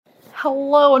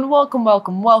Hello and welcome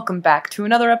back to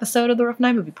another episode of the Rough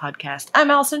Night Movie Podcast.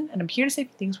 I'm Allison, and I'm here to say a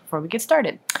few things before we get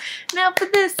started. Now, for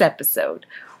this episode,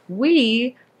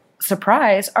 we,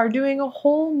 surprise, are doing a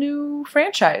whole new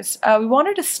franchise. We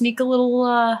wanted to sneak a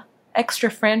little extra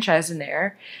franchise in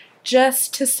there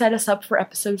just to set us up for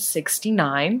episode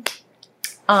 69.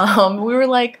 We were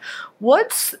like,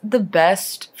 what's the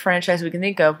best franchise we can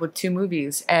think of with two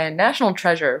movies? And National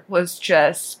Treasure was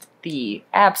just the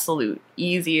absolute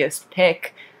easiest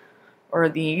pick, or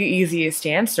the easiest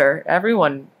answer.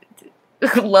 Everyone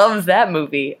loves that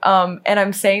movie. And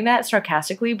I'm saying that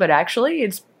sarcastically, but actually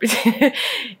it's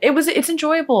it's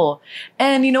enjoyable.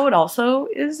 And you know what also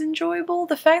is enjoyable?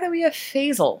 The fact that we have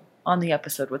Faisal on the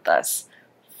episode with us.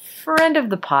 Friend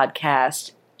of the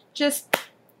podcast. Just,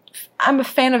 I'm a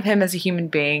fan of him as a human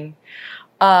being.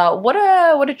 What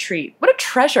a treat. What a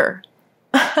treasure.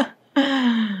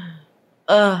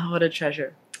 What a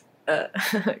treasure.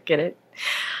 Get it?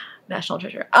 National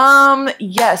Treasure.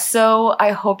 Yes, so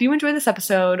I hope you enjoy this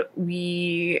episode.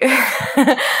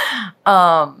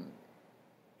 Oh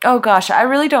gosh, I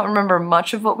really don't remember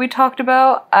much of what we talked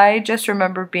about. I just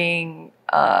remember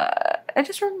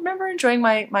enjoying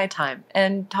my time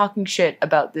and talking shit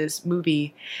about this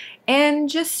movie and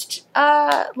just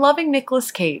loving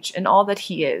Nicolas Cage and all that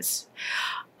he is.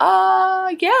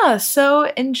 Yeah, so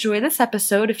enjoy this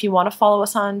episode. If you want to follow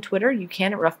us on Twitter, you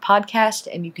can at Rough Podcast,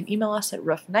 and you can email us at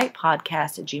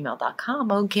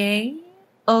roughnightpodcast@gmail.com, okay?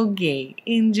 Okay,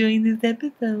 enjoy this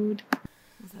episode.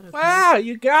 Okay? Wow,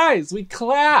 you guys, we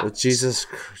clapped. Oh, Jesus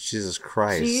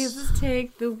Christ. Jesus,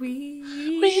 take the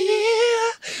wheel.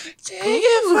 Take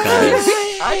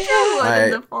it I got one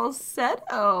in the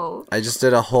falsetto. I just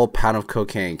did a whole pound of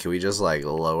cocaine. Can we just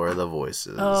lower the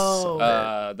voices? Oh.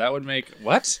 That would make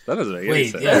what? That doesn't make any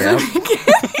sense. Yeah. Doesn't make any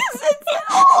sense at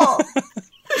all.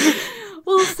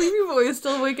 Well, Sleepy Boy is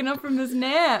still waking up from his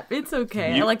nap. It's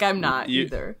okay. I'm not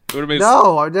either.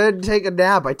 No, I didn't take a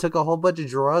nap. I took a whole bunch of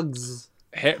drugs.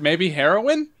 Maybe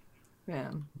heroin?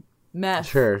 Yeah. Meth.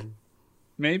 Sure.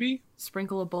 Maybe?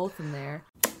 Sprinkle of both in there.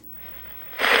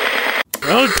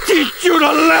 I'll teach you to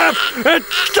laugh at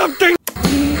something!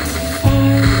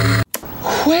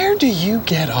 Where do you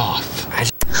get off?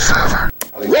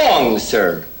 Wrong,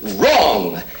 sir.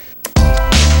 Wrong.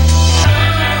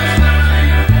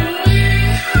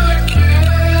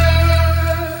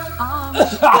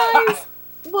 Guys,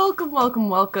 welcome.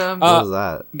 What was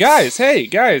that? Guys,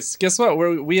 guess what?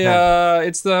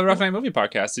 It's the Rough Night Movie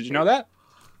Podcast. Did you know that?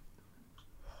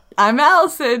 I'm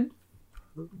Allison.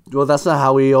 Well, that's not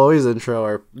how we always intro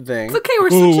our thing. It's okay,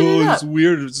 we're switching it up. It's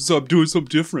weird. I'm doing something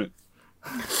different.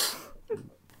 I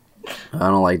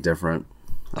don't like different.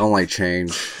 I don't like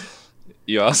change.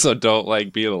 You also don't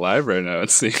like being alive right now, it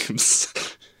seems.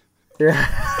 Yeah.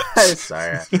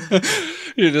 Sorry.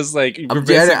 You're just like... I'm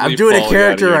doing a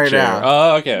character right now.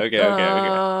 Oh, okay.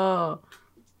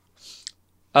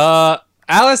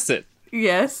 Allison.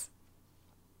 Yes.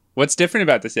 What's different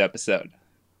about this episode?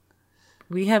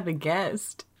 We have a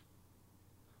guest.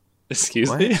 Excuse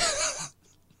me?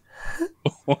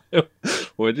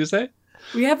 What did you say?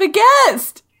 We have a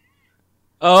guest!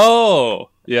 Oh,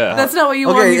 yeah. That's not what you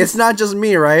want. Okay, it's not just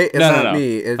me, right? It's no. not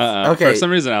me. It's, okay. For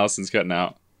some reason, Allison's cutting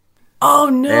out. Oh,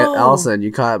 no. Hey, Allison,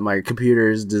 you caught my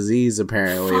computer's disease,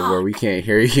 apparently, where we can't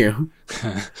hear you.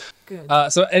 Good.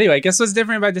 So anyway, guess what's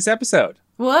different about this episode?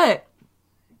 What?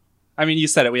 I mean, you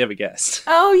said it. We have a guest.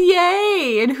 Oh,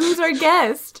 yay! And who's our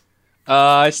guest?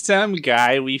 Some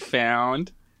guy we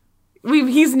found.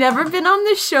 He's never been on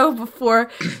the show before.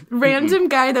 Random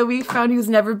guy that we found who's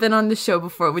never been on the show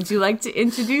before. Would you like to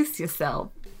introduce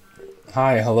yourself?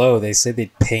 Hi, hello. They said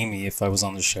they'd pay me if I was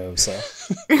on the show, so.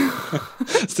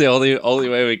 It's the only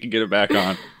way we can get it back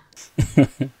on.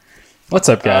 What's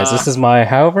up, guys? This is my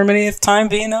however manyth time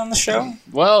being on the show.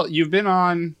 Well, you've been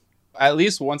on at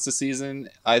least once a season.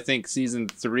 I think season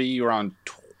 3 you were on.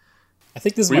 I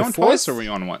think this is were my you on fourth. Twice or were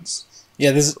you on once?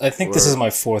 Yeah, this is my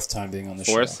fourth time being on the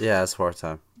show. Yeah, it's fourth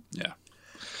time. Yeah.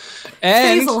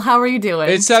 And Basil, how are you doing?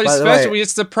 It's special. way- We're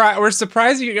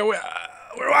surprised you.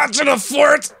 We're watching a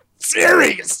 4th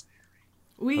series.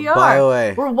 We are. By the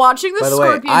way- We're watching the by the way,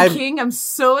 Scorpion King. I'm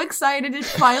so excited to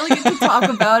finally get to talk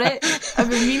about it. I've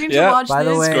been meaning to watch By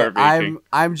the this. way, Scorpion King.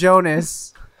 I'm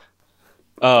Jonas.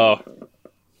 Oh,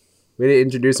 We didn't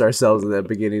introduce ourselves in the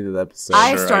beginning of the episode.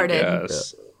 I sure, started.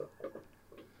 guess.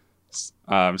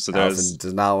 So there's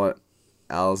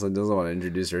Allison doesn't want to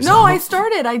introduce herself. No, I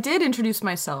started. I did introduce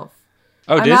myself.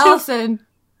 Oh, I'm did you? Allison.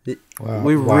 Wow.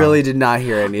 We really did not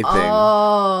hear anything.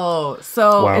 Oh,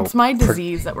 so Wow. it's my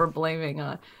disease that we're blaming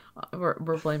on.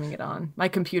 We're blaming it on my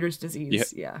computer's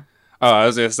disease. Yeah. Oh, I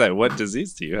was gonna say, what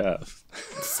disease do you have?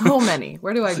 So many.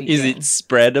 Where do I begin? Is it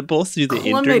spreadable through the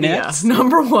internet? Chlamydia,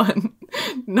 number 1.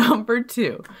 Number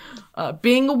 2,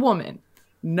 being a woman.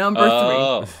 Number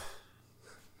 3,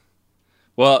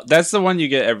 Well, that's the one you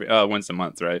get every once a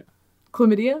month, right?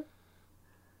 chlamydia.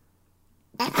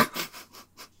 I'm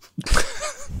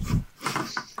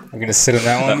gonna sit on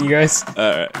that one, you guys.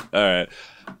 All right.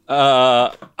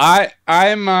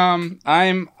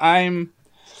 I'm.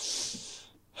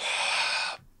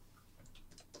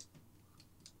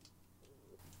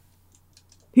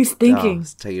 He's Oh, thinking.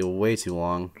 it's taking way too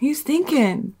long. He's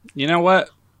thinking. You know what?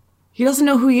 He doesn't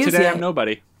know who he is Today yet. I'm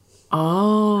nobody.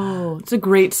 Oh, it's a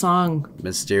great song.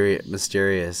 Mysterious.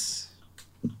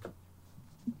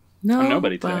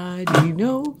 nobody today.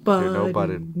 Nobody.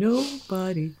 You're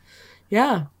Nobody.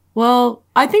 Yeah. Well,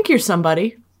 I think you're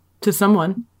somebody to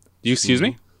someone. You excuse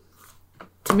me?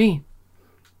 To me.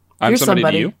 I'm You're somebody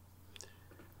somebody. to you?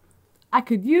 I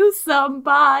could use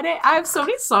somebody. I have so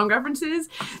many song references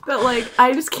that, like,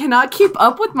 I just cannot keep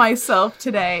up with myself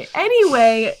today.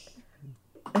 Anyway,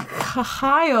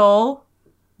 Kyle,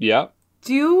 Yep.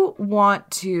 do you want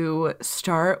to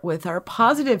start with our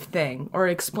positive thing or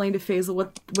explain to Faisal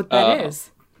what that is?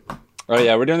 Oh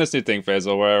yeah, we're doing this new thing,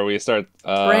 Faisal, where we start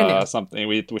Brand new. something.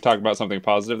 We talk about something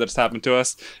positive that's happened to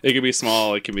us. It could be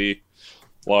small. It can be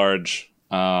large.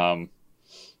 It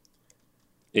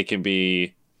can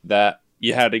be that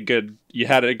you had a good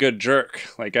jerk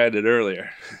like I did earlier.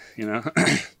 You know.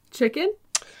 Chicken?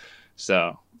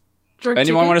 So, Jerk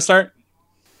anyone chicken? want to start?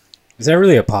 Is that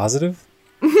really a positive?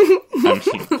 I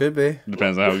mean, Could be.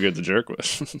 depends on how good the jerk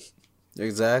was.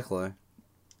 Exactly.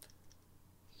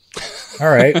 All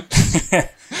right.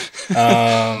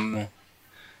 I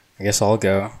guess I'll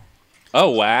go. Oh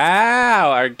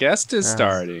wow, our guest is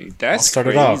starting. That's start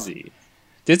it off. crazy.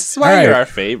 This is why All you're right. our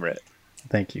favorite.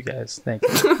 Thank you, guys. Thank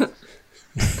you.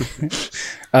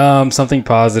 Something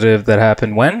positive that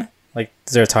happened when? Like,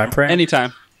 is there a time frame?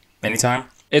 Anytime. Anytime?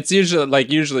 It's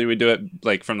usually we do it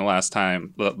like from the last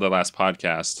time, the last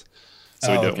podcast.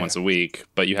 So we Oh, do it okay. once a week,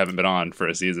 but you haven't been on for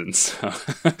a season. So.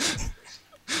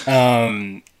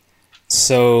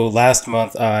 So last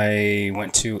month I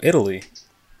went to Italy.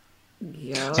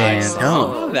 Yeah.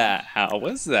 And How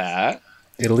was that?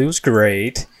 Italy was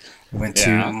great. We went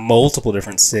Yeah. to multiple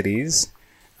different cities.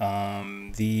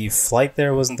 The flight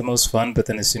there wasn't the most fun, but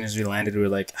then as soon as we landed, we were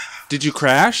like, Did you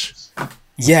crash?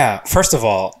 yeah, first of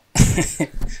all,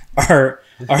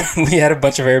 we had a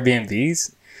bunch of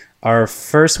Airbnbs.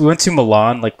 We went to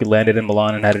Milan, like we landed in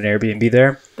Milan and had an Airbnb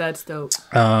there. That's dope.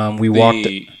 We walked.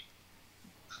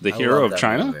 The I hero love of that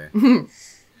China? movie.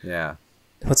 Yeah.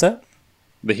 What's that?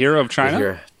 The hero of China?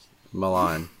 Here,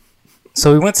 Milan.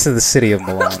 So we went to the city of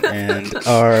Milan, and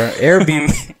our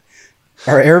Airbnb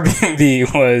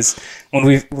was when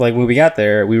we got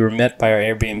there, we were met by our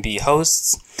Airbnb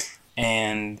hosts,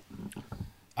 and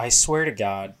I swear to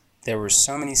God, there were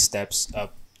so many steps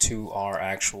up to our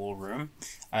actual room.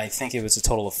 I think it was a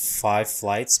total of 5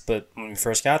 flights, but when we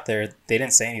first got there, they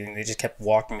didn't say anything. They just kept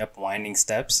walking up winding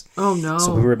steps. Oh, no.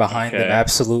 So we were behind them, Okay.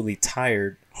 absolutely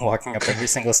tired, walking up every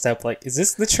single step. Like, is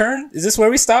this the turn? Is this where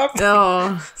we stop?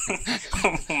 Oh,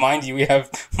 Mind you, we have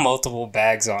multiple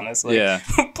bags on us. Like, Yeah.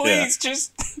 please,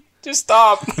 just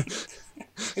stop.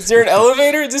 Is there an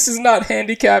elevator? This is not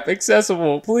handicap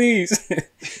accessible. Please.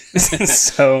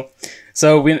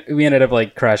 So we ended up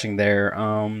like crashing there.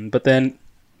 But then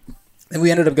we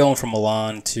ended up going from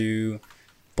Milan to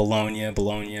Bologna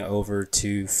over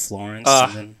to Florence.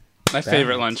 and then My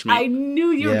favorite lunch meat. I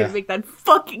knew you were Yeah. going to make that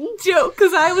fucking joke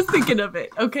because I was thinking of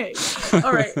it. Okay.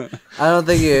 All right. I don't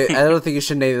think you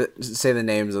should say the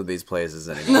names of these places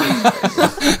anymore.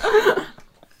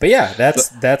 But yeah, that's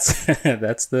that's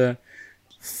the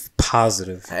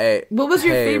positive. Hey, What was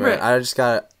your favorite?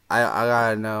 Man, I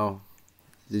gotta know.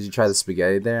 Did you try the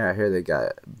spaghetti there? I hear they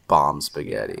got bomb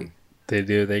spaghetti. They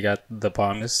do. They got the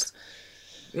bombest.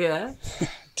 Yeah.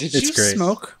 Did It's you great.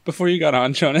 smoke before you got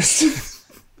on, Jonas?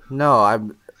 No,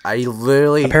 I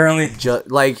literally Apparently,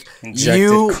 Injected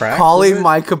you crack, was calling it?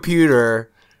 my computer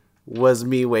was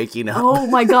me waking up. Oh,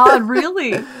 my God.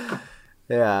 Really?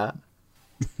 Yeah,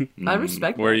 I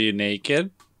respect Were that. you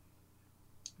naked?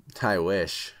 I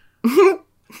wish.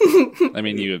 I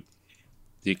mean, you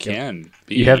can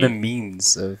be. you have the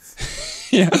means of.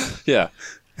 Yeah.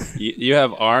 You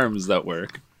have arms that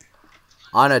work.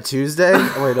 On a Tuesday?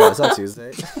 Oh, wait, no, it's not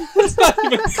Tuesday.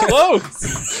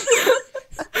 Close.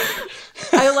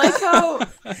 I like how.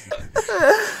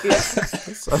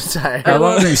 I'm tired. How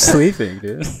long are you sleeping,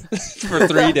 dude? For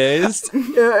 3 days.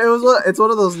 It's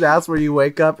one of those naps where you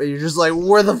wake up and you're just like,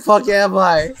 where the fuck am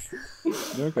I?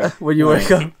 Okay. When you wake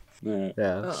up. Alright.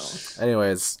 Yeah.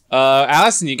 Anyways,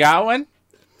 Allison, you got one?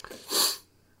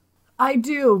 I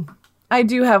do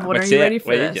have one. What's Are you it? ready for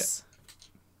What do you this?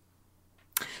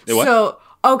 What? So,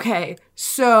 okay.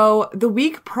 So, the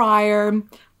week prior,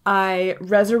 I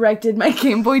resurrected my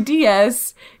Game Boy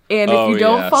DS. And if you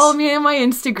don't follow me on my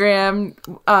Instagram,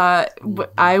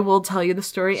 I will tell you the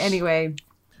story anyway.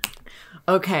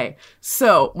 Okay,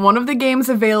 so one of the games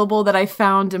available that I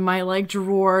found in my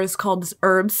drawer is called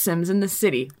Herb Sims in the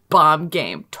City. Bomb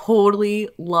game. Totally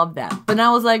love that. But then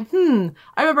I was like, I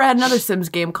remember I had another Sims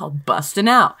game called Bustin'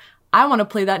 Out. I want to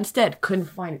play that instead. Couldn't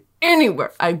find it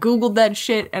anywhere. I Googled that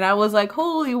shit and I was like,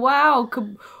 holy wow,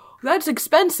 that's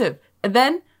expensive. And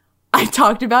then I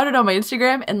talked about it on my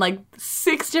Instagram and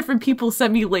 6 different people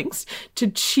sent me links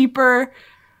to cheaper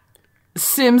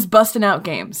Sims Bustin' Out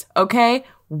games. Okay?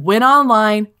 Went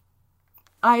online.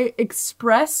 I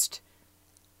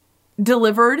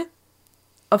delivered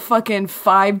a fucking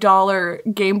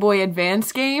 $5 Game Boy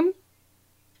Advance game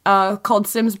called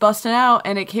Sims Bustin' Out,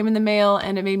 and it came in the mail,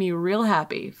 and it made me real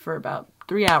happy for about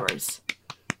 3 hours.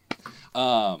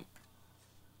 Yeah,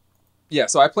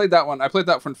 so I played that one. I played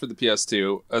that one for the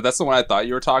PS2. That's the one I thought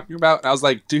you were talking about. And I was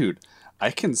like, dude,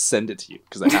 I can send it to you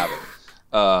because I have it.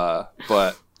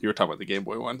 But you were talking about the Game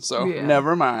Boy one, so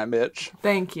never mind, bitch.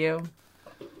 Thank you.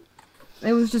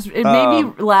 It was just, it made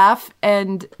me laugh,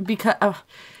 and because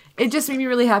it just made me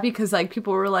really happy because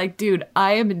people were like, dude,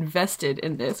 I am invested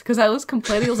in this. Because I was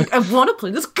complaining, I was like, I want to play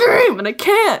this game and I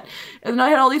can't. And then I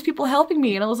had all these people helping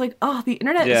me, and I was like, oh, the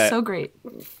internet is so great.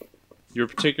 You're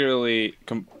particularly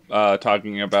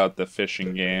talking about the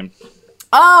fishing game.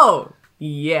 Oh,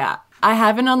 yeah. I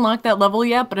haven't unlocked that level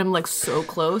yet, but I'm so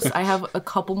close. I have a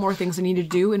couple more things I need to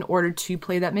do in order to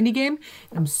play that minigame.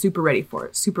 I'm super ready for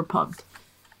it. Super pumped.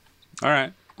 All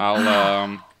right. I'll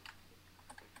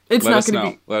it's let not us going to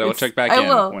know. be. We'll check back in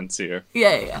once you're.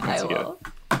 Yeah, I will.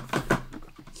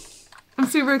 I'm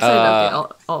super excited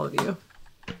about all of you.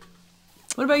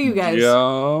 What about you guys?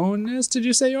 Jonas, did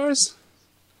you say yours?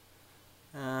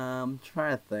 I'm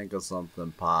trying to think of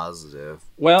something positive.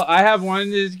 Well, I have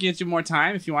one to get you more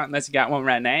time if you want, unless you got one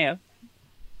right now.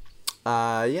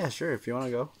 Yeah, sure, if you want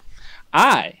to go.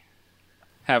 I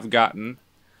have gotten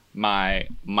my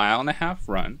 1.5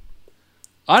 run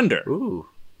under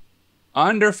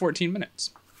 14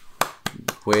 minutes.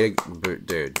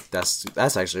 Dude,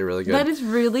 that's actually really good. That is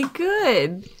really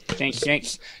good.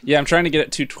 Thanks. Yeah, I'm trying to get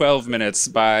it to 12 minutes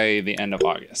by the end of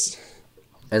August.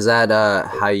 Is that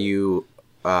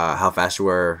how fast you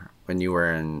were when you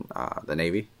were in the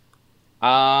Navy?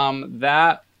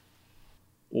 That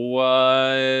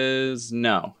was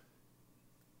no.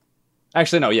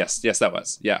 Actually, no. Yes, that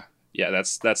was. Yeah.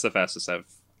 That's the fastest I've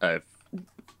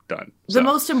done. So. The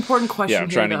most important question. Yeah, I'm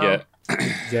trying to get.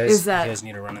 You guys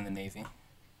need to run in the Navy.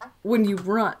 When you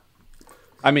run.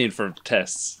 I mean, for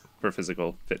tests, for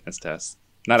physical fitness tests.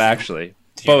 Not actually.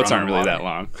 Boats aren't really that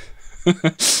long.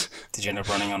 Did you end up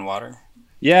running on water?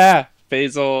 Yeah,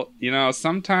 Basil.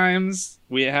 Sometimes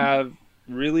we have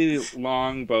really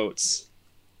long boats.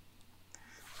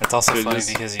 It's also funny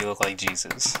because you look like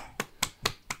Jesus.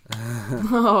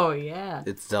 Oh, yeah.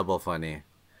 It's double funny,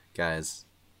 guys.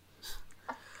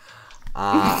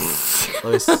 Let me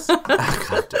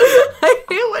I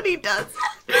hate when he does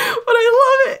that, but I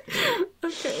love it.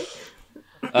 Okay.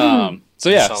 So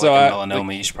yeah, so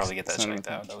melanoma. You should probably get that checked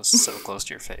out. That was so close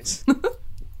to your face.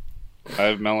 I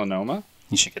have melanoma.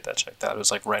 You should get that checked out. It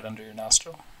was right under your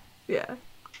nostril. Yeah.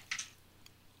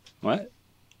 What?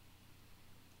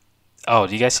 Oh,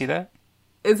 do you guys see that?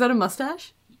 Is that a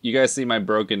mustache? You guys see my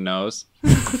broken nose?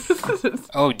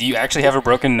 Oh, do you actually have a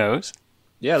broken nose?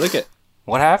 Yeah, look it.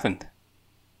 What happened?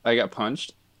 I got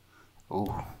punched.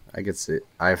 Ooh. I can see it.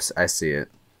 I see it.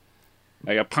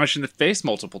 I got punched in the face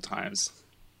multiple times.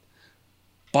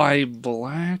 By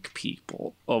black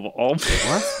people of all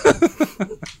What?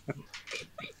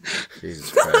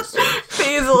 Jesus Christ.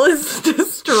 Basil is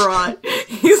distraught.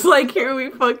 He's like, here we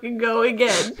fucking go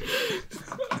again.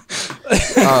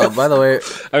 Oh, by the way,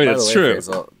 it's true.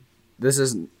 Basil, this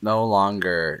is no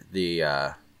longer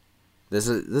the. This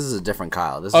is a different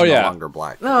Kyle. This is no longer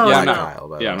black. Oh, yeah, black I'm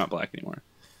Kyle. I'm not black anymore.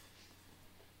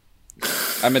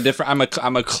 I'm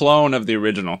a clone of the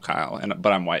original Kyle,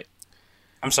 but I'm white.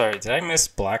 I'm sorry, did I miss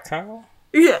Black Kyle?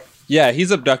 Yeah. Yeah, he's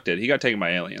abducted. He got taken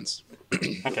by aliens.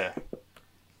 Okay.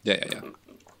 Yeah.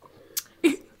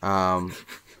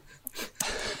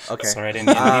 Okay. Sorry, I didn't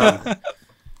get him.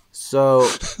 So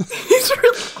He's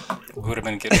really... Who would have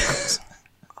been good for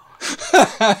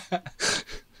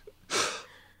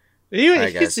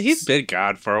this? He's been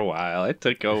gone for a while. I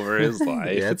took over his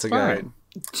life. yeah, it's a fine.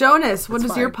 guy. Jonas, what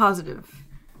is your positive?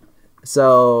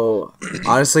 So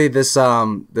honestly, this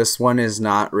one is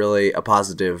not really a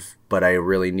positive, but I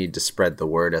really need to spread the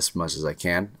word as much as I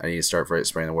can. I need to start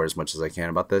spreading the word as much as I can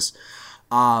about this.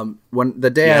 When the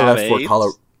day I left for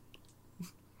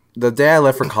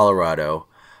Colorado,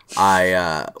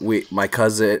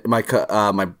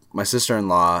 my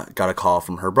sister-in-law got a call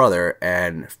from her brother,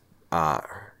 and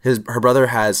her brother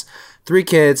has 3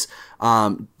 kids,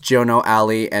 Jono,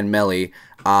 Ali, and Melly.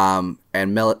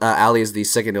 Ali is the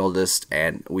second oldest,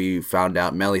 and we found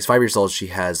out Melly's 5 years old. She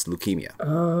has leukemia.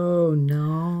 Oh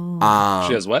no!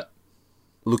 She has what?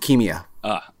 Leukemia.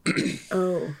 Oh.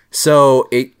 So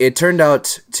it turned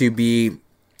out to be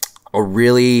a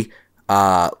really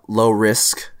low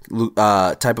risk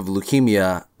type of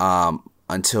leukemia.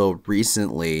 Until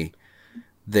recently,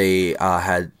 they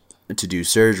had to do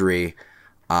surgery.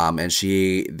 And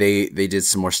they did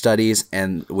some more studies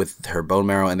and with her bone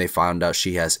marrow, and they found out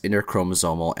she has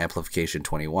interchromosomal amplification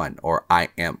 21, or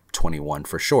IAMP21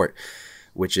 for short,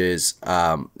 which is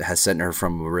has sent her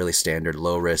from a really standard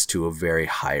low risk to a very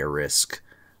higher risk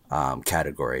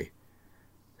category.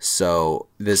 So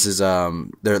this is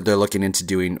they're looking into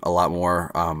doing a lot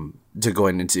more right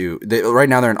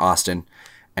now they're in Austin,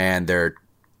 and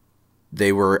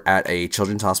they were at a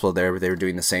children's hospital there. They were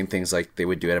doing the same things like they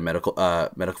would do at a medical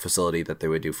facility that they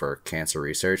would do for cancer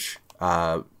research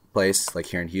place. Like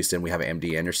here in Houston, we have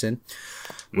MD Anderson,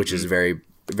 which is very,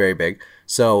 very big.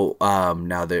 So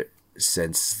now that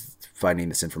since finding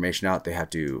this information out, they have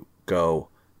to go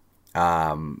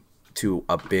to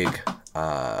a big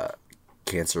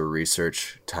cancer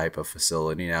research type of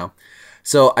facility now.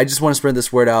 So I just want to spread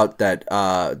this word out that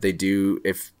they do.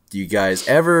 If you guys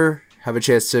ever have a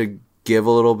chance to give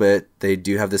a little bit, they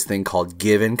do have this thing called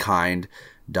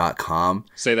giveinkind.com.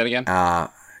 Say that again.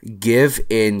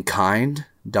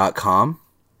 Giveinkind.com.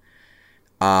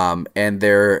 And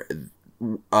they're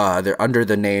under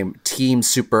the name Team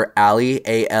Super Alle,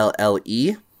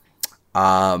 ALLE.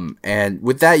 And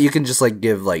with that, you can just like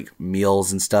give like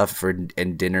meals and stuff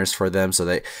and dinners for them, so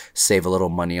they save a little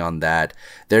money on that.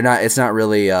 It's not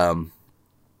really what's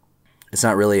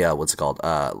it called?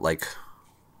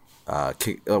 Not a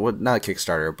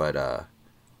Kickstarter, but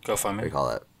GoFundMe. What do you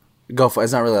call it?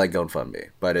 It's not really like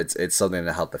GoFundMe, but it's something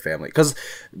to help the family, because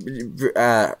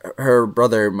her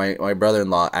brother, my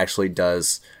brother-in-law, actually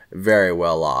does very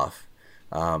well off.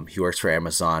 He works for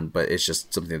Amazon, but it's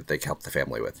just something that they can help the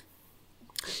family with.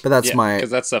 But that's because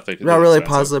that stuff not really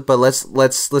positive. But let's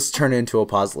turn it into a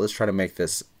positive. Let's try to make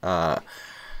this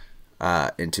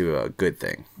into a good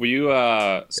thing. Will you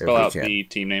spell out the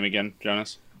team name again,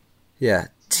 Jonas? Yeah.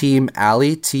 Team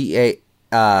Alle, TEAM,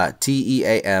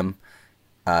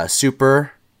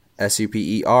 Super,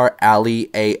 SUPER, Alle,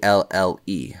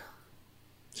 ALLE.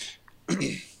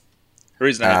 The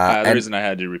reason I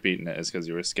had you repeating it is because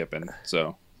you were skipping.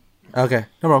 So okay,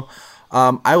 no problem.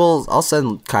 I'll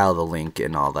send Kyle the link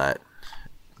and all that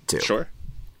too. Sure.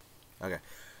 Okay.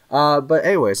 But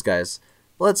anyways, guys,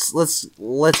 let's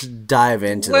dive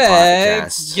into the podcast.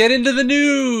 Let's get into the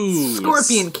news.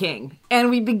 Scorpion King, and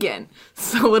we begin.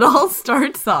 So it all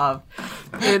starts off.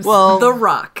 It's The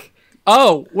Rock.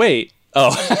 Oh wait.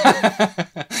 Oh.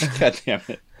 God damn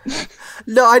it.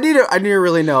 No, I need to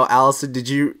really know, Allison. Did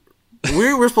you?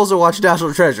 We were supposed to watch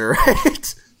National Treasure,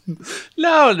 right?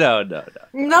 No.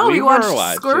 No, we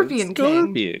watched Scorpion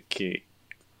King.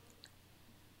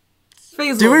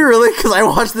 Faisal. Do we really? Because I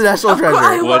watched the National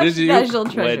Treasure. What did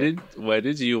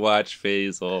you watch,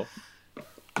 Faisal?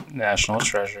 National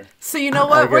Treasure. So you know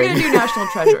what? Okay. We're gonna do National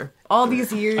Treasure. All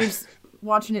these years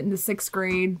watching it in the 6th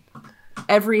grade,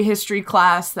 every history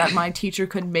class that my teacher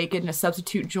couldn't make it and a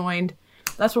substitute joined.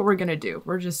 That's what we're gonna do.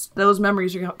 Those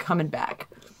memories are coming back.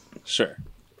 Sure.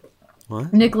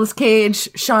 What? Nicolas Cage,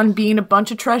 Sean Bean, a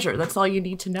bunch of treasure. That's all you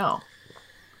need to know.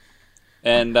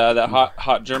 And that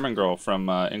hot German girl from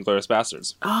Inglourious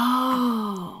Basterds.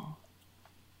 Oh.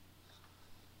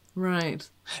 Right.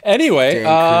 Anyway,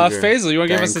 Faisal, you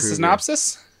want to give us a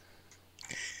synopsis?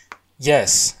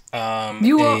 Yes.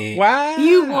 You are. Wow.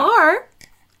 You are.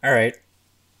 All right.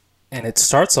 And it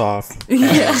starts off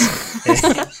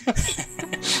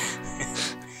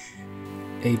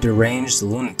a deranged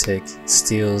lunatic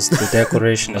steals the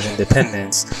Declaration of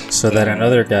Independence so that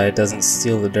another guy doesn't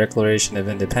steal the Declaration of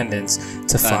Independence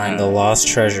to find the lost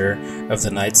treasure of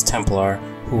the Knights Templar,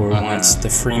 who were once the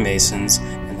Freemasons,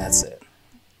 and that's it.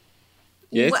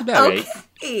 Yeah, it's about right.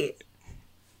 Okay.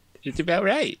 It's about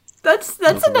right. That's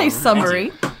a nice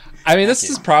summary. I mean, this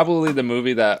is probably the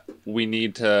movie that we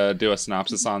need to do a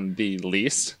synopsis on the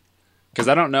least, because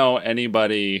I don't know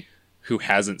anybody who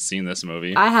hasn't seen this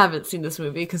movie. I haven't seen this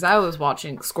movie because I was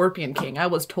watching Scorpion King. I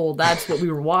was told that's what we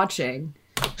were watching.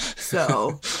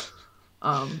 So,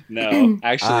 No,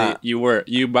 actually, you were.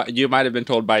 You might have been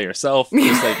told by yourself,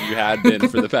 just like you had been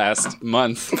for the past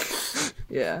month.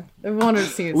 yeah, I wanted to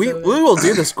see it. We so will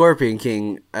do the Scorpion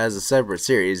King as a separate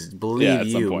series. Yeah, Believe at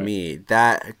some you point. me,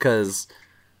 that because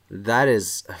that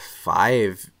is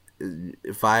five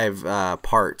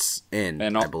parts in,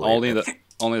 And I believe.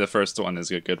 only the first one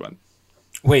is a good one.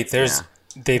 Wait,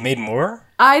 they made more?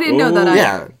 I didn't know that.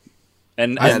 Yeah,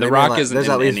 And they The made Rock like- isn't there's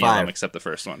in at least any of them 5. except the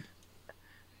first one.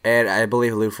 and I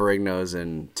believe Lou Ferrigno's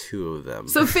in 2 of them.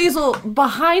 So Faisal,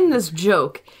 behind this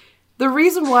joke, the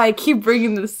reason why I keep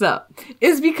bringing this up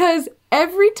is because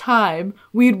every time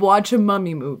we'd watch a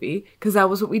Mummy movie, because that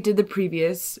was what we did the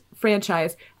previous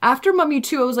franchise, after Mummy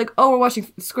 2, I was like, oh, we're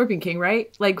watching Scorpion King,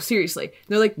 right? Like, seriously. And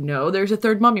they're like, no, there's a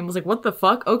third Mummy. I was like, what the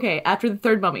fuck? Okay, after the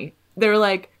third Mummy, they're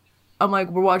like, I'm like,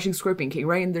 we're watching Scorpion King,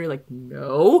 right? And they're like,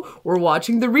 no, we're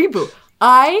watching the reboot.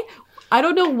 I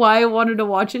don't know why I wanted to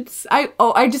watch it.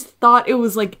 I just thought it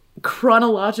was like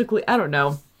chronologically. I don't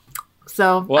know.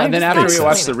 So Well, and then just after gotta we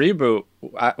watched the explain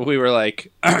reboot, we were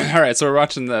like, all right, so we're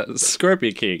watching the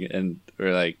Scorpion King, and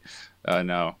we're like, oh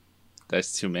no,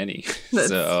 that's too many. That's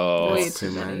So way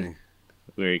too many.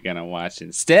 we're gonna watch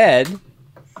instead.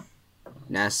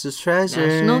 Nasa's it. Treasure.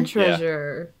 National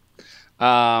Treasure.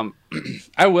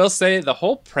 I will say the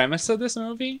whole premise of this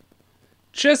movie,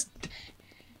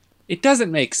 it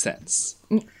doesn't make sense.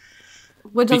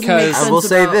 What doesn't Because- make sense I will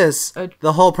say about this: a-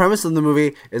 the whole premise of the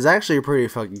movie is actually pretty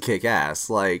fucking kick-ass.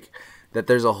 Like that,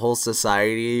 there's a whole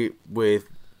society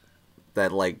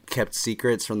that like kept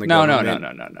secrets from the No. government.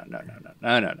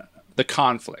 No. The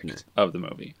conflict of the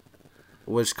movie.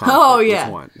 Which conflict? Oh, yeah.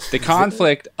 Which one? The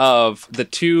conflict of the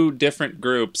two different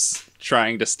groups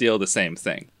trying to steal the same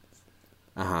thing.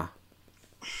 Uh-huh.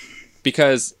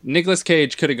 Because Nicolas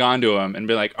Cage could have gone to him and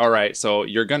be like, all right, so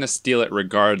you're going to steal it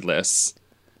regardless.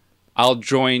 I'll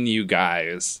join you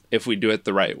guys if we do it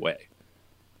the right way.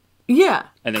 Yeah.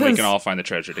 And then we 'cause- can all find the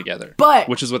treasure together. But-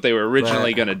 which is what they were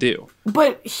originally going to do.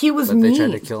 But he was But they mean.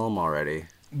 tried to kill him already.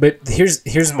 But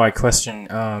here's my question.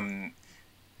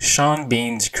 Sean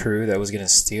Bean's crew that was gonna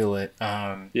steal it.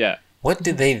 Yeah. What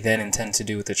did they then intend to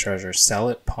do with the treasure? Sell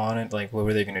it, pawn it? Like, what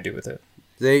were they gonna do with it?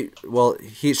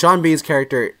 Sean Bean's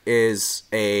character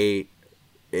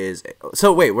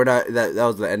so wait, we're not that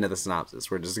was the end of the synopsis.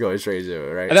 We're just going straight to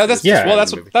it, right? And that's Yeah.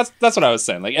 that's what I was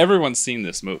saying. Like, everyone's seen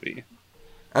this movie.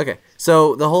 Okay,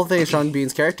 so the whole thing of Sean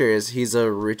Bean's character is he's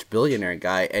a rich billionaire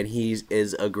guy, and he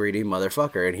is a greedy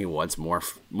motherfucker, and he wants more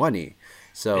money.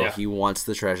 So Yeah. he wants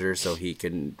the treasure so he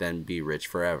can then be rich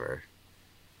forever.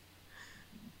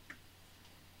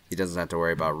 He doesn't have to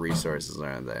worry about resources or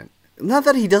anything. Not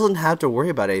that he doesn't have to worry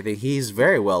about anything. He's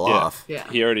very well Yeah. off. Yeah.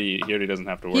 He already doesn't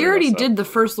have to worry He already about stuff. did the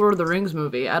first Lord of the Rings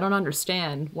movie. I don't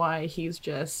understand why he's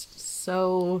just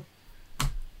so.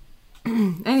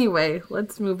 Anyway,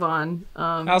 let's move on.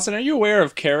 Allison, are you aware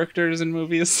of characters in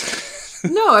movies?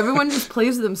 No, everyone just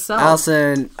plays themselves.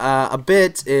 Allison, a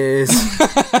bit is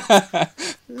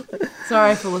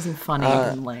Sorry if it wasn't funny. I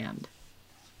didn't land.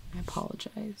 I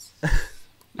apologize.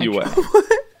 You what? tried.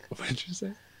 What did you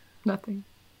say? Nothing.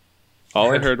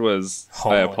 All I heard was,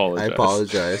 I Oh, apologize. I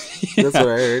apologize. That's what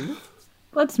I heard.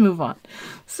 Let's move on.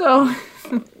 So,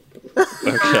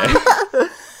 Okay.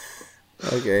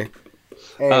 Okay.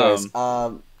 Anyways,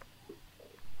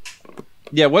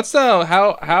 Yeah, what's the,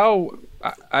 how,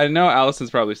 I know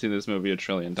Allison's probably seen this movie a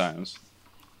trillion times.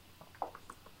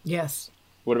 yes.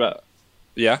 What about,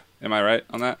 yeah? Am I right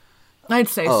on that? I'd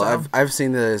say oh, so. I've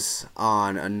seen this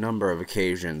on a number of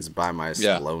occasions by myself,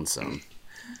 Yeah. lonesome.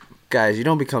 Guys, you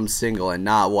don't become single and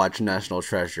not watch National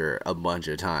Treasure a bunch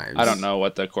of times. I don't know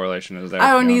what the correlation is there.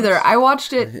 I to don't be either. honest. I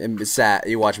watched it. And sad.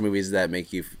 You watch movies that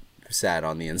make you sad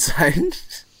on the inside.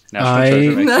 National Treasure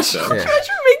makes you National sad. Yeah.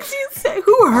 Treasure makes you say,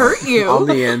 "Who hurt you?" on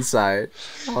the inside.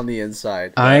 On the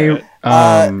inside.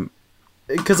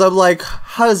 Because I'm like,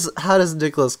 how does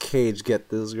Nicolas Cage get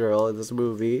this girl in this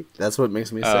movie? That's what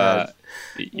makes me sad.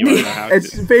 You don't know how to.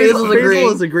 It's Basil's agreeing.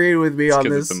 Basil is agreeing with me on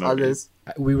 'cause this. it's a On movie. this,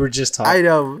 we were just talking. I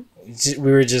know.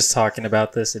 We were just talking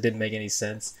about this. It didn't make any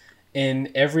sense. In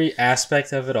every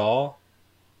aspect of it all,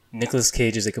 Nicolas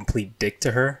Cage is a complete dick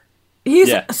to her. He's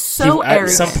Yeah. so At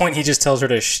arrogant. some point, he just tells her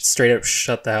to straight up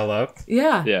shut the hell up.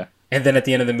 Yeah. Yeah. And then at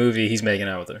the end of the movie, he's making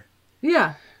out with her.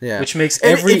 Yeah. Yeah. Which makes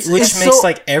And it's so-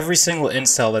 like every single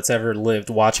incel that's ever lived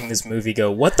watching this movie go,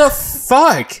 "What the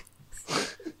fuck?"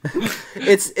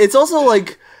 It's also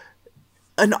like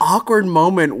an awkward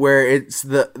moment where it's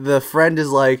the friend is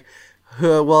like,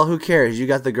 well, who cares? You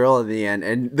got the girl in the end,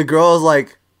 and the girl is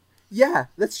like, yeah,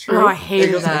 that's true. Oh, I hated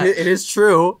It goes, that. It is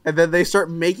true, and then they start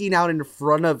making out in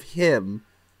front of him.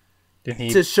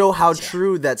 to show how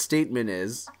true that statement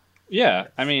is. Yeah,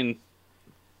 I mean,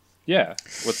 yeah.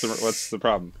 What's the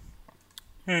problem?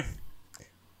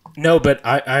 No, but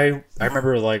I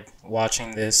remember like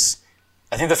watching this.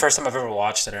 I think the first time I've ever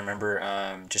watched it, I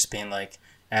remember just being like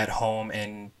at home,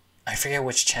 and I forget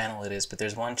which channel it is, but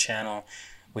there's one channel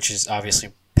which is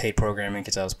obviously paid programming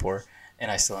because I was poor,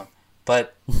 and I still am.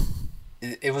 But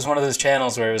it was one of those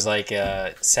channels where it was like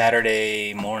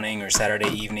Saturday morning or Saturday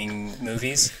evening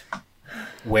movies,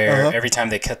 where every time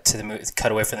they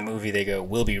cut away from the movie, they go,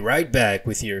 "We'll be right back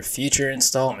with your future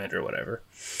installment" or whatever.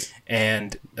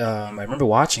 And I remember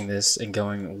watching this and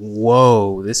going,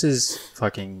 "Whoa, this is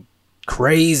fucking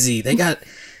crazy!" They got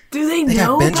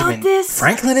know Benjamin about this?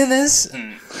 Franklin in this,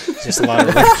 and just a lot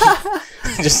of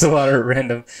just a lot of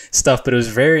random stuff. But it was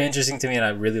very interesting to me, and I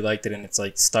really liked it. And it's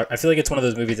like I feel like it's one of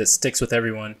those movies that sticks with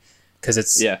everyone because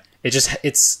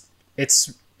it's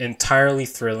entirely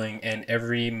thrilling, and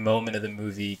every moment of the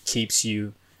movie keeps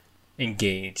you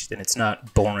engaged, and it's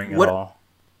not boring at all.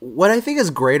 What I think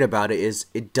is great about it is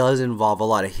it does involve a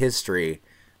lot of history,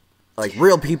 like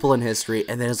real people in history,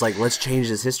 and then it's like, let's change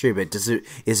this history a bit. Is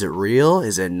it real?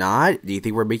 Is it not? Do you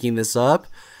think we're making this up?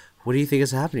 What do you think is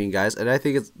happening, guys? And I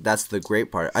think that's the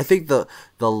great part. I think the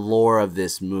lore of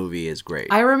this movie is great.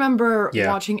 I remember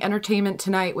watching Entertainment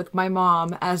Tonight with my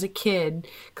mom as a kid,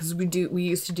 because we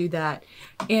used to do that.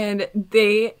 And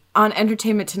they, on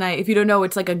Entertainment Tonight, if you don't know,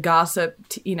 it's like a gossip,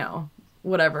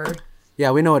 whatever.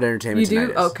 Yeah, we know what Entertainment Tonight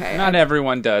is. Okay. Not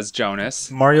everyone does, Jonas.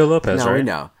 Mario Lopez, right? We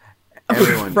know.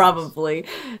 Everyone Probably.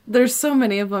 There's so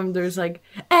many of them. There's like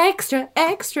extra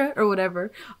or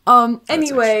whatever.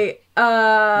 Anyway,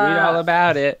 read all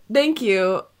about it. Thank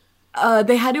you.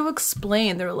 They had to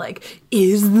explain. They were like,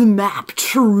 "Is the map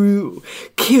true?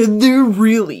 Could there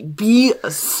really be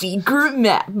a secret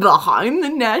map behind the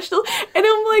national?" And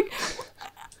I'm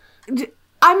like,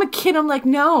 I'm a kid. I'm like,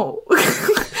 no.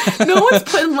 No one's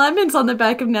putting lemons on the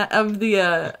back of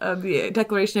the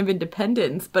Declaration of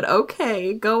Independence, but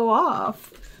okay, go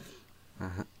off. I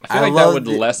feel like that would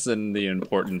lessen the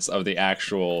importance of the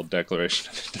actual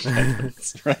Declaration of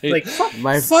Independence, right? Like,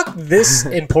 fuck this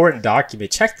important document.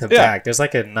 Check the back. There's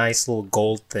like a nice little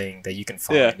gold thing that you can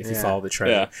find if you follow the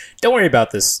trailer. Yeah. Don't worry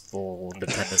about this little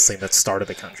independence thing that started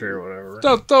the country or whatever.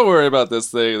 Don't worry about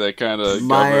this thing that kind of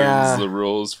governs the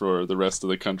rules for the rest of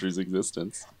the country's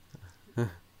existence.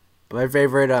 My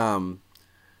favorite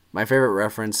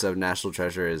reference of National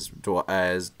Treasure is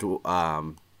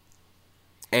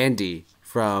Andy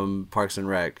from Parks and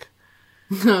Rec.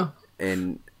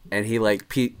 and he like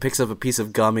picks up a piece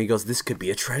of gum and he goes, "This could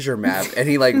be a treasure map." And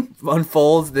he like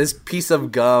unfolds this piece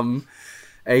of gum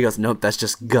and he goes, "Nope, that's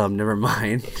just gum, never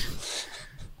mind."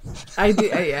 I do,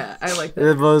 I like that.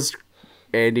 The most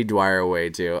Andy Dwyer way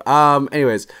too.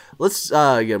 Anyways, let's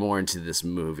get more into this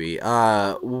movie.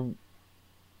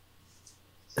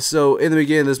 So in the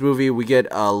beginning of this movie, we get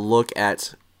a look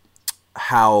at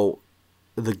how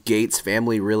the Gates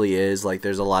family really is. Like,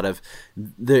 there's a lot of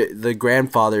the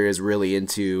grandfather is really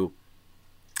into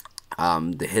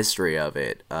the history of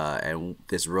it and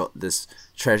this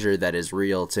treasure that is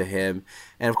real to him.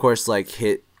 And of course, like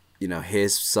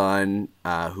his son,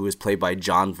 who is played by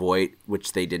John Voight,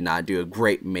 which they did not do a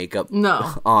great makeup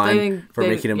on for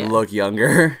making him look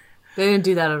younger. They didn't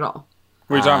do that at all.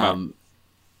 What are you talking about?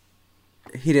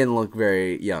 He didn't look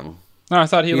very young. No, I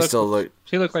thought he looked like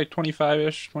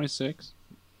 25-ish, 26.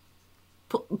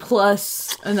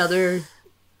 Plus another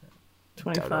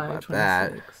 25,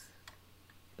 26,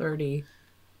 30.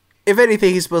 If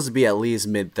anything, he's supposed to be at least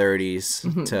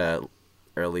mid-30s to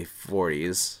early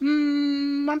 40s.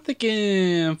 I'm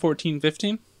thinking 14,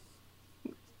 15.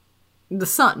 The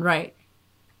son, right?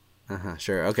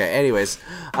 Sure. Okay. Anyways,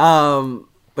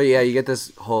 but yeah, you get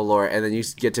this whole lore, and then you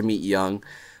get to meet young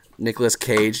Nicolas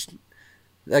Cage.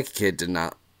 That kid did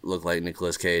not look like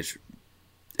Nicolas Cage,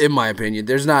 in my opinion.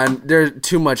 There's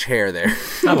too much hair there.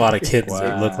 Not a lot of kids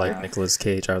that look like Nicolas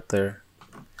Cage out there.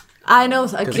 I know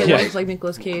a kid that looks like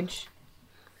Nicolas Cage.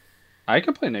 I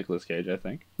could play Nicolas Cage, I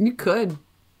think. You could.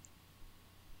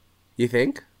 You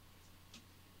think?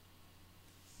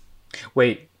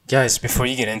 Wait, guys, before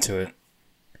you get into it,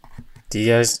 do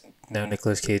you guys know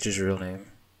Nicolas Cage's real name?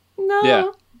 No.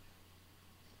 Yeah.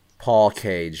 Paul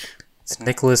Cage. It's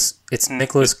Nicholas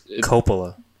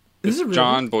Coppola. It's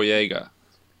John Boyega.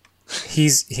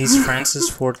 He's Francis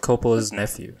Ford Coppola's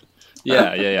nephew.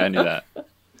 Yeah, I knew that.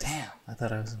 Damn, I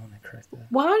thought I was the one that corrected that.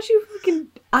 Why don't you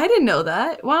I didn't know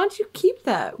that. Why don't you keep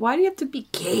that? Why do you have to be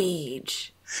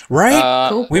Cage? Right?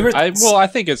 I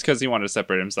think it's because he wanted to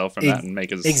separate himself from that and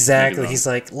make his... Exactly. He's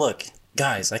like, look,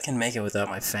 guys, I can make it without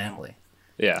my family.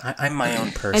 Yeah. I'm my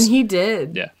own person. And he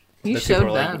did. Yeah. You the people showed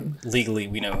are like, them. legally,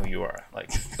 we know who you are. Like,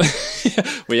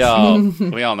 we all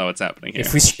know what's happening here.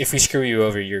 if we screw you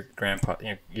over, your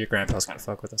grandpa's gonna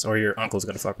fuck with us, or your uncle's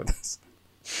gonna fuck with us.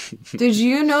 Did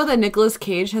you know that Nicolas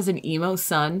Cage has an emo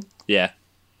son? Yeah.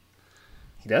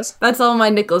 He does. That's all my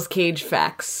Nicolas Cage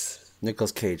facts.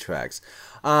 Nicolas Cage facts.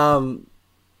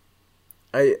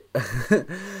 I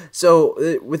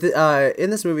so with in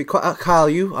this movie, Kyle,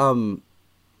 you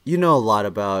know a lot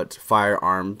about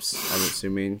firearms. I'm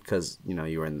assuming because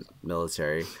you were in the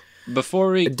military. Before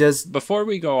we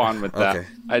go on with that, Okay.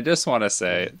 I just want to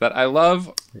say that I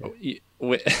love.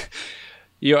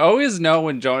 You always know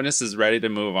when Jonas is ready to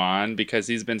move on because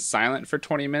he's been silent for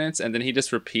 20 minutes and then he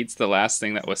just repeats the last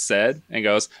thing that was said and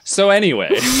goes, "So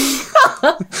anyway."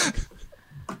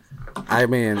 I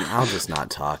mean, I'll just not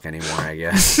talk anymore, I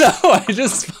guess. No, I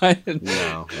just find it.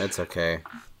 No, that's okay.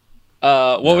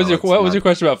 What was your not-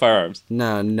 question about firearms?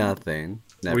 No, nothing.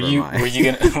 Never Were you mind. were you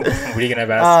gonna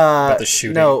have asked about the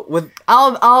shooting? No, with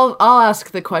I'll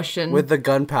ask the question. the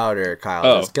gunpowder, Kyle.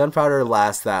 Oh. Does gunpowder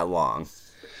last that long?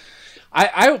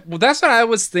 Well, that's what I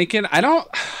was thinking.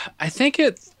 I think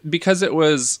it because it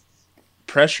was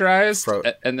pressurized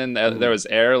and then there was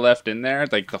air left in there.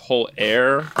 Like the whole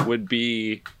air would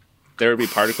be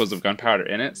particles of gunpowder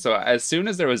in it. So as soon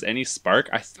as there was any spark,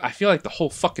 I feel like the whole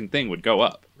fucking thing would go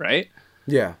up, right?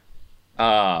 Yeah.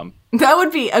 That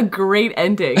would be a great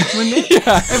ending, wouldn't it?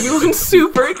 Yeah. Everyone's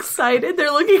super excited.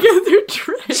 They're looking at their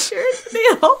treasures. They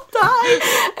all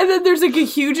die. And then there's like a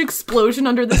huge explosion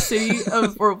under the city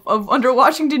of under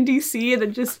Washington, D.C. And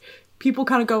then just people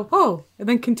kind of go, oh, and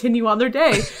then continue on their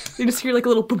day. They just hear like a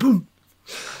little boom, boom.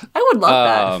 I would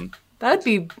love that. That would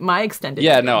be my extended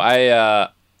Yeah, ending. no,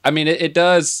 I mean, it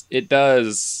doesn't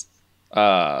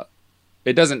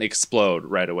explode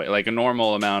right away. Like a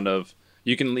normal amount of,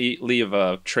 you can leave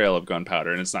a trail of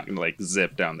gunpowder and it's not going to like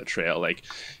zip down the trail. Like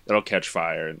it'll catch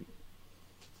fire and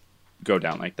go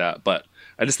down like that. But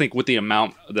I just think with the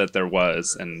amount that there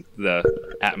was and the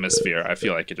atmosphere, I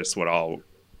feel like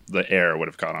the air would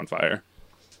have caught on fire.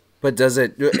 But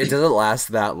doesn't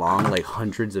last that long? Like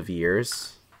hundreds of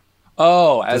years?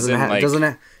 Oh, as in like...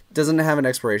 Doesn't it have an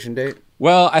expiration date?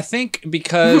 Well, I think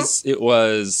because it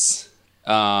was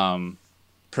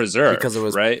preserved, Because it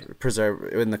was right?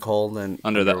 preserved in the cold and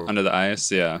under the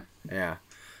ice, yeah. Yeah.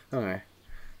 Okay.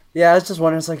 Yeah, I was just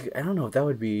wondering. It's like I don't know if that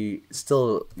would be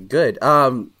still good.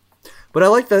 But I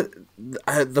like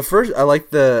the first. I like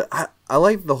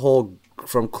the whole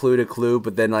from clue to clue.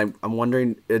 But then I'm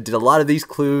wondering, did a lot of these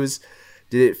clues?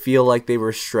 Did it feel like they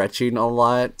were stretching a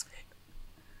lot?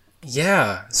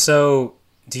 Yeah. So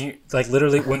do you like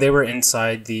literally when they were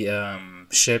inside the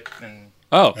ship in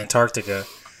Antarctica?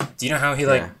 Do you know how he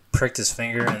pricked his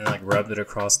finger and then rubbed it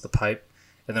across the pipe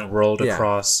and then rolled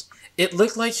across? It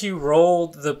looked like he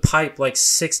rolled the pipe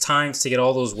 6 times to get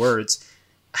all those words.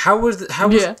 How was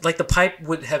the pipe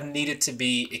would have needed to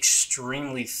be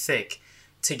extremely thick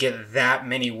to get that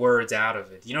many words out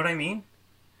of it. You know what I mean?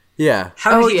 Yeah.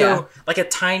 How did he go like a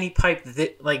tiny pipe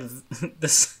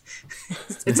this?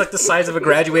 It's like the size of a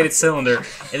graduated cylinder,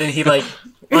 and then he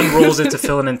unrolls it to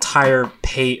fill an entire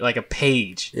page, like a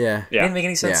page. Yeah. It didn't make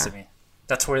any sense to me.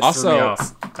 That's where it Also, threw me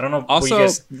off. I don't know. Also,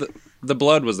 the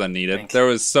blood was unneeded. Thanks. There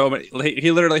was so many.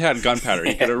 He literally had gunpowder.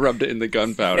 He could have rubbed it in the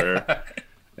gunpowder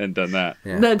and done that.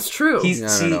 Yeah. That's true.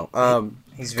 I don't know.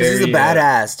 He's Because he's a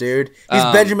badass, dude. He's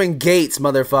Benjamin Gates,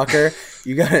 motherfucker.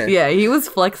 You gotta. Yeah, he was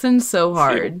flexing so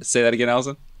hard. Say that again,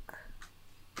 Allison.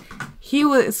 He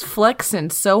was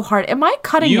flexing so hard. Am I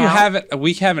cutting out?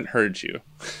 We haven't heard you.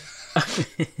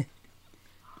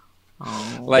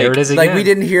 There it is again. Like we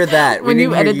didn't hear that. When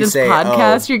you edit this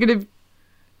podcast, you're gonna.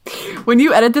 When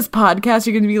you edit this podcast,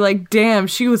 you're gonna be like, "Damn,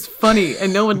 she was funny,"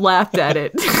 and no one laughed at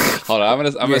it. Hold on,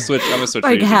 I'm gonna switch. Like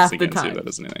regions half the again. See time. if that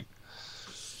does anything.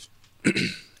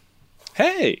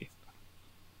 Hey.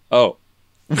 Oh.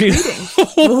 What?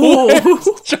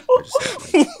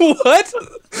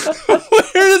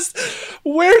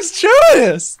 Where's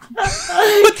Jonas?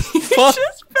 What the fuck?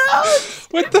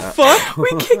 What the fuck? We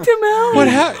kicked him out. What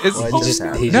happened? He's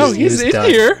in done.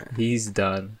 here. He's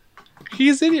done.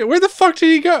 He's in here. Where the fuck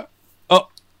did he go? Oh.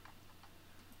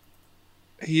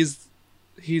 He's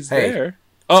there.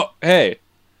 Oh, hey.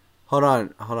 Hold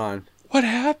on. What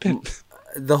happened?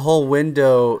 The whole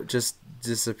window just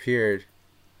disappeared.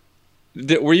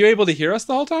 Were you able to hear us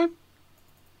the whole time?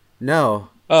 No.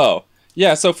 Oh,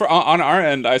 yeah. So on our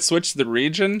end, I switched the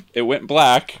region. It went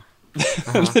black.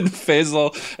 And then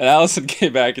Faisal and Allison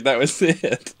came back, and that was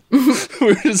it. We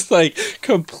were just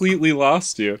completely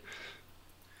lost you.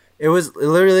 It was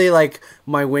literally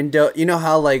my window. You know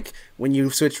how when you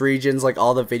switch regions,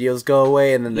 all the videos go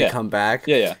away and then they come back?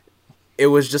 Yeah. it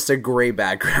was just a gray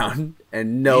background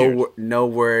and no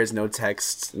words, no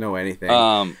text, no anything.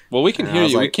 Well, we can And hear I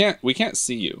was you. like- We can't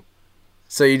see you.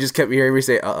 So you just kept hearing me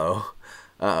say, "Uh-oh,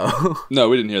 uh-oh." No,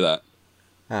 we didn't hear that.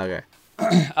 Okay.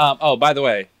 Oh, by the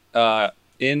way,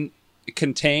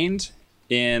 contained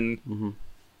in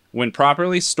when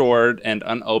properly stored and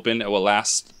unopened, it will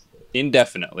last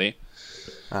indefinitely.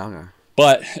 Okay.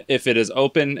 But if it is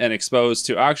open and exposed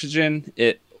to oxygen,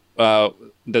 it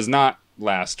does not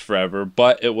last forever,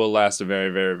 but it will last a very,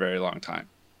 very, very long time.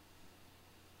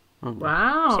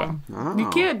 Wow. You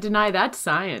can't deny that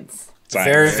science.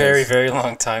 Very, very, very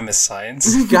long time is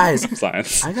science. Guys,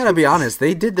 Science. I gotta be honest.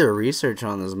 They did their research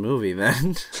on this movie,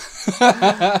 then.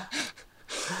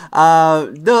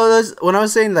 No, when I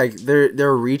was saying like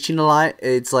they're reaching a lot,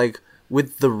 it's like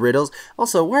with the riddles.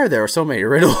 Also, why are there so many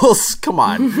riddles? Come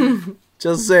on,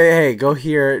 just say, hey, go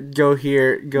here, go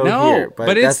here, go here.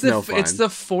 But that's it's no fun. it's the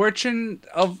fortune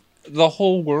of the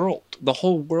whole world. The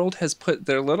whole world has put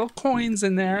their little coins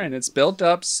in there, and it's built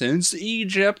up since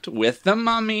Egypt with the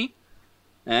mummy.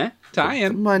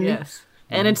 Tie-in. money. Yes.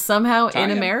 And it's somehow in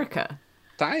Tie-in. America.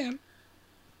 Tie-in.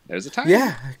 There's a tie-in.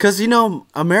 Yeah, because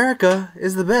America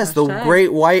is the best. The Hashtag.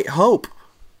 Great White Hope.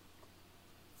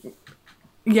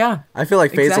 Yeah. I feel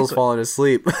like Faisal's Exactly. falling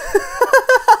asleep.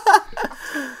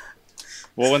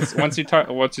 Well, once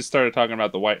you started talking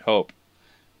about the White Hope,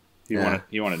 you want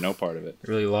to know part of it.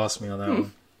 Really lost me on that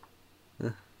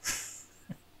one.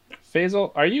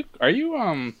 Faisal,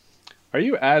 are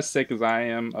you as sick as I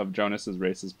am of Jonas's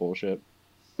racist bullshit?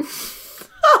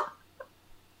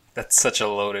 That's such a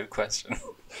loaded question.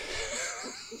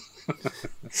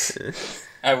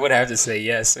 I would have to say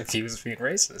yes if he was being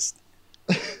racist.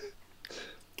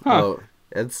 Oh,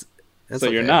 it's So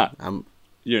you're okay. not.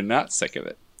 You're not sick of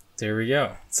it. There we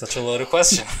go. Such a loaded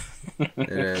question. it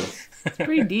is. It's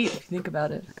pretty deep if you think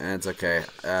about it. And it's okay.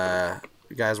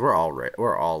 Guys, we're all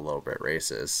a little bit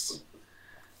racist.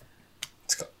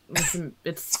 Listen,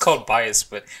 It's called bias,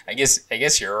 but I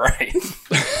guess you're right.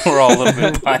 We're all a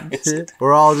little bit biased.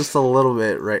 We're all just a little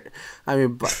bit right. I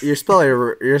mean, you just spell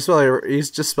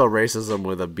racism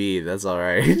with a B. That's all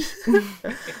right.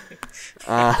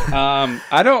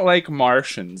 I don't like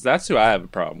Martians. That's who I have a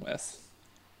problem with.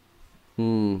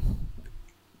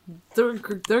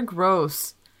 they're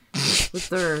gross. With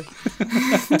their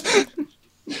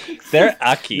They're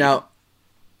ucky. Now,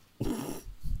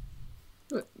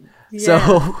 yeah.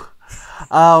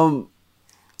 so,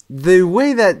 the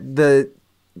way that the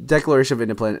Declaration of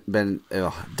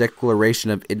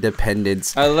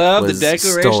Independence I love the was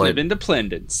Declaration stolen. of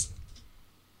Independence.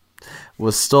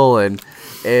 Was stolen.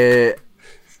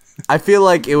 I feel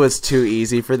like it was too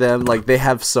easy for them. Like, they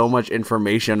have so much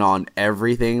information on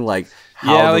everything, like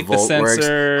how the vote works,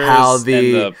 how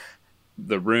and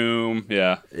the room,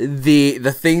 yeah. the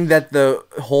thing that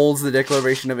holds the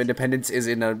Declaration of Independence is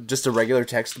in just a regular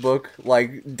textbook,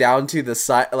 like down to the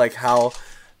side, like how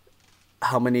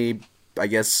many, I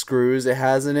guess, screws it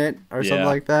has in it or something Yeah.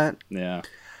 like that. Yeah.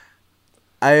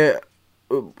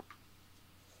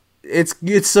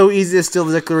 It's so easy to steal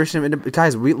the Declaration of Independence.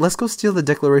 Guys, let's go steal the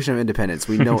Declaration of Independence.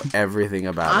 We know everything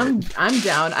about it. I'm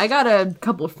down. I got a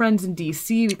couple of friends in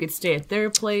DC. We could stay at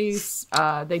their place.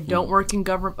 They don't work in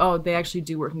government. Oh, they actually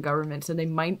do work in government, so they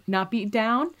might not be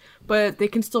down, but they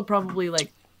can still probably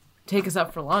like take us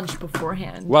out for lunch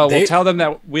beforehand. Well, we'll tell them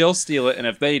that we'll steal it, and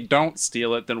if they don't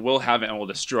steal it, then we'll have it and we'll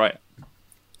destroy it.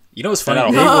 You know what's funny?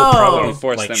 No. They will No. probably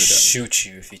Force like them to do it. shoot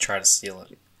you if you try to steal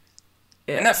it.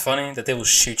 Isn't that funny that they will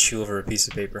shoot you over a piece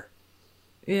of paper?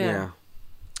 yeah.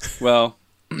 Well,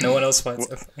 No one else finds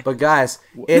it. But guys,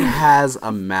 it has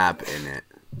a map in it.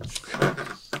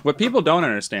 what people don't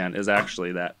understand is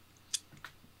actually that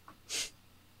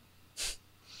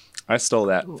I stole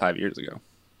that 5 years ago.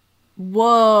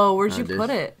 Whoa, where'd you dude.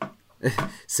 put it?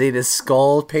 See this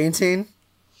skull painting?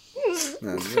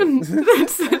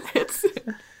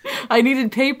 I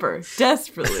needed paper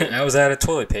desperately. I was out of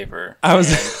toilet paper. I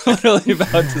was literally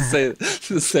about to say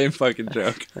the same fucking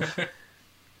joke.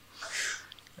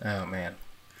 Oh man,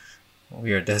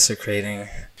 we are desecrating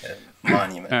a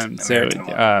monument. So, American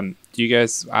monument. do you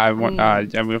guys? I'm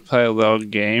gonna play a little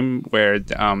game where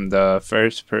the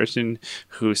first person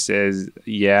who says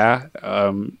yeah,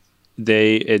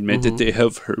 they admit that they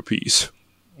have herpes.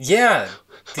 Yeah.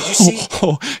 Did you see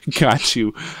Oh, got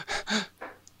you.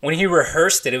 when he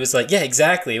rehearsed it? It was like, yeah,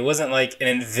 exactly. It wasn't like an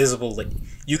invisible. Like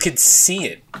you could see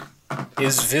it. It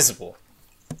was visible.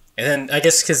 And then I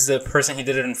guess because the person he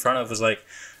did it in front of was like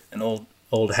an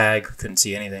old hag who couldn't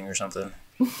see anything or something.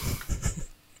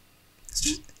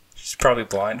 She's probably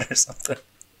blind or something.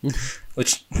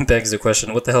 Which begs the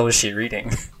question: what the hell was she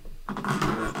reading?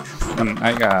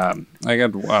 I got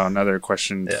another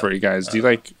question for you guys. Do you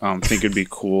think it'd be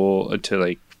cool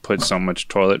to put so much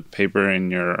toilet paper in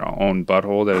your own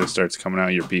butthole that it starts coming out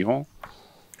of your pee hole?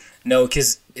 No,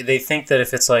 because they think that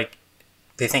if it's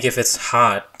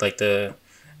hot, like the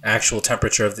actual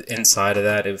temperature of the inside of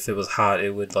that, if it was hot,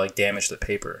 it would damage the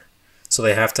paper. So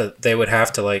they would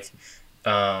have to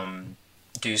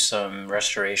do some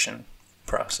restoration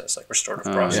process,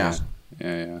 restorative process.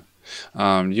 Yeah.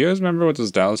 Do you guys remember what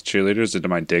those Dallas cheerleaders did to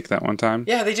my dick that one time?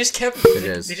 Yeah, they just kept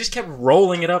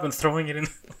rolling it up and throwing it in.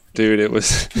 Dude, it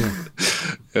was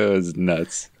it was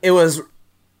nuts. It was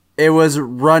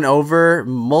run over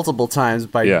multiple times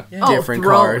by different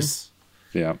cars.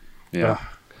 Yeah.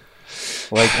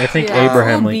 I think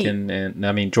Abraham Lincoln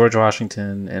and George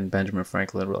Washington and Benjamin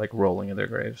Franklin were rolling in their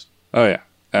graves. Oh yeah,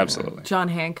 absolutely. John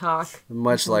Hancock.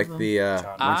 Much like the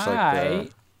I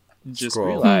just scroll.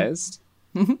 realized.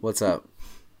 What's up?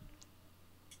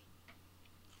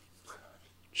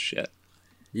 Shit.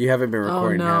 You haven't been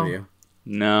recording, have you?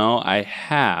 No, I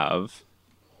have.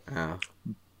 Oh.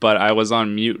 But I was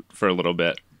on mute for a little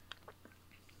bit.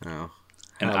 Oh.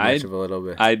 And how much of a little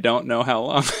bit? I don't know how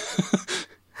long.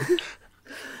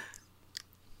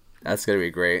 That's gonna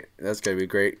be great. That's gonna be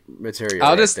great material.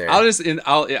 I'll right have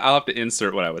there. to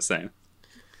insert what I was saying.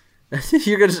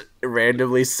 You're gonna just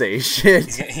randomly say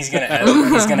shit. He's gonna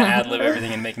ad lib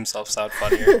everything and make himself sound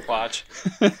funnier. Watch.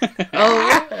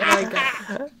 Oh my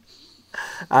god.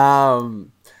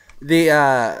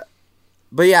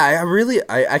 But yeah, I'm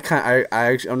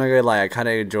not gonna lie, I kind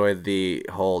of enjoyed the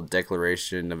whole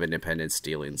Declaration of Independence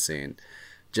stealing scene.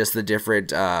 Just the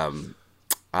different. Are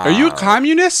you a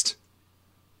communist?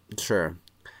 Sure.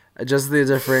 Just the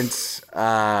different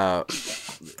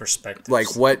perspectives.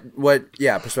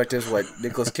 Perspectives, what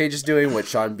Nicolas Cage is doing, what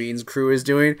Sean Bean's crew is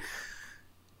doing.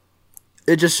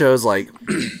 It just shows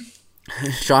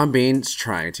Sean Bean's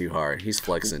trying too hard. He's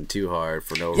flexing too hard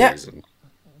for no reason.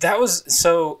 That was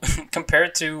so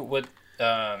compared to what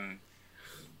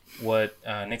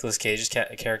Nicolas Cage's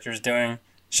character is doing.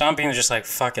 Sean Bean was just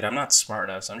fuck it, I'm not smart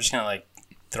enough, so I'm just gonna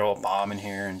throw a bomb in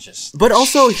here and just. But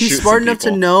also, he's smart enough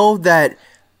to know that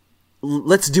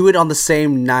let's do it on the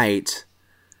same night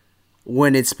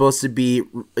when it's supposed to be,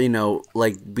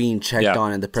 being checked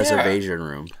on in the preservation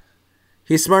room.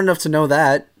 He's smart enough to know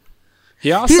that.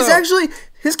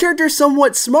 His character is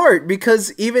somewhat smart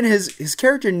because even his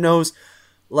character knows,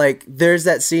 there's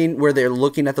that scene where they're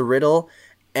looking at the riddle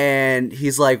and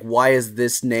he's like, why are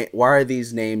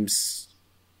these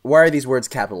words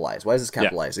capitalized? Why is this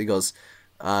capitalized? He goes,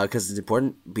 because it's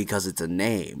important, because it's a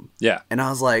name. Yeah. And I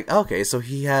was like, okay, so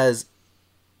he has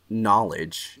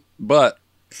knowledge. But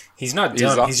he's not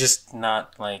dumb. He's just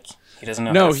not he doesn't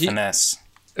know how to finesse.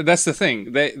 That's the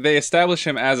thing. They establish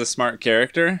him as a smart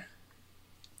character,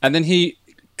 and then he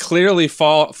clearly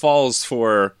falls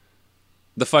for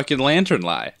the fucking lantern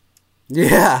lie.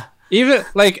 Yeah. Even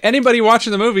anybody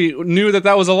watching the movie knew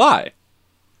that was a lie.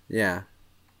 Yeah.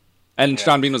 And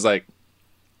Sean Bean was like,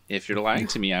 if you're lying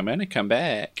to me, I'm gonna come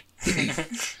back.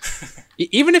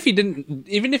 even if he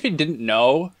didn't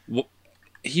know,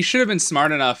 he should have been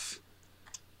smart enough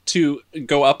to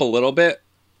go up a little bit,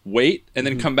 wait, and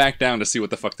then come back down to see what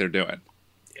the fuck they're doing.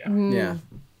 Yeah.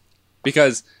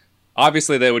 Because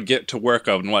obviously they would get to work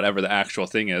on whatever the actual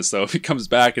thing is. So if he comes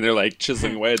back and they're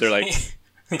chiseling away, they're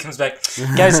he comes back,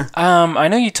 guys. I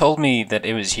know you told me that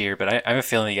it was here, but I have a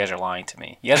feeling you guys are lying to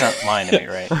me. You guys aren't lying to me,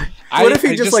 right? What if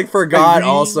he just forgot?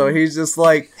 Also, he's just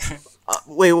wait.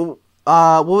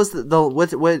 What was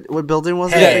what building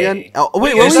was it again? Oh,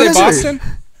 wait, what was Boston?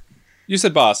 You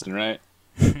said Boston, right?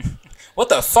 What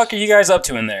the fuck are you guys up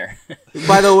to in there?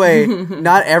 By the way,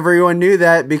 not everyone knew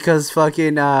that because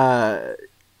fucking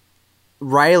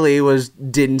Riley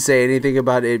didn't say anything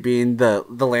about it being the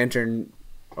lantern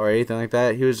or anything like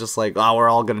that. He was just like, "Oh, we're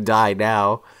all gonna die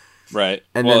now." Right.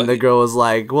 And then the girl was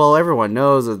like, "Well, everyone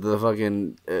knows that the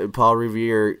fucking Paul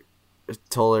Revere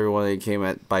told everyone they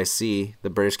came by sea. The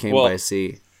British came by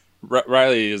sea."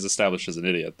 Riley is established as an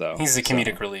idiot, though. He's the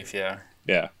comedic relief, yeah.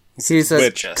 Yeah. He's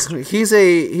a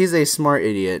smart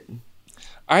idiot.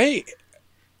 Am I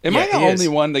the only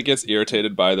one that gets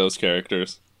irritated by those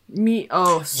characters? Me,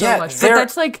 so much. But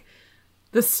that's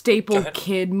the staple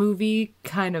kid movie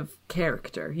kind of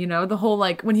character, the whole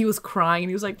when he was crying and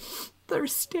he was like,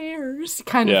 "There's stairs,"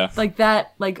 kind of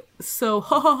that, so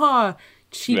ha ha ha,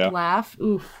 cheap laugh.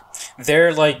 Oof.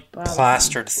 They're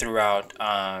plastered throughout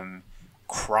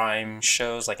crime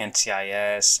shows like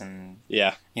NCIS and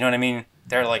you know what I mean.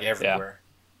 They're everywhere.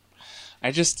 Yeah.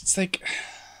 It's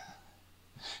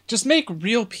just make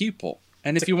real people,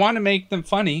 and if you want to make them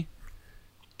funny,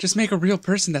 just make a real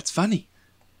person that's funny.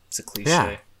 It's a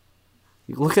cliche.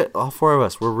 Look at all four of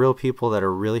us. We're real people that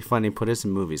are really funny. Put us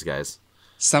in movies, guys.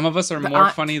 Some of us are more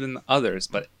funny than others,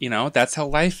 but that's how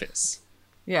life is.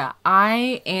 Yeah,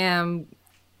 I am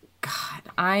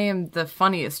the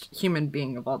funniest human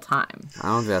being of all time. I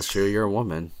don't think that's true. You're a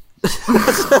woman.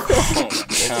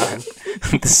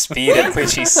 The speed at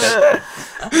which he said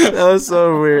that. That was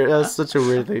so weird. That was such a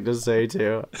weird thing to say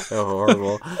too. So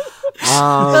horrible.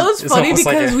 That was funny almost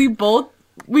like because a-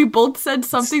 we both said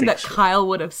something that Distinction. Kyle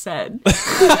would have said.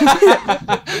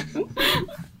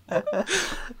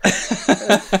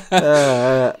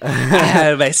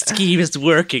 My scheme is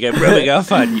working. I'm rubbing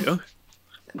off on you.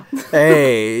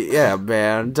 Hey, yeah,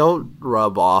 man. Don't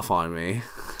rub off on me.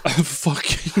 I'm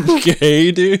fucking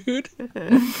gay, dude.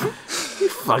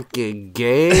 Fucking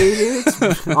gay, dude.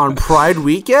 It's on Pride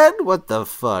Weekend? What the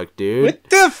fuck, dude? What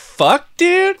the fuck,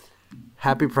 dude?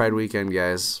 Happy Pride Weekend,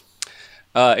 guys.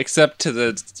 Except to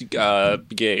the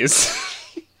gays.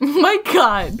 Oh my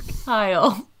God,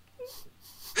 Kyle.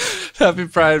 Happy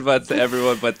Pride Month to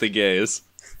everyone but the gays.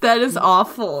 That is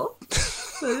awful.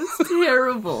 That is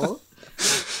terrible.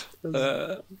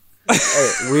 Hey,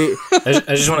 we I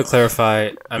just want to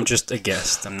clarify. I'm just a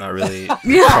guest. I'm not really part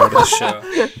of the show.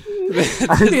 He's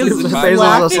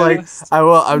Faisal's just like,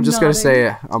 I'm just gonna Nodding. say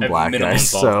I'm I have black, minimal guys.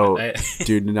 So involvement.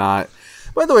 do not.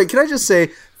 By the way, can I just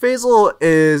say, Faisal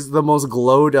is the most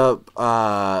glowed up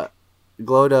a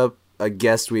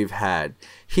guest we've had.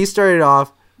 He started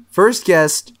off first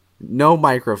guest, no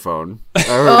microphone.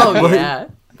 Oh yeah.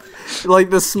 Like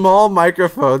the small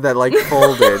microphone that like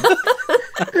folded.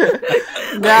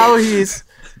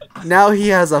 now he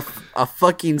has a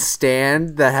fucking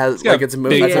stand that has got like it's a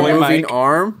big it's a boy moving mic.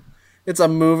 arm. It's a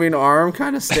moving arm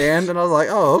kind of stand, and I was like,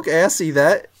 oh, okay, I see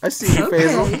that. I see you,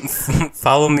 Faisal.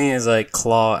 Follow me as I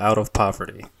claw out of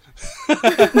poverty.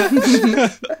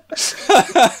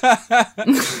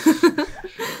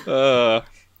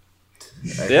 He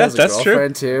Yeah, has a that's true.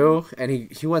 girlfriend too, and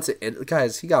he went to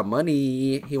guys. He got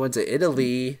money. He went to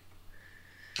Italy.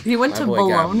 He went to My boy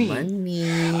got Bologna.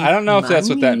 money. I don't know if that's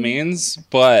what that means,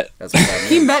 but That's what that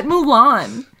He means. met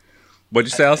Mulan.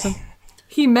 what'd you say, Allison?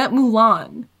 He met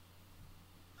Mulan.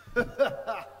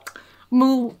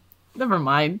 Never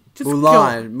mind. Just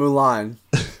Mulan.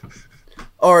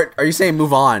 Or are you saying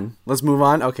move on? Let's move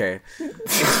on. Okay,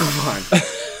 let's move on.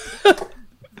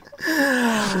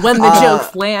 When the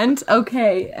jokes land.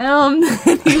 Okay.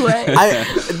 Anyway.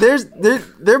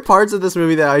 There are parts of this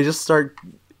movie that I just start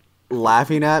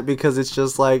laughing at because it's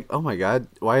just like, oh my god,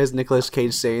 why is Nicolas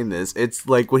Cage saying this? It's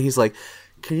like when he's like,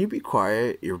 can you be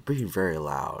quiet? You're being very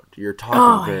loud. You're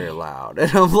talking very loud.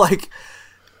 And I'm like,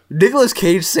 Nicolas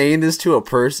Cage saying this to a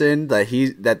person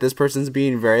that this person's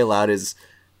being very loud is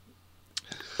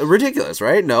ridiculous,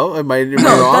 right? No, am I wrong?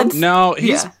 that's- No,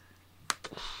 he's Yeah.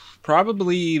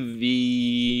 probably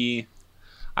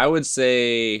I would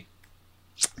say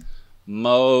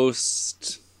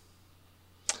most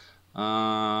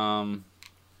I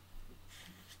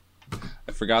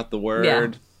forgot the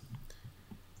word.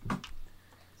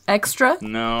 Extra.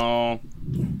 No.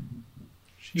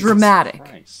 Jesus Dramatic.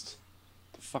 Christ.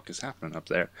 What the fuck is happening up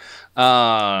there?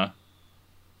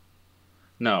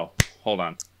 No. Hold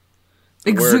on.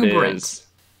 The word Exuberant. is-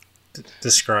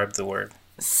 Describe the word.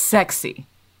 Sexy.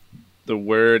 The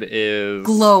word is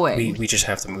Glowing. We just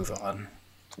have to move on.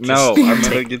 No, Just I'm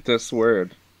gonna take- get this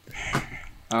word.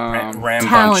 Rambunctious.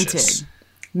 Talented.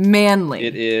 Manly.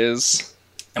 It is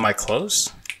Am I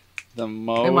close? the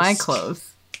most. Am I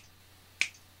close?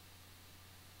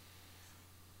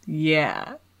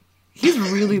 Yeah. He's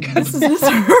really this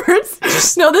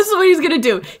hurts. No, this is what he's gonna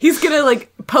do. He's gonna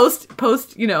like post,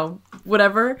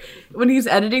 whatever. When he's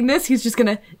editing this, he's just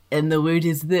gonna and the word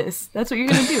is this. That's what you're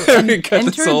gonna do. And Cut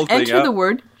this whole thing enter out. the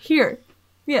word here.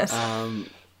 Yes. Did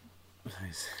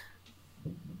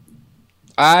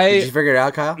you I figure it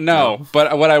out, Kyle? no,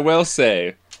 but what I will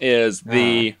say is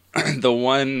the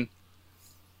one.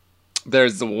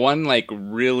 There's the one like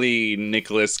really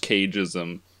Nicolas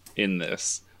Cageism in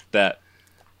this that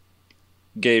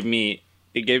gave me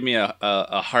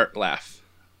a heart laugh.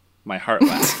 My heart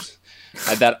laughed.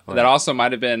 That also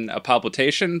might have been a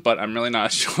palpitation, but I'm really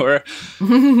not sure.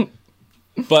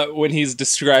 But when he's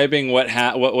describing what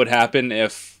would happen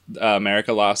if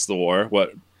America lost the war,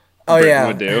 what Britain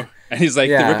would do, and he's like,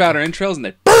 Yeah. they rip out our entrails and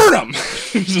they burn them.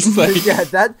 Just like Yeah,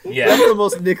 that's the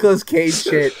most Nicolas Cage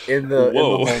shit in the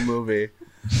Whoa. whole movie.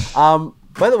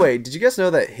 By the way, did you guys know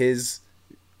that his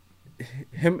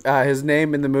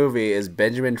name in the movie is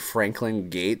Benjamin Franklin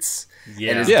Gates?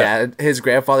 Yeah. And his Yeah. his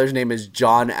grandfather's name is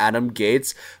John Adam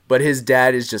Gates, but his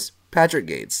dad is just Patrick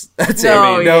Gates. That's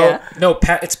No, it. yeah. No,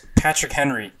 it's Patrick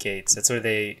Henry Gates. That's where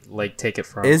they like take it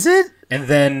from. Is it? And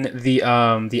then the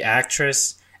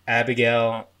actress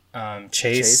Abigail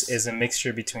Chase is a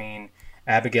mixture between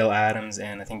Abigail Adams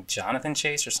and I think Jonathan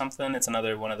Chase or something. It's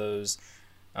another one of those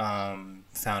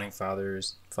founding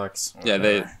fathers fucks. Yeah,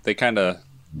 they kind of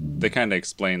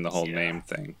explain the whole name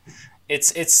thing.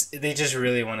 It's they just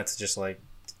really wanted to just like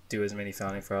do as many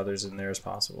founding fathers in there as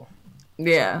possible.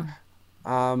 Yeah.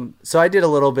 So I did a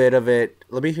little bit of it.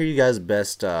 Let me hear you guys'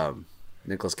 best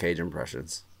Nicolas Cage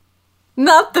impressions.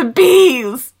 Not the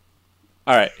bees.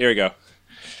 All right, here we go.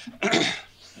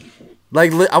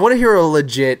 Like, I want to hear a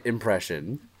legit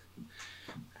impression.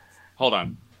 Hold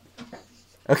on.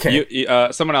 Okay. You,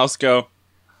 someone else go.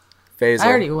 Faisal. I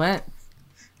already went.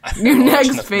 I'm You're watching next,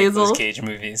 enough Nicolas Faisal. Cage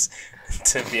movies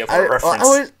to be able to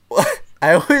reference.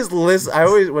 I always listen. I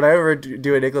always, whenever I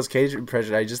do a Nicolas Cage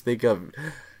impression, I just think of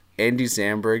Andy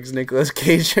Samberg's Nicolas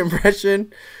Cage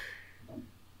impression.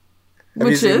 Have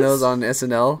you seen those on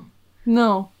SNL?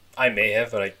 No. I may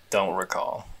have, but I don't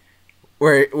recall.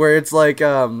 Where it's like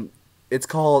it's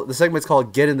called, the segment's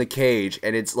called "Get in the Cage,"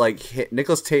 and it's like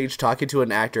Nicolas Cage talking to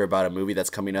an actor about a movie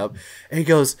that's coming up, and he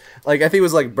goes like, I think it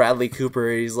was like Bradley Cooper,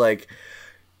 and he's like,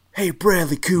 "Hey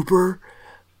Bradley Cooper,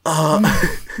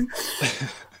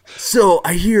 so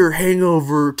I hear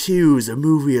Hangover 2 is a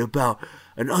movie about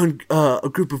a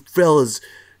group of fellas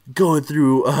going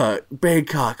through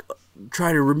Bangkok,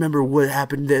 trying to remember what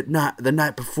happened the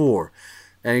night before."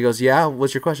 And he goes, "Yeah,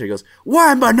 what's your question?" He goes,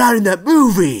 "Why am I not in that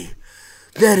movie?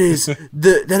 That is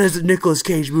a Nicolas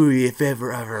Cage movie if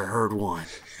ever heard one."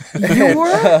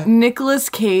 Your Nicolas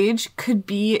Cage could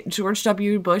beat George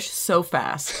W. Bush so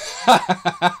fast.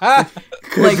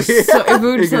 Like, so if we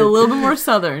were just a little bit more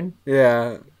southern.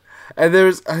 Yeah. And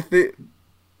there's, I think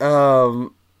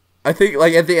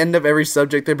like at the end of every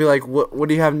subject, they'd be like, what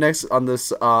do you have next on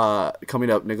this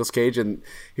coming up, Nicolas Cage? And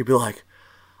he'd be like,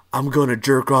 "I'm gonna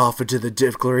jerk off into the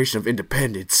Declaration of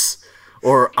Independence,"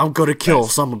 or "I'm gonna kill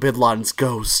Osama bin Laden's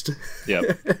ghost."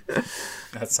 Yep.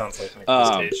 That sounds like Nicolas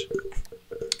Cage.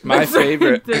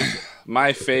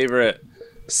 My favorite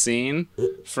scene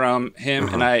from him,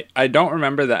 and I don't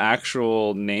remember the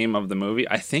actual name of the movie.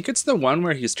 I think it's the one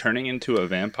where he's turning into a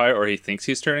vampire, or he thinks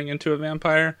he's turning into a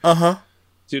vampire. Do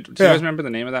you guys remember the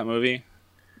name of that movie?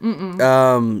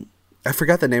 I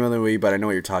forgot the name of the movie, but I know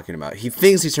what you're talking about. He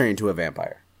thinks he's turning into a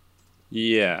vampire.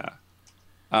 Yeah.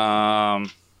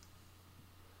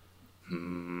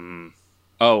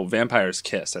 Vampire's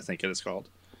Kiss, I think it is called.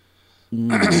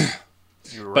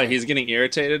 But he's getting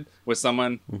irritated with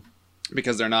someone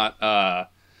because they're not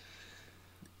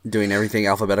Doing everything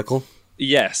alphabetical?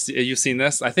 Yes, you've seen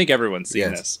this? I think everyone's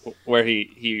seen this. Where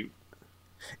he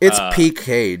It's peak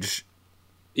Cage.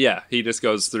 Yeah, he just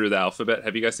goes through the alphabet.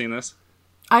 Have you guys seen this?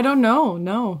 I don't know.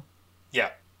 No. Yeah,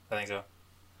 I think so.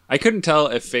 I couldn't tell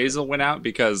if Faisal went out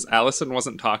because Allison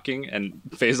wasn't talking and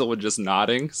Faisal was just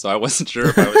nodding, so I wasn't sure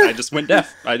if I just went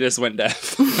deaf.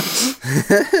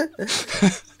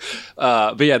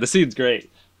 But yeah, the scene's great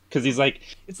because he's like,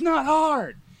 "It's not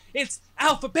hard. It's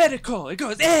alphabetical. It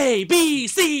goes A, B,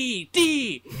 C,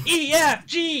 D, E, F,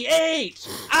 G, H,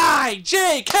 I,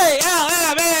 J, K, L,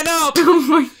 M, N, O, P,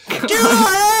 Q,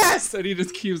 R, S." And he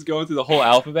just keeps going through the whole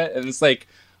alphabet, and it's like,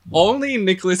 only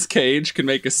Nicolas Cage can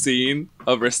make a scene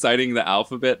of reciting the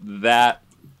alphabet that,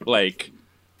 like,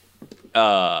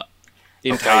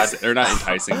 enticing, or not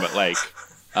enticing, but like,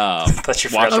 Thought you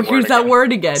forgot the word here's that again.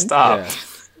 word again. Stop. Yeah.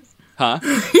 huh?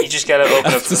 You just gotta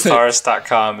open up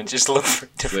thesaurus.com and just look for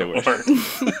different words.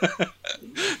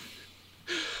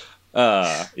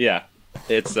 Yeah,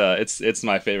 it's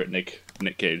my favorite Nick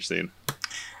Cage scene.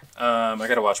 I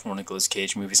gotta watch more Nicolas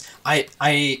Cage movies. I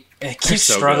keep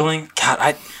so struggling.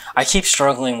 God, I keep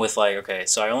struggling with like, okay,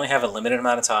 so I only have a limited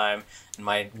amount of time in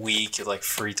my week of like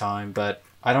free time, but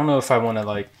I don't know if I want to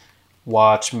like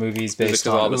watch movies Is it based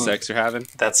because on all the sex you're having?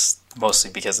 That's mostly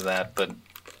because of that, but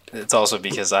it's also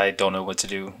because I don't know what to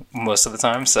do most of the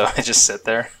time, so I just sit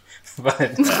there.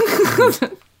 But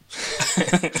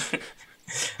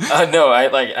no,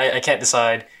 I can't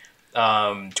decide. Do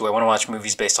I want to watch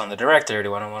movies based on the director?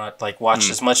 Do I want to like watch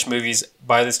as much movies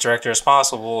by this director as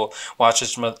possible? Watch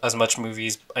as much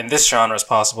movies in this genre as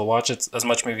possible? Watch as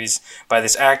much movies by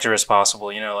this actor as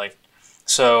possible? You know, like,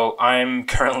 so I'm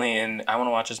currently in. I want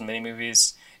to watch as many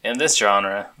movies in this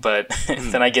genre, but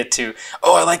then I get to,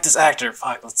 oh, I like this actor.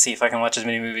 Fuck, let's see if I can watch as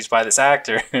many movies by this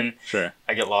actor, and Sure.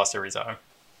 I get lost every time.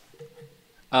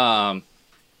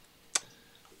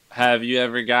 Have you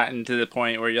ever gotten to the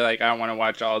point where you're like, I want to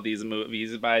watch all these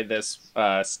movies by this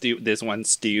this one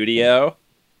studio?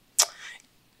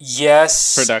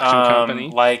 Yes. Production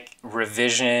company? Like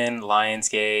Revision,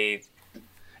 Lionsgate.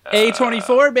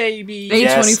 A24 baby. A24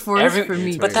 Yes, is for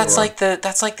me. But that's like the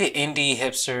indie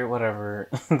hipster whatever.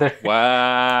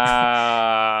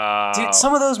 Wow. Dude,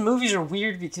 some of those movies are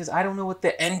weird because I don't know what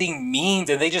the ending means,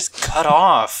 and they just cut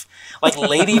off. Like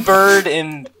Lady Bird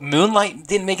and Moonlight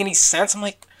didn't make any sense. I'm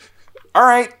like, all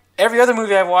right, every other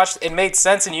movie I've watched, it made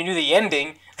sense, and you knew the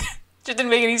ending. Just didn't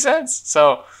make any sense.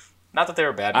 So, not that they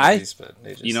were bad movies, but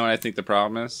they just... You know what I think the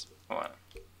problem is? What?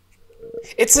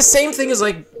 It's the same thing as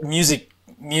like music,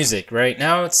 right?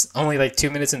 Now it's only like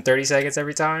 2 minutes and 30 seconds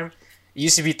every time. It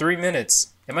used to be 3 minutes.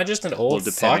 Am I just an old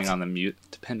depending fuck? on the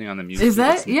music. Is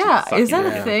that is that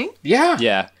a thing? Yeah.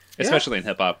 Yeah, especially in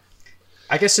hip hop.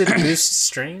 I guess it boosts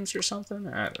streams or something.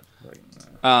 I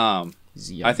don't know.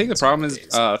 I think the problem is,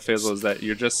 Faisal, is that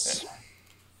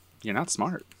you're not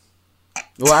smart.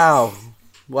 Wow.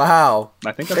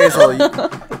 I think that's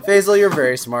Faisal, you're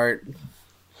very smart.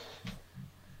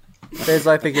 Faisal,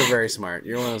 I think you're very smart.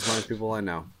 You're one of the smartest people I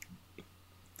know.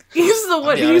 He's the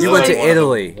one. You went to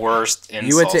Italy. Worst insults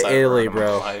You went to I've heard Italy, in my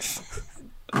bro. life.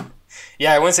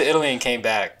 Yeah, I went to Italy and came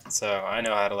back, so I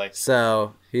know how to like.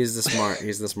 So he's the smart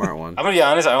one. I'm gonna be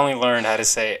honest. I only learned how to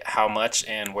say how much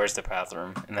and where's the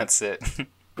bathroom, and that's it.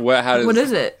 What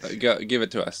is it? Give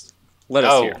it to us. Let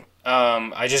us hear.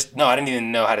 I didn't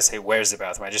even know how to say where's the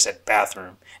bathroom. I just said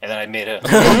bathroom, and then I made a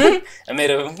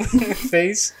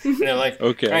face, and they're like,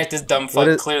 okay, all right, this dumb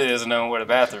fuck clearly doesn't know where the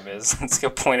bathroom is. Let's go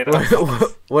point it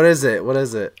out. What is it?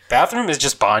 Bathroom is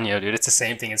just baño, dude. It's the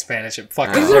same thing in Spanish. It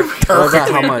fucking What perfectly.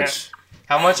 about how much?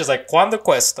 How much is like cuánto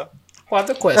cuesta?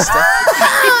 Cuánto cuesta?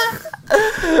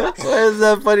 Why is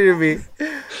that funny to me?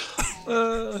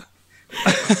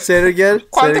 Say it again.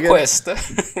 Cuánto cuesta?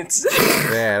 It's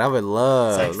Man, I'm in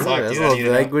love. like, fuck, That's dude, a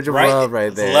little language of love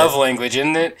right there. Love language,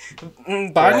 isn't it?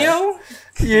 Baño?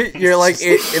 You're like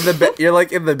in the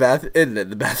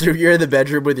bathroom. You're in the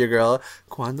bedroom with your girl.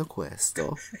 Cuánto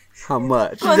cuesta? How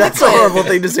much? That's a horrible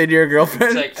thing to say to your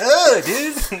girlfriend.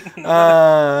 It's like, dude.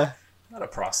 Not a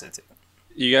prostitute.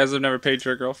 You guys have never paid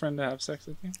your girlfriend to have sex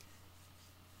with you?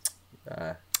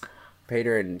 Paid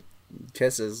her in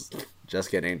kisses.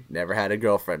 Just kidding. Never had a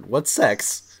girlfriend. What's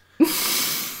sex?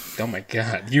 Oh my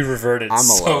god, you reverted I'm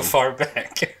so alone. far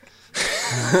back.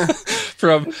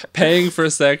 From paying for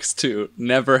sex to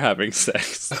never having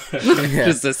sex. Yeah.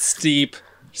 Just a steep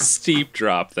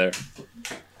drop there.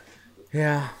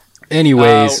 Yeah.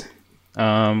 Anyways,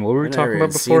 what were we talking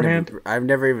about beforehand? I've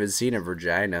never even seen a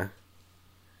vagina.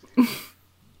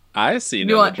 I've seen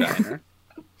You a want- vagina.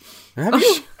 Have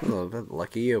you? Oh,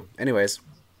 lucky you. Anyways.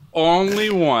 Only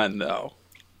one, though.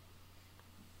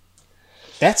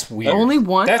 that's weird. Only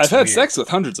one? That's I've had weird. sex with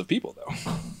hundreds of people, though.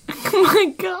 Oh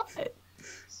my god.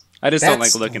 I just don't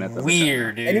That's like looking at them.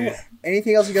 weird, dude.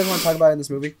 Anything else you guys want to talk about in this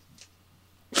movie?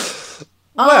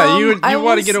 What? You I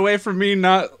want to was- get away from me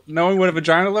not knowing what a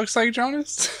vagina looks like,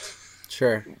 Jonas?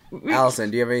 Sure. Allison,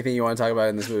 do you have anything you want to talk about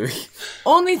in this movie?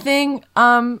 Only thing,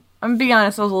 I'm gonna be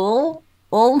honest, I was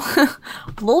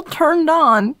a little turned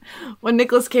on when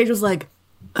Nicolas Cage was like,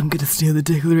 I'm gonna steal the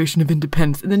Declaration of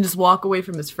Independence, and then just walk away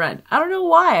from his friend. I don't know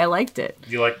why, I liked it.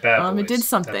 You like Bad Boys. It did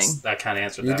something. That kind of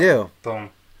answered You that do. one. Boom.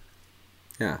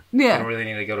 Yeah. You Yeah. don't really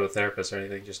need to go to a therapist or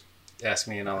anything. Just ask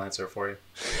me and I'll answer it for you.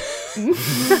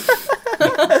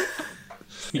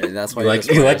 And that's why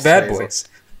You like Bad Boys.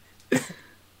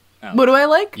 What do I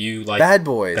like? You like Bad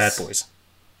Boys. Bad Boys.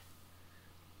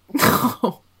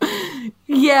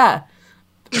 Yeah.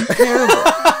 Terrible.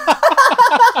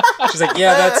 She's like,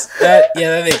 yeah,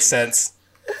 that makes sense.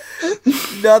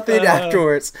 Nothing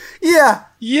afterwards. Yeah.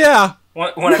 Yeah.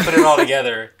 When I put it all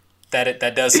together,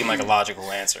 that does seem like a logical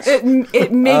answer.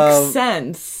 It makes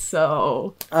sense,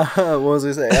 so. What was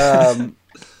I say?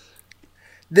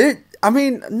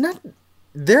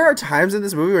 There are times in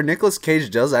this movie where Nicolas Cage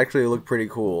does actually look pretty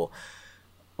cool.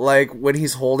 Like when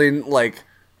he's holding the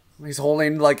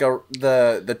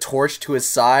torch to his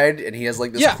side and he has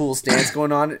like this cool stance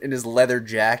going on in his leather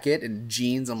jacket and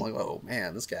jeans. I'm like, oh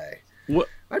man, this guy.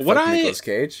 Nicolas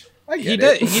Cage.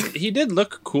 He did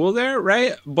look cool there,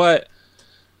 right? But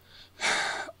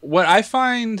what I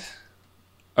find,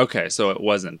 okay, so it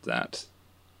wasn't that.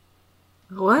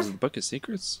 What? Book of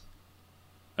Secrets?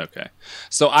 Okay.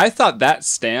 So I thought that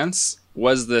stance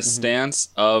was the stance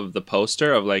of the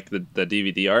poster of like the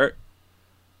DVD art.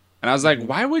 And I was like,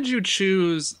 why would you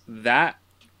choose that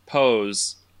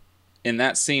pose in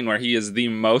that scene where he is the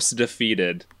most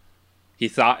defeated? He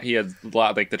thought he had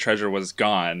like the treasure was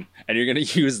gone, and you're gonna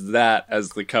use that as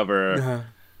the cover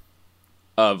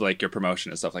of like your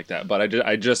promotion and stuff like that. But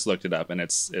I just looked it up, and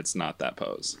it's not that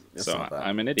pose. It's so not that.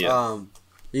 I'm an idiot.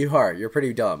 You are. You're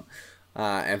pretty dumb.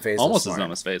 And Faisal's Almost smart. as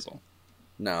dumb as Faisal.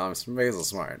 No, Faisal's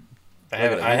smart. I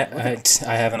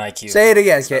have an IQ. Say it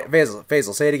again,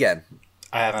 Faisal. Say it again.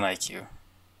 I have an IQ.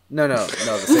 No, the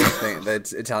same thing.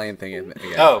 The Italian thing again.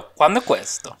 Oh, quando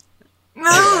questo?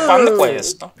 Quando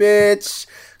questo? Bitch.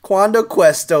 Quando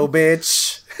questo,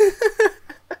 bitch.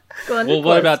 Well,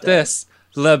 what about this?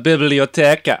 La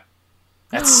biblioteca.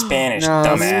 That's Spanish, No,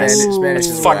 dumbass. Spanish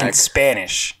is Fucking whack.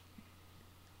 Spanish.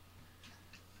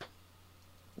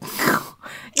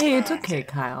 Hey, it's okay,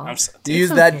 Kyle. I'm so, Use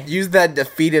okay. that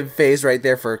defeated face right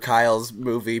there for Kyle's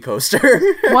movie poster.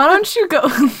 Why don't you go?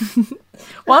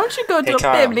 Why don't you go to Hey, a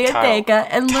Kyle, biblioteca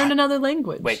and learn another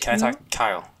language? wait, can I talk?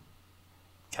 Kyle.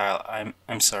 Kyle,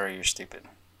 I'm sorry you're stupid.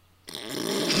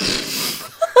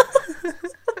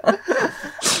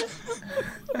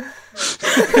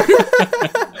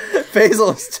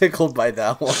 Faisal is tickled by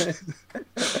that one.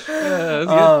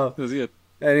 That was good.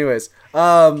 Anyways,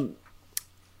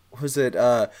 was it?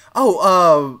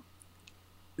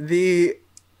 The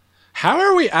How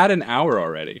are we at an hour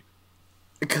already?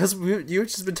 because you've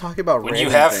just been talking about When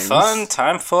random you have things. fun,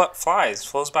 time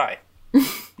flows by.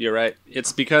 You're right.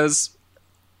 It's because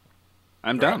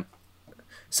I'm dumb.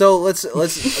 So let's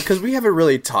because we haven't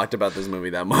really talked about this movie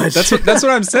that much. That's what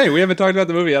I'm saying. We haven't talked about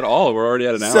the movie at all. We're already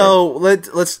at an hour. So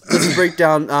let's break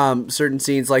down certain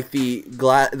scenes like the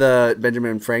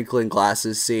Benjamin Franklin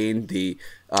glasses scene, the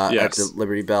at Yes. the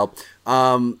Liberty Bell.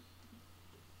 I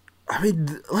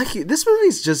mean, like this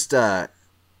movie's just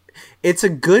it's a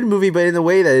good movie, but in the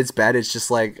way that it's bad, it's just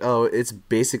like it's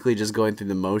basically just going through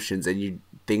the motions, and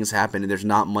things happen, and there's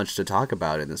not much to talk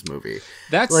about in this movie.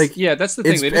 that's like, that's the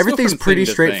thing. They just go Everything's from pretty thing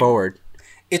to straightforward.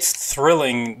 It's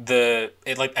thrilling. I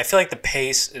feel like the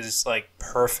pace is like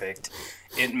perfect.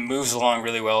 It moves along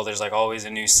really well. There's like always a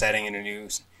new setting and a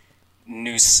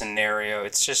new scenario.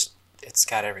 It's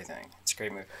got everything. It's a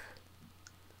great movie.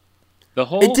 The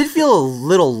whole It did feel a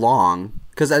little long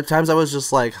because at times I was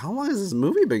just like, "How long has this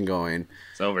movie been going?"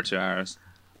 It's over 2 hours.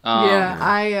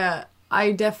 Yeah,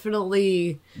 I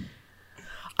definitely.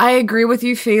 I agree with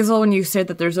you, Faisal, when you said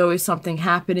that there's always something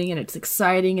happening and it's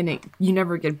exciting and you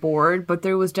never get bored. But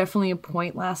there was definitely a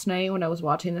point last night when I was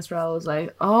watching this where I was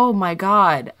like, oh my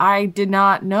god, I did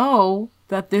not know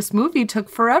that this movie took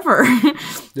forever.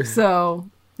 So,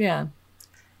 yeah.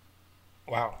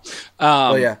 Wow.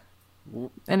 Oh yeah,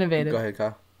 Innovative. go ahead,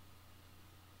 Kyle.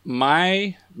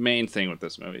 My main thing with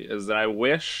this movie is that I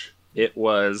wish it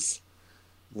was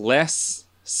less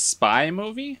spy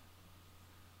movie.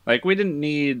 Like, we didn't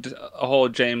need a whole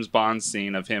James Bond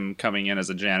scene of him coming in as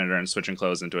a janitor and switching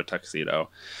clothes into a tuxedo.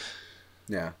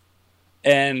 Yeah.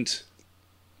 And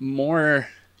more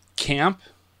camp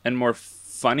and more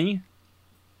funny.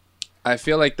 I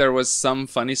feel like there was some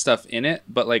funny stuff in it,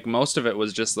 but like most of it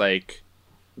was just like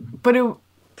But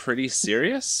pretty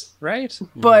serious, right?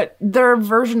 But their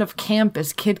version of camp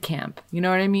is kid camp. You know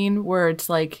what I mean? Where it's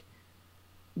like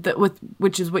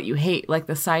which is what you hate, like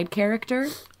the side character.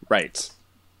 Right.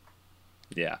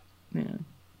 Yeah. Yeah.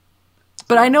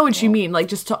 But I know what you mean, like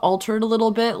just to alter it a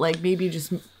little bit, like maybe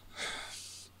just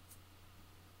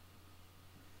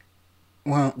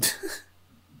Well,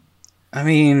 I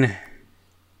mean,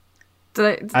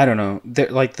 did I don't know.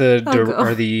 Like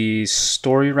or the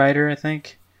story writer, I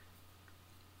think,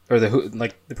 or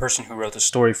the person who wrote the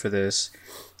story for this.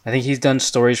 I think he's done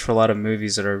stories for a lot of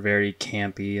movies that are very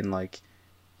campy and like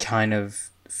kind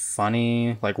of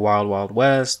funny, like Wild Wild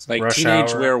West, Like Rush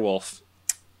Teenage Hour. Werewolf.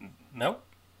 Nope.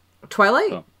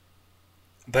 Twilight? Oh.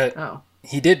 But Oh.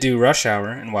 he did do Rush Hour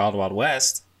and Wild Wild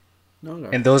West, No.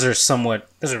 and those are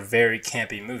very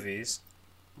campy movies.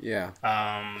 Yeah.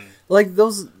 Um, Like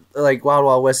those, like Wild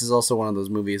Wild West is also one of those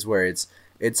movies where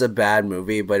it's a bad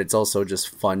movie, but it's also just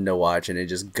fun to watch, and it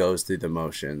just goes through the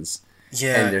motions.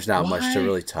 yeah, And there's not much to Why?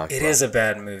 really talk it about. is a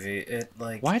bad movie. It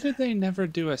like Why did they never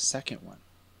do a second one?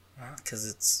 because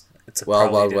it's a Wild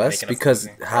probably Wild didn't West make enough because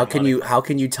money. how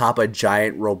can you top a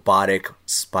giant robotic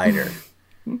spider?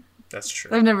 That's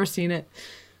true. I've never seen it.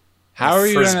 How are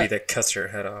you Frisbee gonna, that cuts your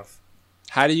head off?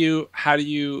 how do you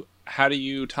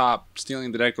top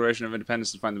stealing the Declaration of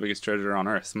Independence and find the biggest treasure on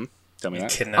Earth? Tell me You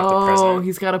that. kidnap the Oh, president.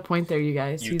 he's got a point there, you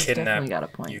guys. You He's kidnap. definitely got a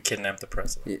point. You kidnap the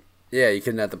president. Yeah, you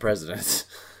kidnap the president.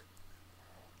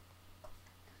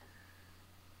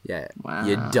 Yeah, Wow.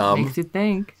 you dumb. Makes you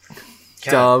think.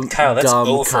 Dumb, Kyle, that's dumb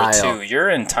 0 for Kyle. 2. You're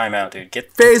in timeout, dude.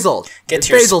 Faisal, Get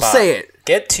to your Faisal, spot. say it.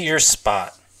 Get to your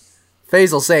spot.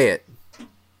 Faisal, say it.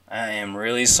 I am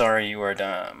really sorry you are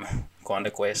dumb. Quando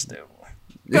questo.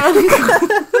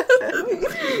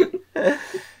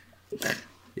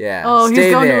 Yeah. Oh, he's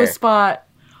stay going there. to a spot.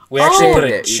 We actually Oh, put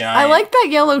a I giant. I like that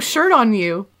yellow shirt on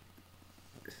you.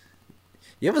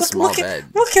 You have a small look bed.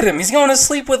 Look at him. He's going to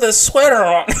sleep with a sweater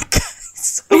on.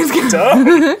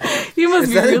 He must Is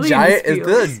be that really a giant? into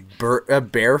Is stealing. that a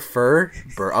bear fur?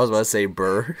 Burr. I was about to say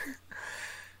burr.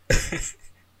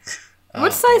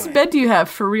 What size bed do you have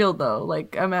for real though?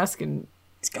 Like I'm asking.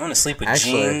 He's going to sleep with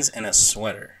Actually- jeans and a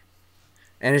sweater.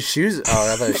 And his shoes.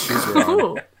 Oh, I thought his shoes were on.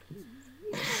 Ooh.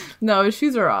 No, his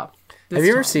shoes are off. Have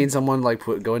you ever seen someone like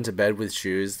go into bed with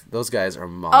shoes? Those guys are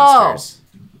monsters.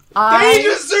 They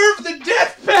deserve the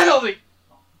death penalty.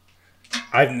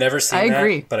 I've never seen I that,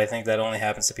 agree. but I think that only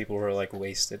happens to people who are like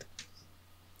wasted.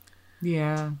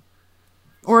 Yeah.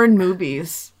 Or in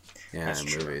movies. Yeah, That's in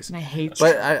true. movies. And I hate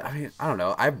But I mean, I don't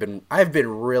know. I've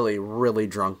been really, really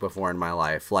drunk before in my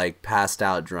life, like passed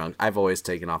out drunk. I've always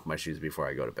taken off my shoes before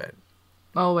I go to bed.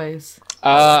 always.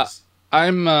 I'm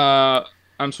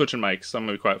switching mics, so I'm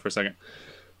gonna be quiet for a second.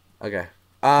 Okay.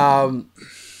 I'm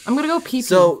gonna go pee.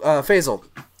 So, Faisal,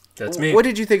 That's me. what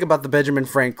did you think about the Benjamin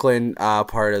Franklin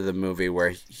part of the movie where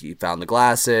he found the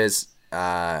glasses?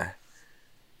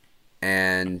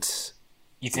 And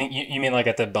You think you mean like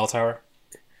at the bell tower?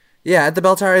 yeah, at the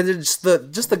bell tower, and just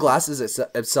the glasses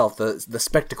itself, the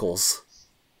spectacles.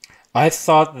 I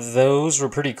thought those were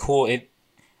pretty cool. It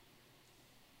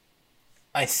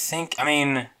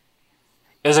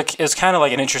was kind of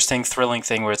like an interesting, thrilling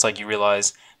thing where it's like you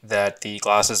realize that the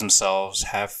glasses themselves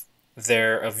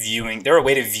they're a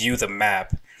way to view the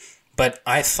map. But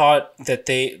I thought that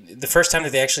the first time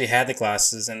that they actually had the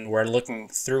glasses and were looking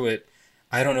through it,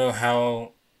 I don't know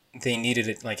how they needed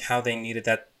it, like how they needed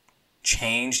that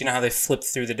changed. You know how they flipped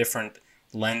through the different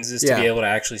lenses to be Yeah. able to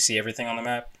actually see everything on the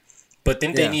map? But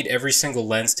didn't they Yeah. need every single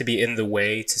lens to be in the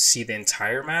way to see the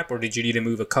entire map, or did you need to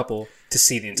move a couple to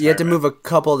see the entire You had to map? move a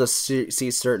couple to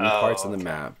see certain parts of the okay.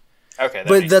 map. Okay,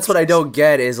 But makes that's what more I don't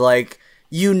get is like,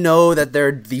 you know that there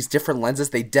are these different lenses.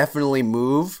 They definitely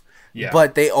move, Yeah.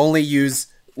 but they only use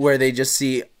where they just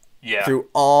see Yeah. through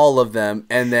all of them,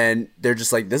 and then they're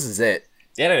just like, this is it.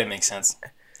 Yeah, that didn't make sense.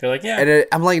 They're like, yeah. And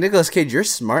I'm like, Nicolas Cage, you're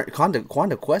smart. Quantum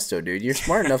Questo, dude. You're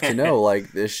smart enough to know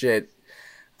like this shit.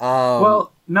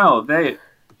 Well, no,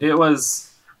 it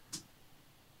was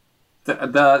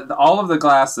the all of the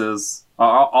glasses,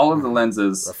 all of the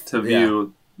lenses to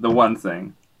view the one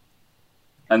thing,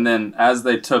 and then as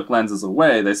they took lenses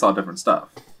away, they saw different stuff.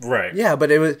 Right. Yeah,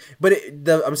 but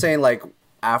I'm saying like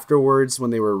afterwards when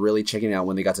they were really checking out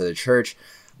when they got to the church.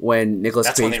 When Nicolas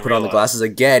That's when Cage they put on the realized. glasses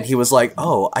again, he was like,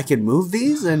 "Oh, I can move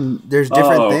these, and there's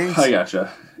different things." I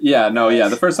gotcha. Yeah, no, yeah.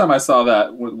 The first time I saw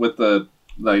that with the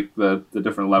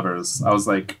different levers, I was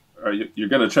like, "You're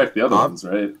gonna check the other ones,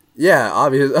 right?" Yeah,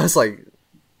 obviously. I was like,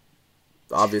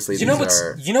 obviously, You know these what's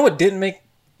are. you know what didn't make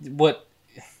what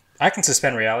I can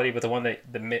suspend reality, but the one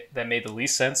that made the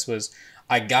least sense was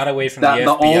I got away from That the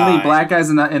the FBI. only black guys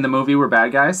in the movie were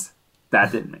bad guys.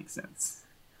 That didn't make sense.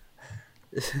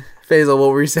 Faisal,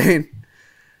 what were you saying?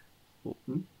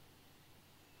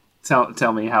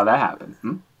 Tell me how that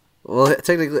happened. Well,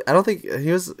 technically, I don't think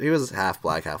he was half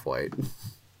black, half white.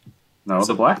 No,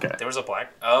 the black guy. There was a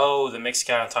black. Oh, the mixed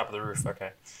guy on top of the roof.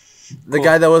 Okay. The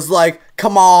guy that was like,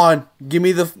 "Come on, give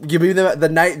me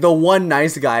the one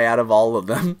nice guy out of all of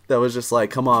them." That was just like,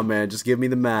 "Come on, man, just give me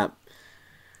the map."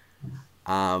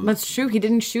 That's true. He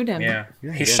didn't shoot him. Yeah.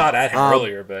 He shot at him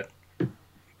earlier, but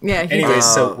Yeah. He anyways.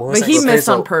 So what was but I he saying? missed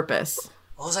on Faisal- purpose.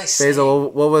 What was I saying?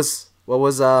 Faisal, what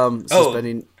was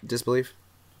suspending disbelief?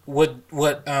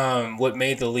 What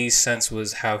made the least sense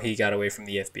was how he got away from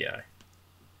the FBI.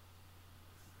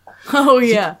 Oh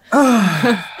yeah.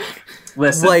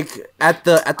 Listen, Like at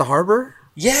the harbor?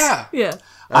 Yeah. Yeah.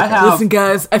 I have Listen,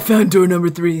 guys, I found door number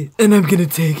 3, and I'm gonna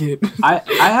take it. I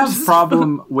have a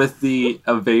problem with the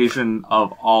evasion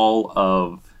of all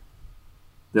of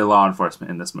the law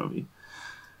enforcement in this movie.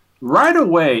 Right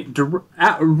away,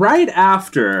 right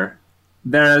after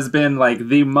there has been like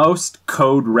the most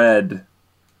code red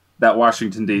that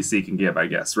Washington D.C. can give, I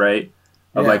guess, right?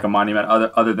 Of Yeah. like a monument,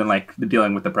 other than like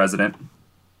dealing with the president.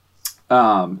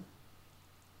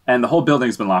 And the whole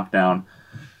building's been locked down.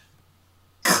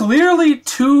 Clearly,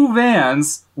 2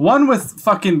 vans, one with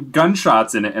fucking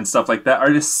gunshots in it and stuff like that,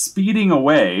 are just speeding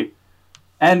away,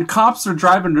 and cops are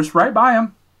driving just right by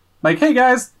them. Like, hey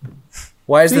guys,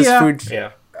 Why is See this ya. food?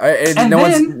 Yeah. And no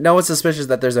then- one's suspicious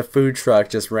that there's a food truck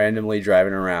just randomly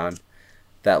driving around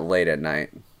that late at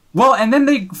night. well, and then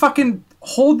they fucking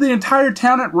hold the entire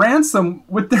town at ransom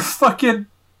with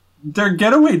their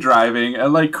getaway driving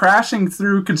and like crashing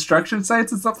through construction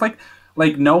sites and stuff like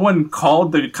no one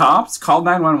called the cops, called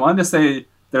 911 to say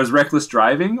there's reckless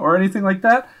driving or anything like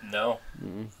that. No.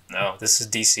 No. This is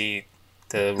DC.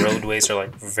 The roadways are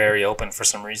like very open for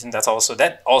some reason. That also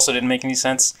didn't make any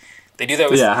sense. They do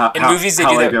that with in movies. They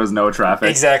how do like that. there was no traffic.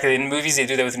 Exactly. In movies, they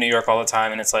do that with New York all the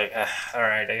time, and it's like, all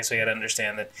right, I guess we got to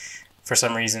understand that for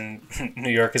some reason New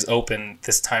York is open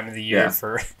this time of the year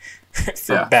for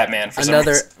Batman. For some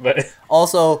reason. But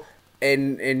also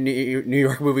in New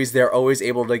York movies, they're always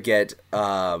able to get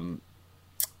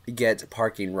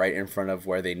parking right in front of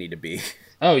where they need to be.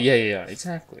 Oh yeah,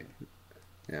 exactly.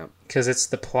 Yeah, because it's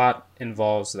the plot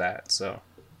involves that. So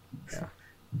yeah.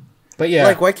 But yeah,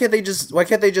 like why can't they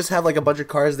just have like a bunch of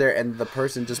cars there and the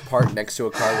person just park next to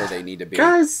a car where they need to be?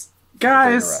 Guys.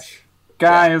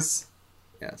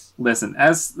 Yes. Listen,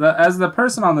 as the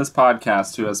person on this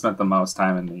podcast who has spent the most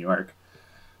time in New York,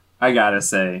 I gotta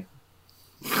say,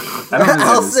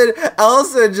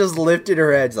 Allison just lifted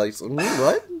her head like,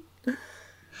 what?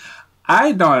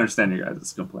 I don't understand you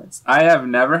guys' complaints. I have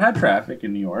never had traffic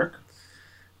in New York.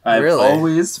 I've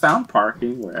always found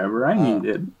parking wherever I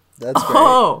needed. That's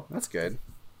great. That's good.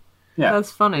 Yeah, that's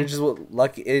funny. You're just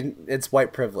lucky. It's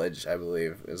white privilege, I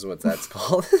believe, is what that's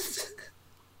called.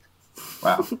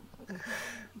 Wow.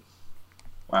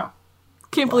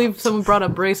 Can't believe someone brought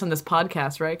up race on this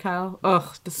podcast, right, Kyle?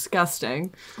 Ugh,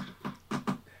 disgusting.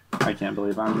 I can't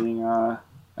believe I'm being,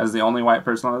 as the only white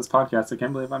person on this podcast, I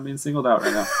can't believe I'm being singled out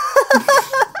right now.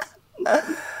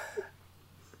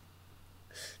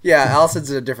 Yeah,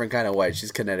 Allison's a different kind of white.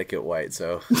 She's Connecticut white,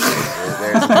 so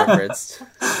there's a difference.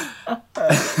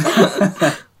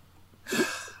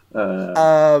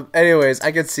 Anyways,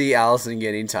 I could see Allison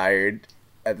getting tired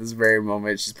at this very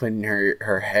moment. She's putting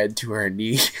her head to her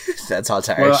knee. That's how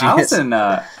tired she is.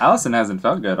 Allison hasn't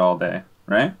felt good all day,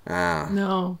 right?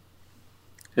 No.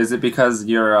 Is it because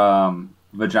your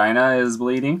vagina is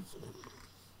bleeding?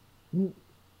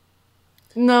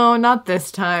 No, not this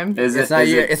time.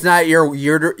 It's not your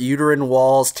uterine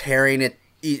walls tearing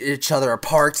each other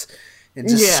apart and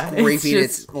just scraping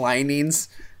its linings.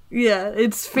 Yeah,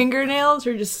 its fingernails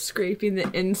are just scraping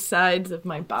the insides of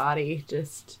my body.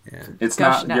 Just it's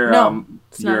not your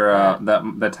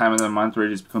that time of the month where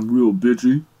you just become real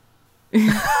bitchy.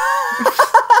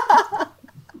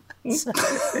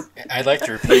 I'd like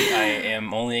to repeat, I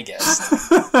am only a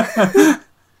guest.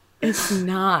 It's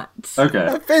not.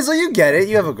 Okay. Faisal, you get it.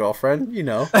 You have a girlfriend, you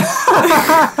know.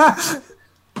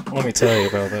 Let me tell you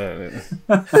about that.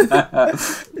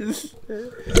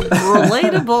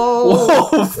 Relatable.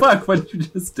 Whoa, fuck, what did you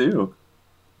just do?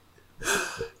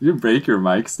 Did you break your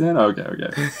mic stand? Okay.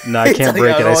 No, I can't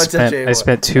break it. I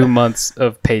spent 2 months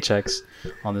of paychecks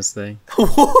on this thing.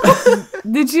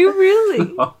 Did you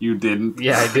really? Oh, you didn't?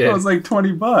 Yeah, I did. It was like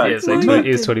 $20. Yeah, it's like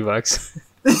it was $20.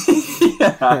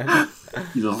 Yeah.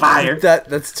 You liar.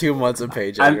 That's 2 months of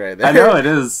paycheck right there. I know it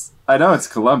is. I know it's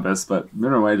Columbus, but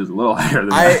minimum wage is a little higher than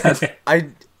that.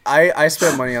 I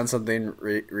spent money on something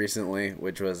recently,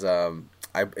 which was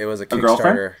it was a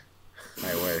Kickstarter.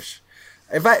 I wish.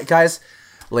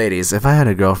 Ladies, if I had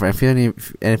a girlfriend, if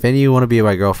any of you want to be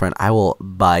my girlfriend, I will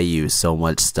buy you so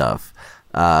much stuff: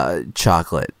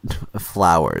 chocolate,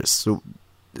 flowers,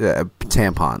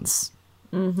 tampons.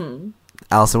 Mm-hmm.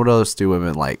 Allison, what else do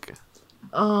women like?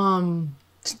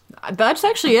 That's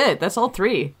actually it. That's all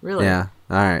three, really. Yeah.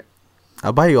 All right.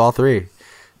 I'll buy you all three.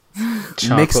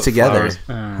 Mixed together.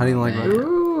 How do you like that?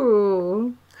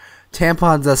 Ooh.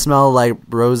 Tampons that smell like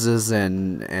roses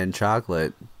and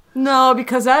chocolate. No,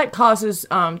 because that causes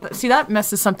that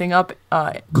messes something up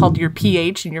called your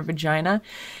pH in your vagina,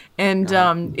 and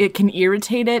it can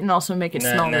irritate it and also make it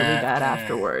smell really bad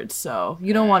afterwards. So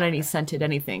you don't want any scented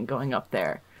anything going up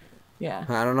there. Yeah.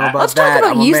 I don't know about Let's that.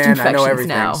 talk about yeast infections I know everything,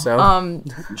 now. So.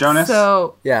 Jonas?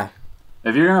 So yeah.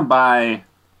 If you're going to buy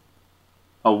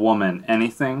a woman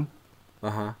anything,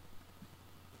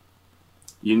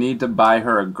 you need to buy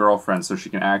her a girlfriend so she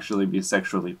can actually be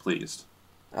sexually pleased.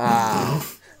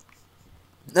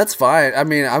 That's fine. I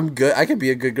mean, I'm good. I could be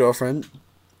a good girlfriend.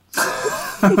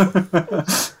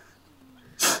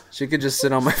 She could just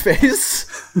sit on my face.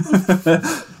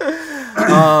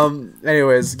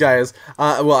 Anyways, guys.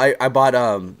 I bought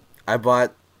on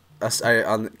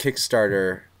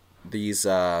Kickstarter these.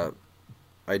 I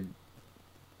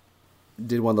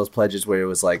did one of those pledges where it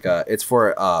was like, it's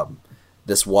for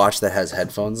this watch that has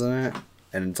headphones in it,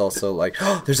 and it's also like,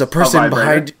 oh, there's a person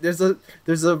behind. There's a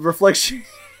reflection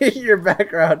in your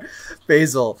background,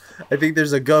 Basil. I think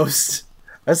there's a ghost.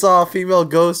 I saw a female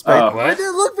ghost. What?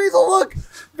 Look,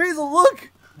 Basil, look.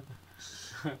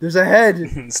 There's a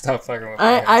head. Stop fucking with me.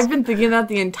 I've been thinking that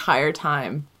the entire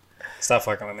time. Stop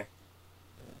fucking with me.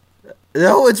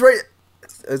 No, it's right.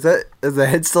 Is the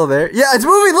head still there? Yeah, it's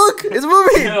moving. Look, it's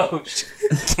moving. No.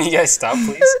 Can you guys stop,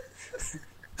 please?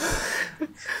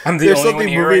 I'm the only one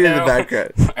here right now. In the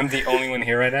background. I'm the only one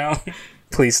here right now.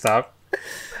 Please stop.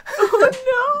 Oh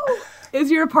no!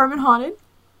 Is your apartment haunted?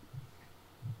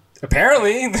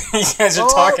 Apparently, you guys are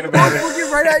talking about it.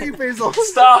 Looking right at you, Basil.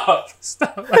 Stop!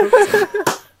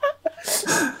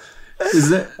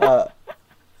 Is it? Is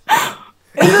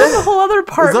that a whole other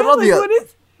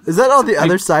apartment? Is that on the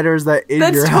other side, or is that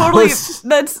in your house?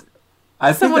 That's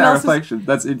I think someone that else's- reflection,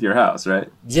 that's in your house,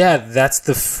 right? Yeah, that's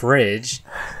the fridge.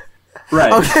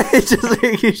 Right. Okay, just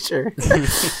making sure.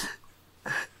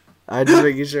 I'm just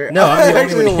making sure. No, I'm the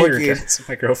actually only one here looking. because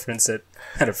my girlfriend's at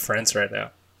a friend's right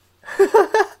now.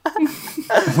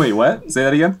 Wait, what? Say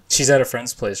that again? She's at a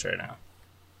friend's place right now.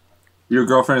 Your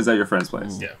girlfriend is at your friend's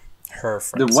place? Yeah, her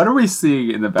Then friend's. what are we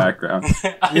seeing in the background?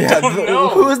 Yeah,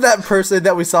 who is that person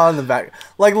that we saw in the back?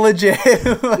 Like legit.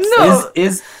 no.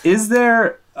 Is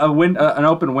there an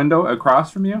open window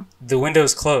across from you? The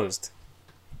window's closed.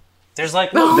 There's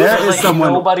like There is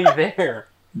someone. nobody there.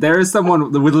 There is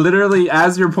someone with literally,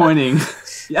 as you're pointing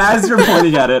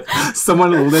at it,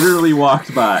 someone literally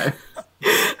walked by.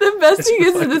 The best thing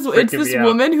is it's freaking this me out.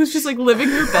 woman who's just like living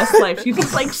her best life. She's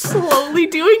just like slowly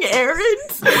doing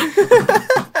errands.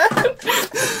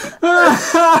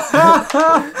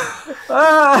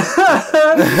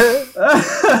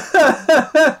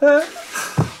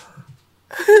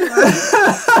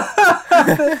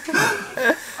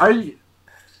 Are you?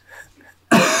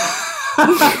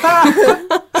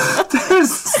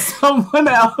 There's someone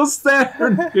else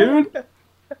there, dude.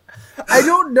 I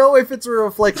don't know if it's a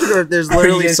reflection or if there's Are you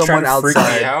literally guys someone trying to freak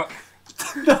me outside. out?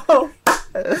 No.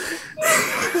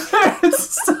 There's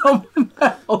someone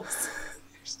else.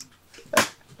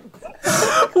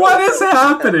 What is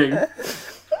happening?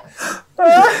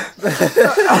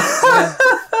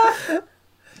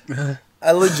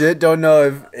 I legit don't know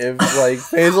if like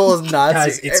Basil is not.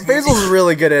 Guys, it's Basil's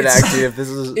really good at acting. If this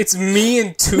is, It's me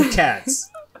and 2 cats.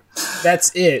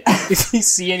 That's it. If you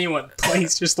see anyone,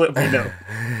 please just let me know.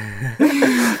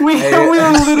 We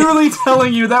are literally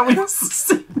telling you that we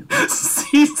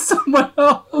see someone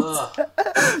else.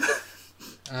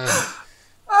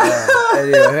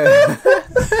 anyway.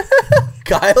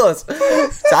 Kyle's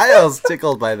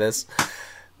tickled by this.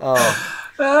 Oh.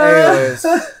 Anyways,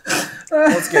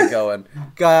 let's get going.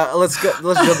 Let's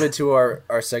jump into our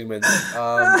segments.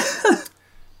 All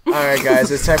right,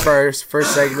 guys, it's time for our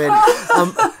first segment.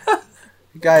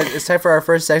 Guys, it's time for our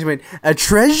first segment. A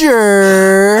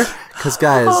treasure, because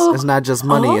guys, it's not just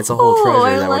money; it's a whole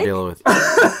treasure that we're dealing with.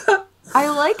 I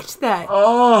liked that.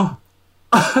 Oh.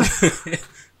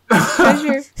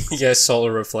 Treasure. You guys saw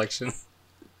a reflection.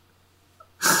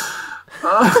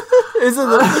 Is it?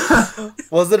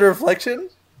 Was it a reflection?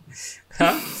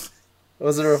 Huh?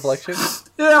 Was it a reflection?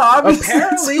 Yeah, obviously.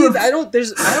 Apparently, I don't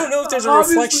know if there's a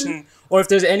reflection or if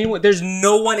there's anyone. There's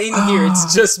no one in here.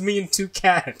 It's just me and 2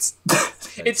 cats.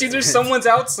 It's either someone's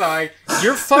outside,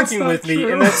 you're fucking with me,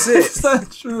 and that's it. It's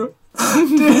not true.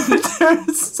 Dude,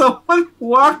 there's someone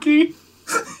walking in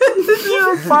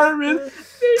your apartment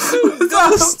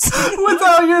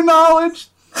without your knowledge.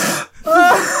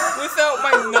 Without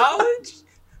my knowledge?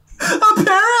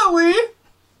 Apparently.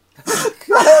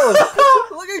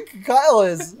 Look at Kyle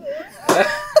is.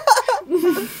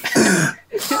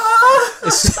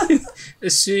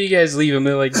 As soon as you guys leave, I'm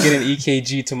gonna like get an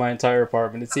EKG to my entire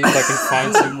apartment and see if I can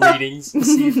find some readings and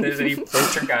see if there's any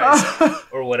poltergeist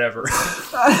or whatever.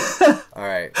 All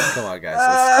right, come on,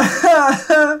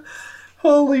 guys.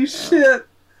 Holy shit.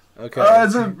 Okay.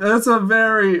 That's a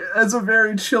very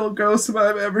chill ghost if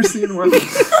I've ever seen one.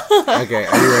 Okay,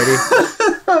 are you ready?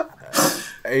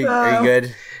 Are you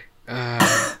good?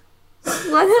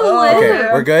 Let him live. Okay,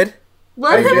 we're good.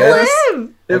 Let him good?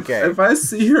 live. Okay. If I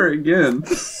see her again,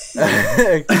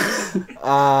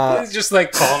 Just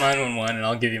like call 911 and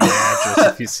I'll give you my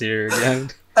address if you see her again.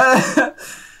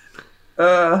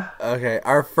 Okay,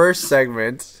 our first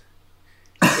segment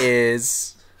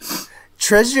is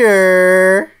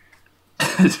treasure.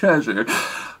 treasure.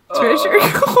 Treasure.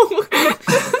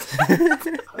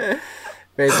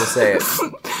 Basil, say it.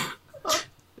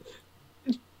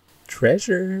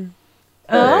 Treasure.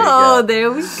 Oh, there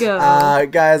we go.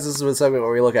 Guys, this is a segment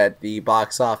where we look at the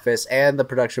box office and the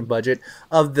production budget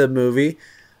of the movie.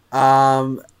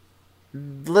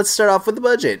 Let's start off with the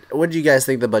budget. What do you guys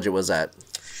think the budget was at?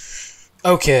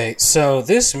 Okay, so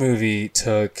this movie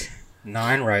took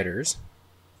 9 writers,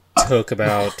 took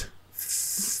about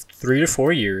 3 to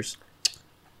 4 years,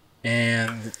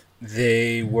 and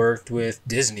they worked with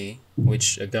Disney,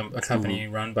 which a company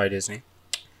run by Disney.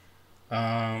 So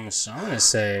I'm gonna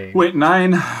say Wait,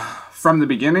 9 from the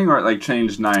beginning, or it like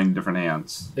changed 9 different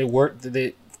hands? they worked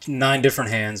 9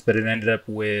 different hands, but it ended up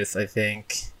with, I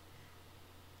think,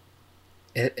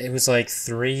 it was like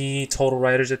 3 total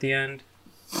writers at the end.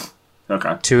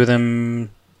 Okay. 2 of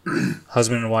them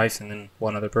husband and wife, and then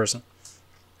one other person.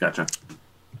 Gotcha.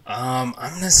 I'm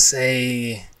gonna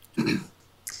say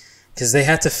because they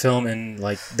had to film in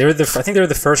like I think they were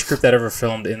the first group that ever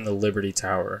filmed in the Liberty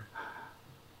Tower.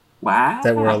 Wow.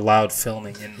 That were allowed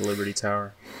filming in the Liberty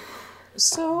Tower.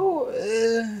 So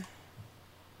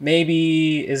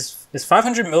maybe is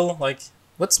 500 mil like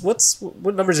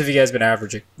what numbers have you guys been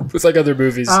averaging with like other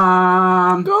movies? Go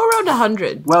around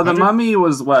 100. Well, The 100? Mummy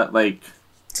was what, like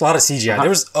It's a lot of CGI. There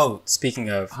was speaking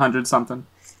of 100 something.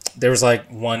 there was like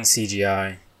one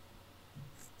CGI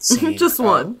scene. Just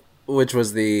one. Which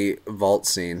was the vault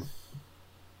scene.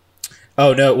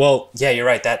 Oh no, well, yeah, you're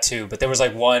right, that too. But there was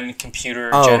like one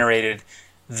computer generated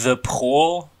the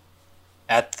pool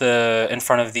in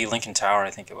front of the Lincoln Tower,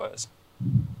 I think it was.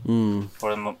 Or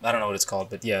I don't know what it's called,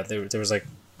 but yeah, there was like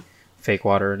fake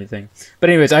water or anything. But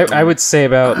anyways, I would say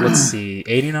about, let's see,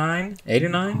 89?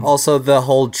 Also, the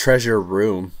whole treasure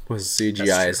room was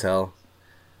CGI as hell.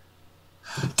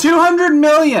 200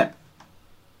 million.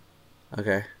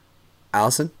 Okay.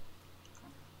 Allison?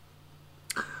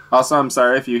 Also, I'm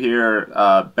sorry if you hear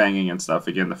banging and stuff.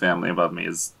 Again, the family above me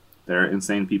they're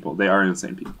insane people. They are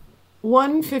insane people.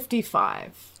 155.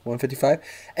 155?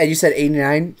 And you said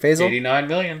 89, Faisal? 89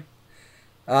 million.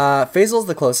 Faisal's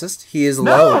the closest. He is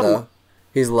low, though.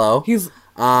 He's low.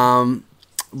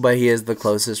 But he is the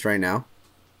closest right now.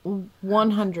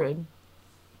 100.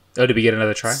 Oh, did we get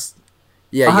another try?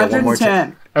 Yeah, you got one more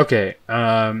try. Okay.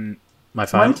 My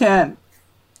final 110.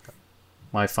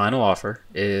 My final offer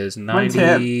is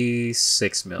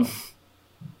 96 mil.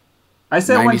 I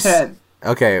said 110.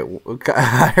 Okay,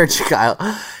 I heard you, Kyle.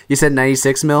 You said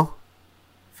 96 mil,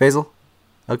 Faisal?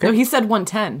 Okay. No, he said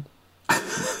 110.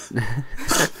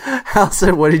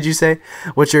 Allison, what did you say?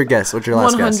 What's your guess? What's your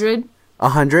last 100. guess?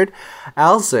 100?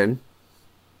 Allison,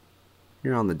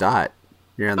 you're on the dot.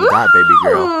 You're on the dot, baby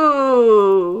girl.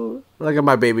 Ooh. Look at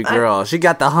my baby girl. She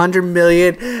got the 100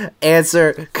 million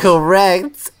answer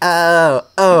correct.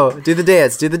 Oh. Do the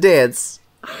dance. Do the dance.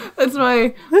 That's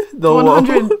my The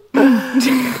 100.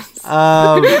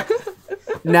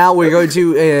 Now we're going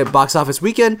to box office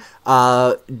weekend.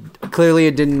 Clearly,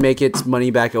 it didn't make its money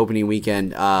back opening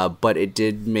weekend, but it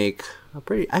did make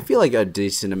I feel like a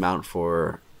decent amount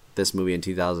for this movie in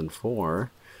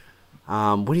 2004.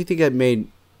 What do you think it made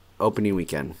opening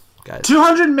weekend, guys?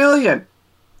 200 million.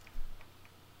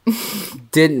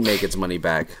 Didn't make its money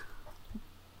back.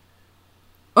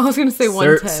 I was going to say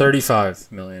 110.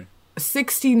 35 million.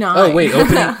 69. Oh, wait,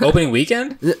 opening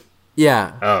weekend?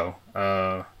 Yeah.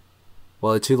 Oh,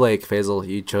 Well, too late, Faisal.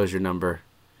 You chose your number.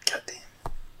 God damn.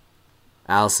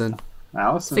 Allison?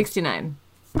 69.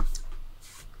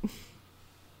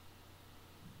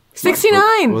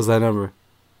 69. What was that number?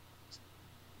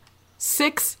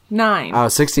 69. Oh,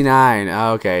 69.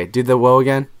 Oh, okay. Do the woe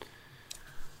again.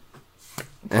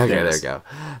 Okay, there we go.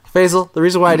 Faisal, the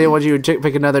reason why I didn't want you to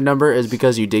pick another number is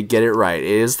because you did get it right. It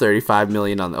is 35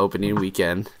 million on the opening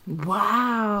weekend.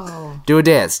 Wow. Do a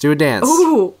dance. Do a dance.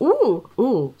 Ooh.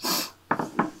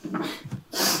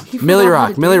 Millie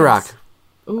Rock. Ooh.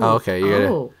 Oh, okay. You got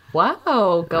it.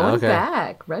 Wow. Going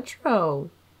back. Retro.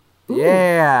 Ooh.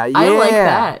 Yeah. I like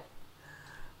that.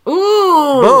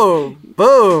 Ooh.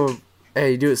 Boom.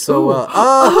 Hey, you do it so well.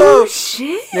 Oh,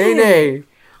 shit. Nay.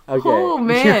 Okay. Oh,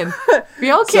 man. If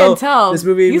y'all can't tell. This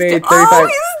movie made 35. Oh,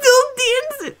 he's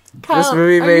still dancing. Kyle, this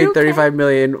movie made okay?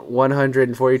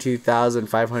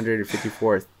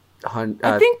 35,142,554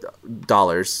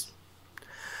 dollars.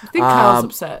 I think Kyle's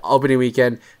upset. Opening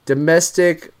weekend,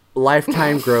 domestic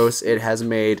lifetime gross, it has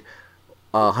made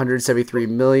 173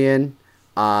 million.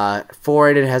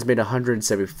 Foreign, it has made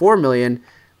 174 million.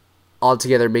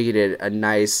 Altogether, making it a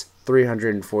nice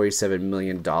 $347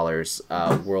 million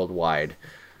worldwide.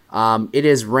 It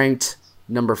is ranked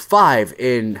number 5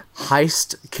 in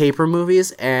heist caper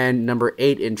movies and number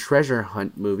 8 in treasure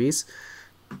hunt movies.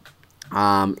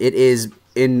 It is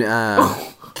in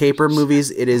caper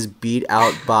movies. It is beat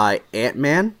out by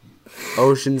Ant-Man,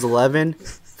 Ocean's 11,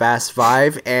 Fast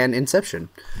 5, and Inception.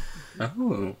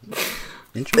 Oh,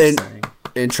 interesting.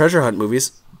 In treasure hunt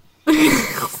movies,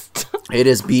 it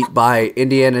is beat by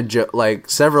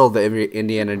several of the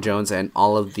Indiana Jones and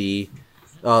all of the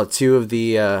 3 of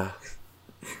the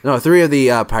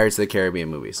Pirates of the Caribbean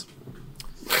movies.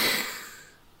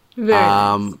 Very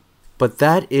nice. But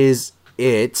that is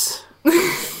it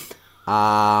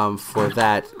for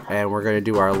that, and we're gonna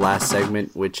do our last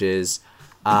segment, which is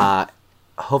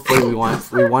hopefully we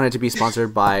want it to be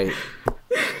sponsored by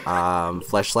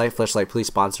Fleshlight. Fleshlight, please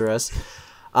sponsor us.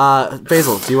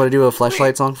 Basil, do you want to do a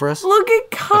Fleshlight song for us? Look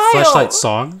at Kyle. A Fleshlight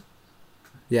song?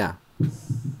 Yeah.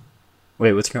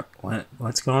 Wait, what's going on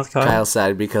with Kyle? Kyle's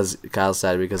sad because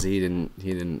he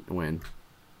didn't win.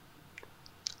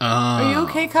 Are you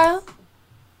okay, Kyle?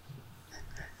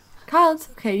 Kyle, it's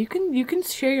okay. You can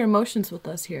share your emotions with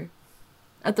us here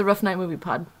at the Rough Night Movie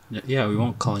Pod. Yeah, we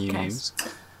won't call you names.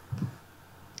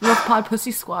 Rough Pod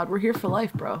Pussy Squad. We're here for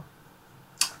life, bro.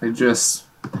 I just...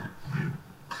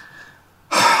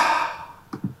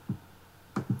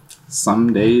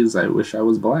 Some days I wish I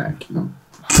was black, you know?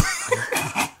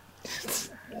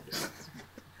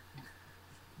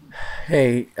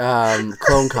 Hey,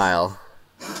 Clone Kyle.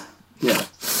 Yeah.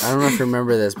 I don't know if you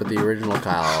remember this, but the original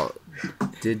Kyle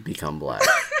did become black.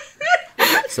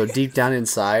 So deep down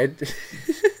inside,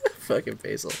 fucking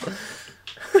Basil.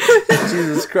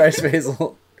 Jesus Christ,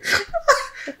 Basil.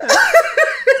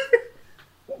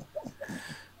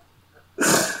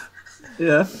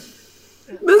 Yeah.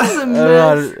 This is a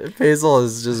mess. Basil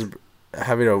is just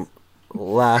having a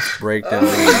laugh breakdown.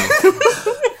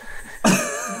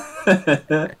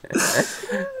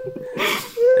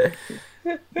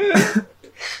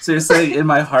 So you're saying in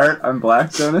my heart I'm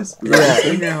black, Jonas? Yeah,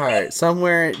 in your heart,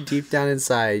 somewhere deep down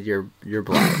inside, you're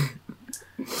black.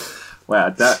 Wow,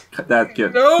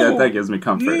 that gives me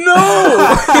comfort.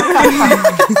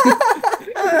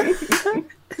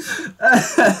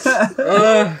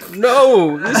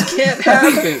 No, this can't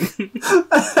happen.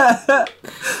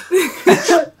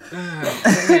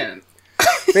 Man.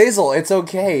 Basil, it's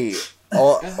okay.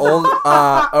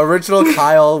 Original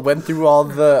Kyle went through all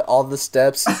the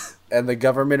steps, and the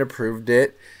government approved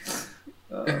it.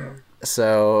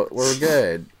 So we're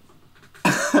good.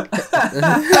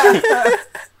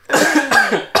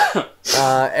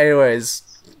 Anyways,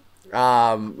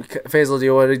 Faisal, do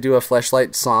you want to do a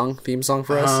Fleshlight theme song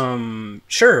for us?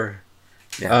 Sure.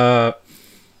 Yeah.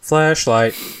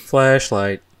 Flashlight,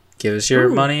 give us your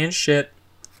money and shit.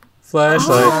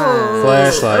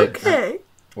 Flashlight. Okay.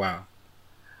 Wow.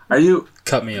 Are you...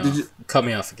 Cut me off. Cut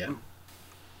me off again.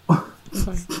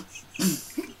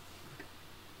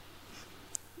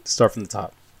 Start from the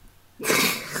top.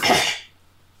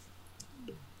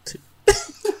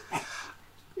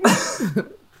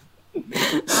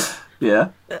 Yeah?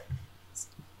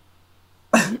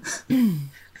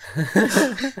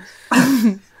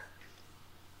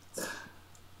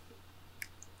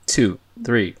 2,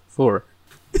 3, 4.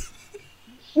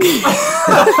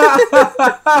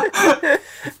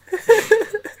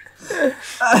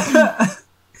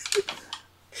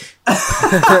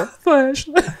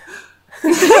 Flashlight.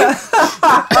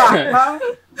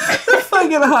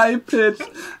 Fucking high pitch.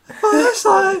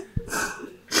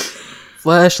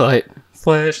 Flashlight.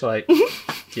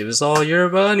 Give us all your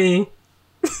money.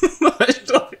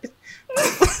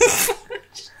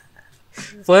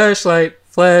 Flashlight.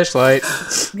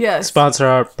 Yes. Sponsor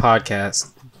our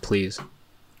podcast, please.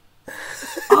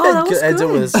 Oh, that was Ends it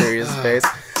with a serious face.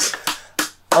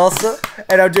 Also,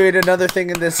 and I'm doing another thing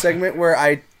in this segment where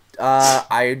I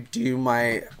do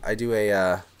a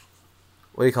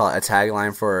what do you call it? A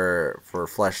tagline for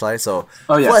Fleshlight. So,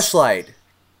 Fleshlight.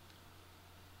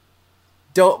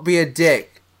 Don't be a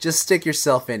dick. Just stick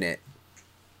yourself in it.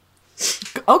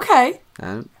 Okay. I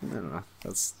don't know.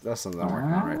 That's something I'm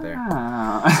working on right there.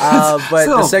 But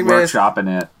the segment is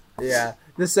workshopping it. Yeah,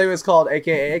 this segment is called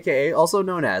AKA, also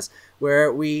known as,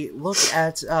 where we look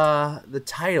at the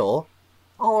title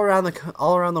all around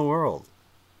the world.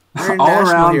 We're all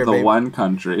around here, the baby. one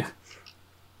country.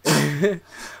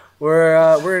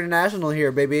 We're international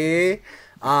here, baby.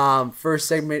 First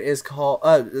segment is called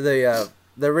the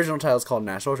original title is called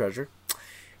National Treasure.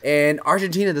 In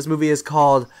Argentina, this movie is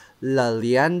called La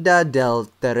Leyenda del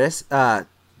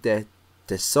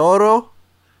Tesoro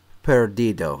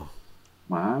Perdido.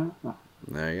 Wow.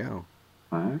 There you go.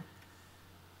 Wow.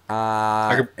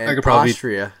 I could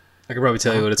Austria. probably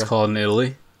tell you what it's called in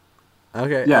Italy.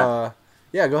 Okay. Yeah.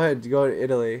 Yeah. Go ahead. Go to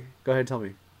Italy. Go ahead. And tell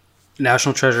me.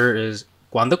 National treasure is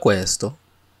Quando Questo.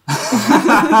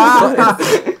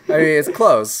 I mean, it's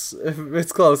close.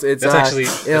 It's close. It's That's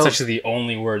actually the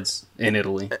only words in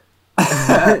Italy.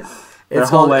 Their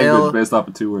whole language based off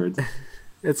of 2 words.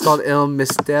 It's called Il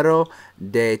Mistero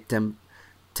de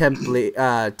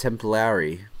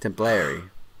Templari.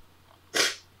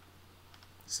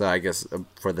 So I guess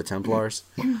for the Templars.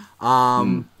 In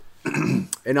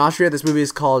Austria, this movie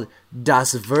is called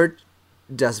Das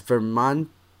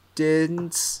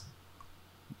Vermantens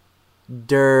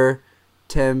der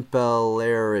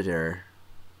Tempelritter.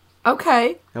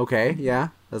 Okay. Okay, yeah,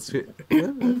 that's good.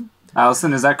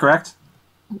 Allison, is that correct?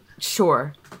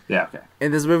 Sure. Yeah, okay.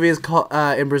 And this movie is called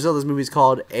in Brazil. This movie is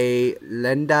called A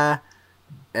Lenda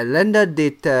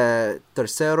de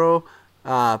Terceiro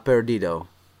Perdido.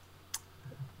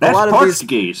 That's lot of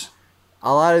Portuguese.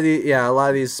 a lot of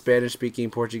these Spanish-speaking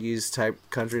Portuguese type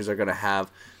countries are gonna have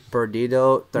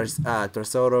perdido,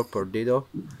 terceiro perdido.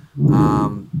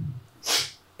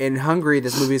 In Hungary,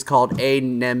 this movie is called A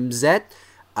Nemzet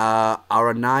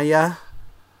Aranaya.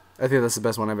 I think that's the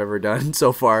best one I've ever done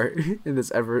so far in this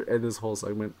whole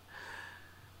segment.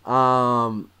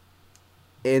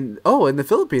 In the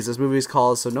Philippines, this movie is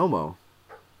called Sonomo.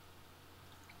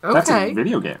 Okay. That's a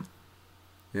video game.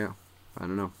 Yeah, I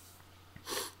don't know.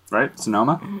 Right?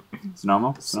 Sonoma?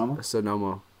 Sonomo.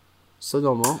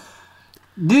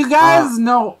 Do you guys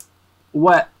know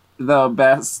what the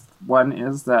best one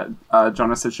is that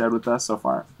Jonas has shared with us so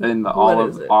far? In all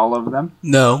of them?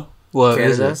 No. What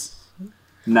is Canada's? it?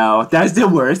 No, that's the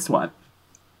worst one.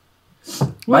 My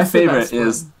What's the favorite best one?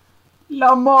 is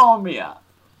La Momia.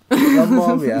 La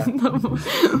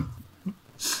Momia.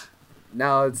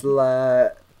 Now it's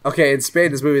Okay, in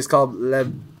Spain, this movie is called La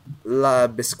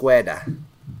Biscueda.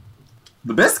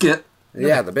 The Biscuit?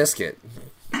 Yeah, the biscuit.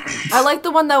 I like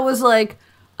the one that was like,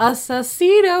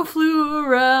 Assassino flew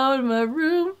around my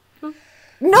room.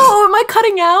 No, am I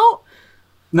cutting out?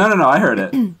 No, I heard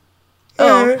it.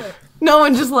 Oh, no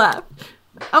one just laughed.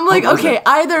 I'm like, What was okay, it?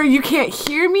 either you can't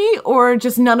hear me or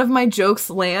just none of my jokes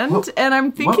land, and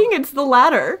I'm thinking it's the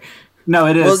latter. No,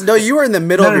 it is. Well, no, you were in the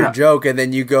middle of your No. joke, and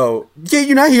then you go, "Can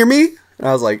you not hear me?" And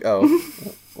I was like, "Oh."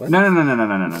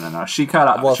 No. She cut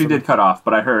off. Well, she from- did cut off,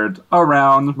 but I heard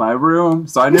around my room,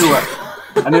 so I knew what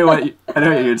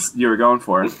you were going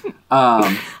for.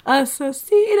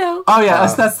 Assassino. Oh yeah,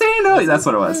 Assassino. That's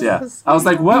what it was. Yeah, I was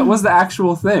like, what was the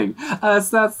actual thing?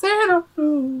 Assassino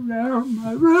around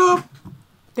my room.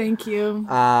 Thank you.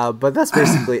 But that's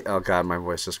basically. Oh god, my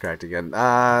voice just cracked again.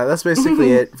 That's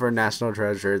basically it for National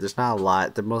Treasure. There's not a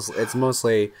lot. It's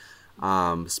mostly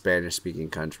Spanish-speaking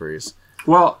countries.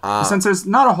 Well, since there's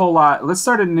not a whole lot, let's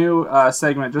start a new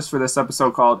segment just for this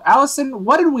episode called Allison,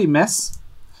 what did we miss?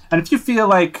 And if you feel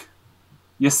like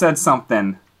you said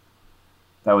something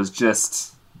that was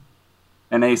just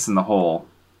an ace in the hole,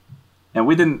 and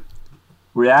we didn't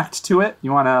react to it,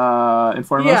 you want to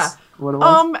inform us what it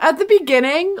was? At the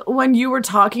beginning, when you were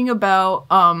talking about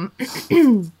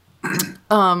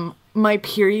my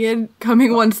period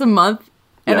coming once a month,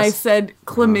 and I Yes. said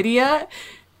chlamydia,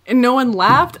 and no one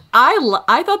laughed,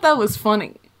 I thought that was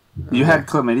funny. You had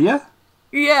chlamydia?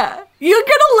 Yeah. You're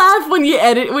gonna laugh when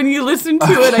you listen to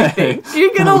it, I think.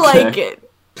 You're gonna Okay. like it.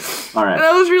 All And right.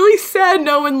 I was really sad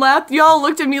no one laughed. Y'all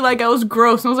looked at me like I was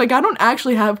gross. And I was like, I don't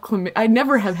actually have chlamydia. I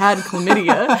never have had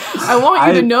chlamydia. I want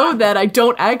you to know that I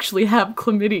don't actually have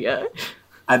chlamydia.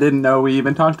 I didn't know we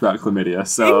even talked about chlamydia,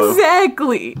 so...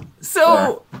 Exactly.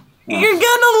 So you're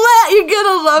gonna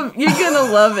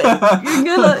love it.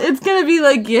 It's gonna be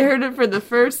like you heard it for the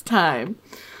first time.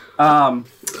 I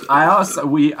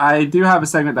do have a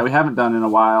segment that we haven't done in a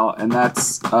while, and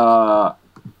that's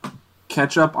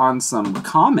catch up on some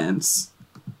comments.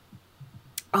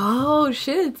 Oh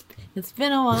shit! It's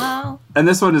been a while. And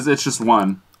this one it's just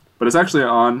one, but it's actually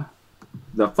on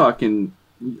the fucking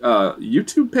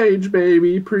YouTube page,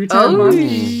 baby. Pre-time Oh money.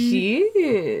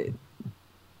 shit!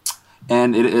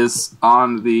 And it is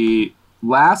on the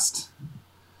last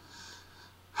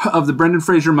of the Brendan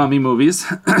Fraser mummy movies,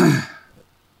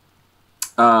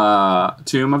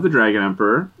 Tomb of the Dragon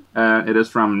Emperor. It is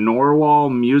from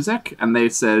Norwal Music, and they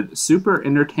said, super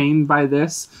entertained by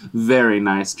this. Very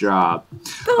nice job.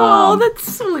 Oh,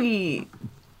 that's sweet.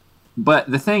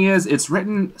 But the thing is, it's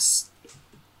written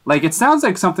like it sounds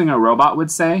like something a robot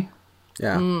would say,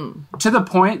 Yeah. to the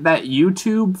point that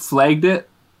YouTube flagged it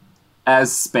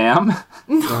as spam.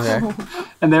 Okay.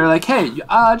 And they were like, hey,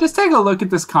 just take a look at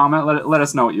this comment. Let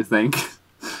us know what you think.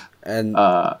 And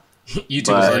YouTube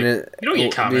But- was like, And it- you don't do get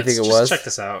you comments. think it Just was? check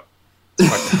this out.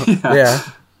 yeah.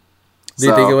 Do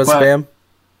you So, think it was but- spam?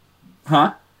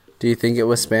 Huh? Do you think it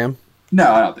was spam?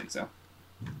 No, I don't think so.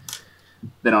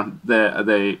 They don't.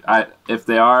 If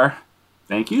they are,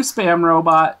 thank you, spam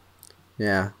robot.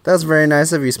 Yeah. That's very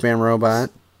nice of you, spam robot.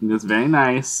 It's very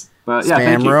nice. But yeah, Spam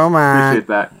thank you. robot. Appreciate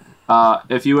that.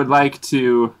 If you would like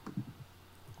to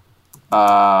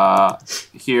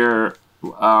hear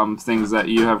things that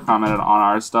you have commented on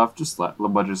our stuff, just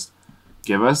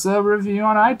give us a review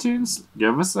on iTunes.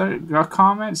 Give us a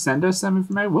comment. Send us some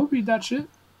information. We'll read that shit.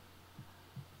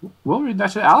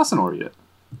 Allison will read it.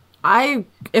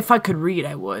 If I could read,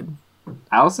 I would.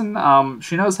 Allison,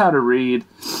 she knows how to read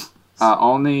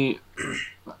only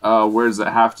words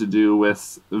that have to do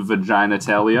with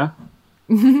vaginatalia.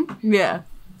 Yeah.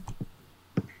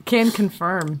 Can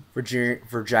confirm.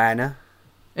 Virginia.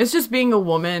 It's just being a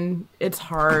woman. It's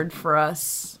hard for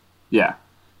us, Yeah.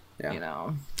 Yeah. you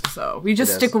know. So we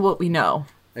just It is. stick with what we know.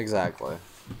 Exactly.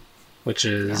 Which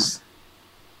is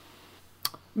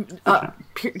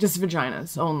Just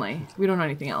vaginas only. We don't know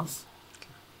anything else.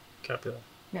 Copula.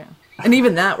 Yeah. And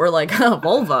even that, we're like,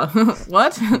 vulva.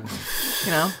 What? You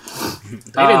know?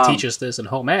 They didn't teach us this in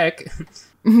home ec.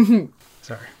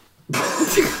 Sorry.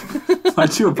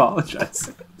 Why'd you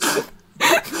apologize?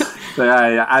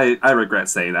 I regret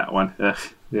saying that one. Ugh,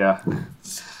 yeah.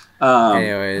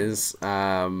 Anyways,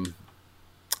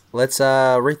 let's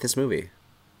rate this movie.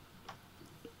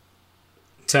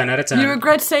 10 out of 10. You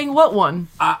regret saying what one?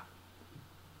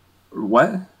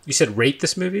 What? You said rate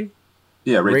this movie?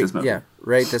 Yeah, rate this movie. Yeah,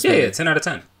 rate this movie. Yeah, 10 out of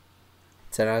 10.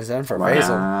 10 out of 10 for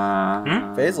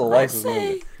Faisal. Faisal likes this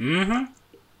movie. Mm-hmm.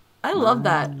 I love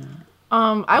that.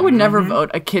 I would never vote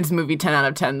a kid's movie 10 out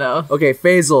of 10, though. Okay,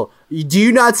 Faisal, do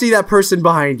you not see that person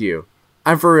behind you?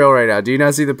 I'm for real right now. Do you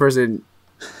not see the person?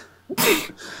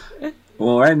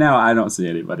 Well, right now I don't see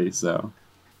anybody, so.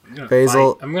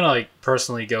 Faisal, I'm gonna like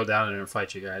personally go down there and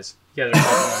fight you guys. You guys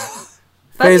are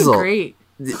That'd be Faisal. great.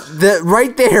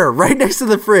 right there, right next to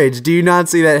the fridge. Do you not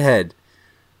see that head?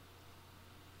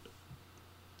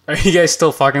 Are you guys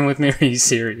still fucking with me? Or are you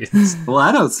serious? Well,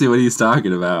 I don't see what he's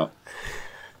talking about.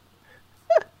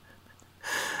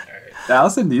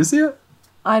 Allison, do you see it?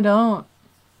 I don't.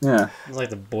 Yeah. It's like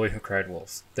the boy who cried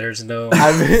wolf. There's no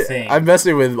thing. I'm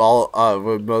messing with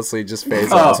with mostly just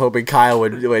Faisal. I was hoping Kyle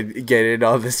would get in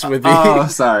on this with me. Oh,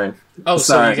 sorry. Oh,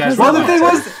 sorry. So you guys well, the thing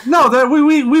was, no, that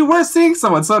we were seeing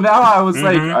someone, so now I was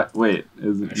like, wait,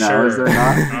 is it now? Sure. Is there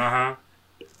not?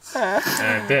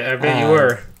 I bet you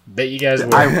were. Bet you guys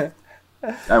were.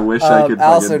 I wish I could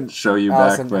Allison, show you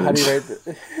Allison, back,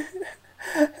 but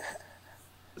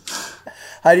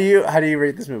how do you rate how do you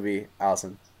rate this movie,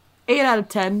 Allison? 8 out of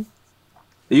 10.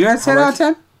 You guys 10 out of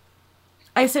 10?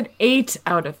 I said 8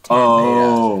 out of 10.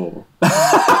 Oh.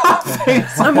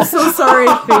 I'm so sorry,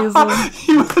 Faisal.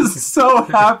 He was so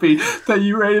happy that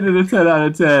you rated it a 10 out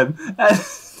of 10.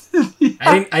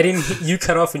 I didn't. You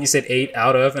cut off when you said 8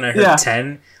 out of, and I heard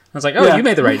 10. I was like, oh, Yeah. you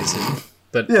made the right decision.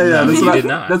 But Yeah, no, that's you what did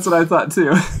not. That's what I thought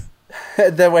too.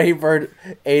 Then when he heard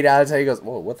 8 out of 10, he goes,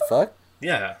 "Whoa, what the fuck?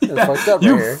 Yeah. That's fucked up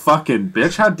You right here." fucking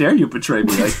bitch! How dare you betray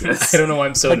me like this? I don't know why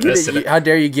I'm so invested. How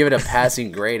dare you give it a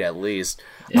passing grade at least?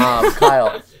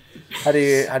 Kyle, how do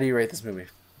you rate this movie?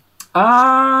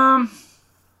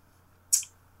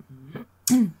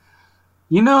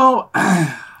 You know,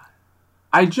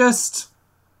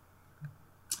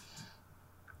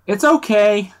 it's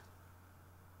okay.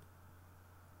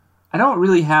 I don't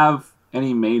really have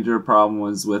any major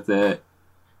problems with it.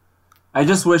 I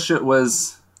just wish it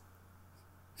was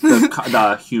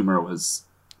the humor was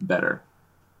better.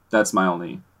 That's my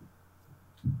only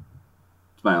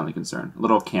concern. A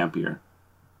little campier.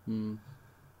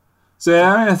 So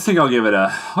yeah, I think I'll give it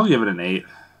an 8.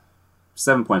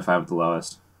 7.5 at the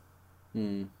lowest.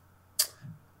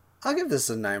 I'll give this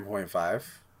a 9.5.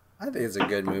 I think it's a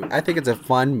good movie. I think it's a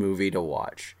fun movie to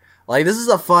watch. Like, this is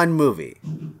a fun movie.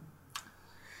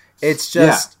 It's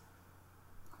just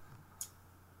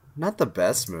not the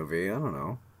best movie. I don't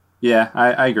know. Yeah,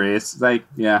 I agree. It's like,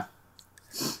 yeah.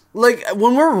 Like,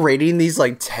 when we're rating these,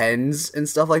 like, 10s and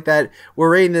stuff like that,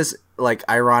 we're rating this, like,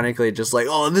 ironically, just like,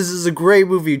 oh, this is a great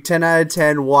movie, 10 out of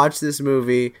 10, watch this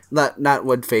movie. Not the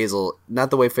way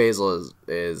Faisal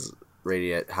is rating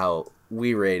it, how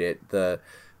we rate it, the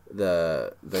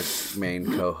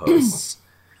main co-hosts.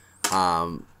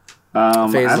 I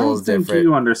Faisal don't is think different.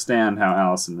 you understand how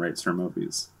Allison rates her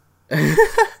movies.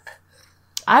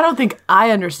 I don't think I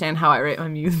understand how I rate my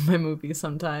movies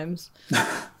sometimes.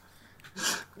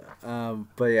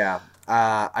 But yeah,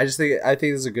 I think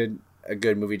this is a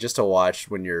good movie just to watch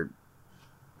when you're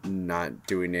not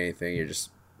doing anything. You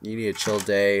need a chill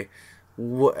day.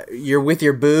 You're with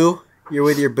your boo.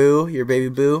 Your baby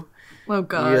boo. Oh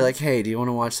God! And you're like, hey, do you want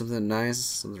to watch something nice,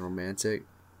 something romantic?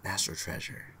 National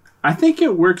Treasure. I think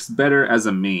it works better as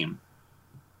a meme.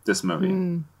 This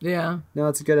movie. Yeah. No,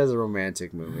 it's good as a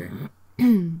romantic movie.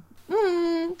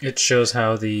 It shows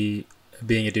how the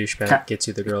being a douchebag gets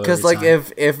you the girl. Because every like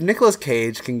time. if Nicolas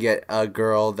Cage can get a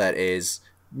girl that is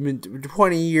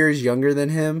 20 years younger than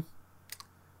him,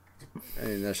 I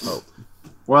mean, there's hope.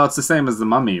 Well, it's the same as The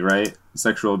Mummy, right?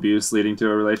 Sexual abuse leading to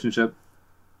a relationship.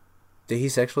 Did he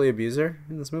sexually abuse her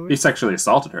in this movie? He sexually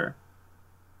assaulted her.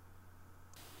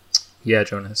 Yeah,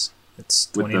 Jonas. It's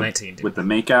 2019. With the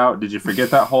makeout. Did you forget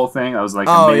that whole thing? That was like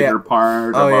Oh, a major yeah.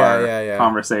 part of our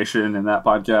conversation in that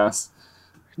podcast.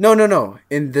 No.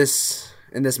 In this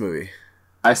movie.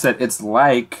 I said it's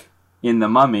like in The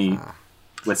Mummy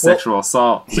with sexual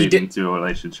assault leading to a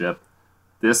relationship.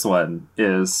 This one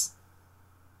is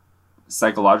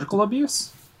psychological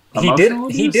abuse? He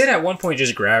did at one point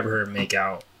just grab her and make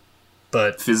out.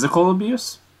 But physical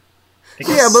abuse?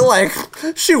 Yeah, but like,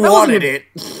 she wanted it.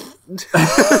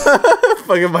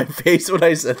 Fucking my face when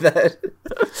I said that.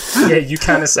 Yeah, you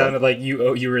kind of sounded like you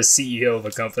were a CEO of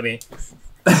a company.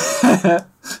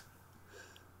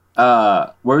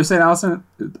 What were you saying, Allison?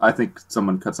 I think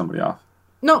someone cut somebody off.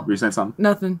 No, Were you saying something?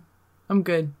 nothing. I'm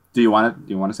good. Do you want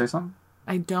to say something?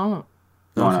 I don't.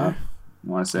 You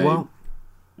want to say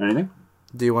anything?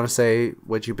 Do you want to say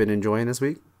what you've been enjoying this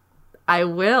week? I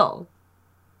will.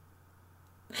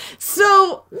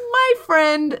 So, my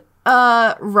friend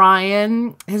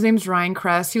Ryan, his name's Ryan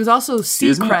Kress. He was also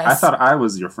Excuse me? Seacrest. I thought I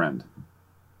was your friend.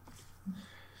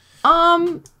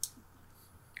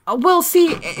 Well,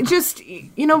 see,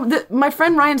 my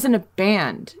friend Ryan's in a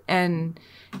band, and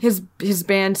his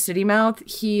band City Mouth.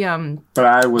 He But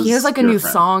I was. he has like a your new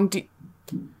friend. song.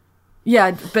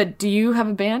 Yeah, but do you have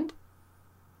a band?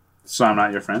 So I'm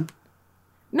not your friend?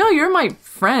 No, you're my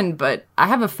friend, but I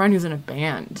have a friend who's in a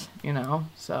band.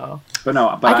 So But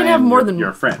no, but I can I have am more your, than-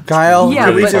 your friend. Kyle, Yeah,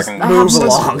 can we but just I have move some-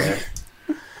 along? Really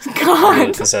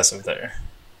God. possessive there.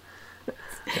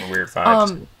 Fucking weird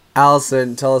vibes.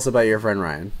 Allison, tell us about your friend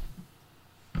Ryan.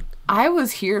 I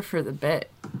was here for the bit.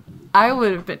 I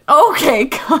would have been okay.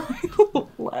 Kyle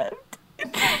left.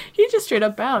 He just straight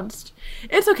up bounced.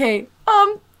 It's okay.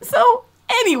 So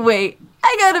anyway,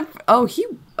 I gotta.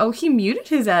 He muted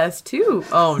his ass too.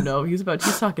 Oh no, he's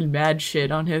talking mad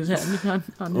shit on his end.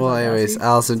 On his Well, anyways, audacity.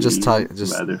 Allison, just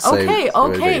Leather. say.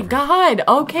 Okay, God.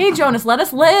 Okay, Jonas, let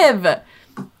us live.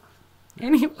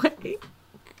 Anyway.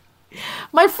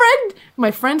 My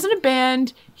friend's in a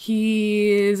band.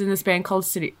 He's in this band called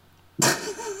City.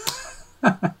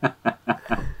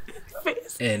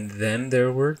 And then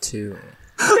there were two.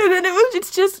 And then it's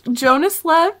just Jonas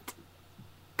left.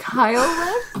 Kyle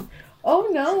left. Oh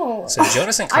no. So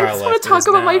Jonas and Kyle I just left. want to talk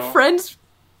about my friends.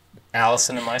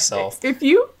 Allison and myself. If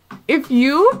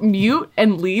you mute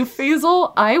and leave,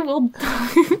 Faisal, I will.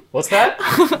 What's that?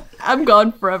 I'm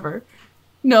gone forever.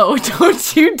 No,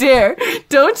 don't you dare.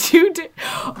 Don't you dare.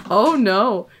 Oh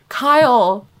no.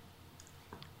 Kyle,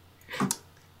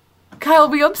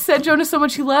 we upset Jonas so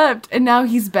much he left, and now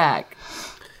he's back.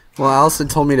 Well, Allison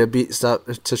told me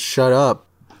to shut up.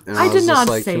 And I was did just not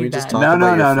like, say Can we just that. talk No,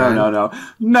 about your friend?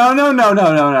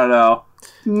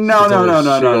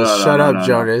 No. Shut up,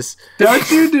 Jonas.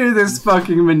 Don't you do this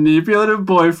fucking manipulative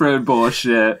boyfriend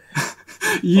bullshit.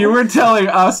 You were telling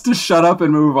us to shut up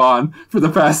and move on for the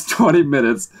past 20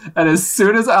 minutes, and as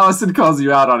soon as Allison calls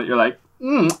you out on it, you're like,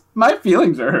 my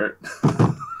feelings are hurt.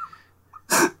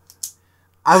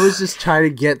 I was just trying to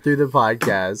get through the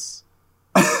podcast.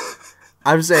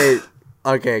 I'm saying,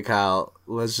 okay, Kyle,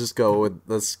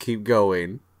 let's keep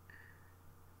going.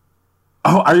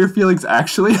 Oh, are your feelings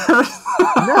actually hurt?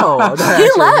 No, not He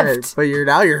actually left. hurt, but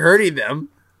you're hurting them.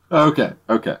 Okay.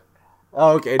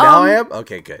 Oh, okay, now I am?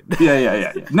 Okay, good.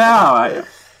 Yeah. Now I am.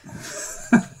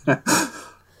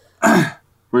 What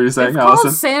were you saying, It's Allison?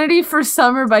 called Sanity for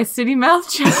Summer by City Mouth.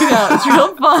 Check it out. It's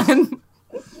real fun.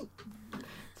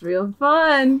 It's real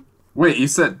fun. Wait, you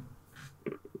said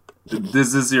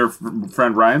this is your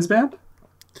friend Ryan's band?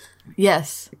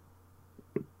 Yes,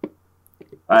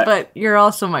 I- but you're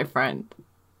also my friend.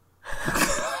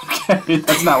 Okay,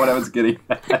 that's not what I was getting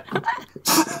at.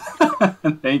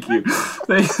 Thank you.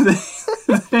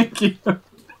 Thank you.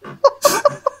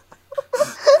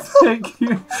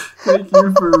 Thank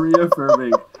you for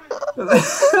reaffirming.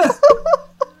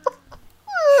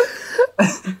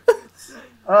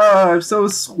 Oh, I'm so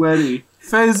sweaty.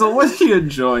 Faisal, what are you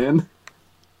enjoying?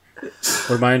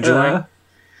 What am I enjoying?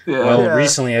 Yeah. Well,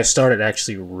 recently I've started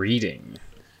actually reading.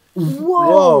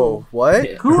 Whoa, what?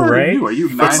 Who are right? you? Are you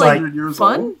It's 900 like years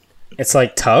Fun? old? It's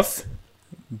like tough,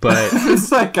 but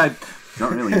It's like I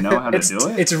don't really know how to do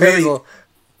it. it's really.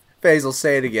 Faisal,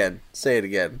 say it again. Say it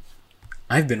again.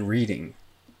 I've been reading,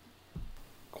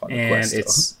 and Questo.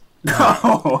 it's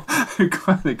No,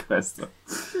 Quite questo.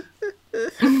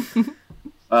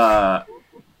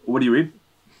 What do you read?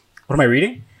 what am I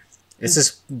reading? It's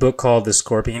this book called The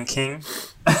Scorpion King.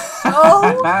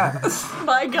 Oh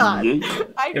my God! Yeah.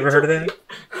 You ever heard of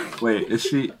that? Wait, does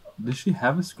she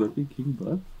have a Scorpion King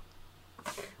book?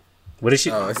 What is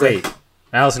she? Oh, it's Wait,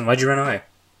 Allison, why'd you run away?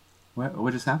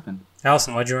 What just happened?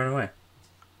 Allison, why'd you run away?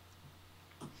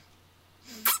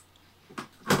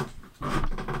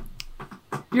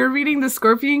 You're reading The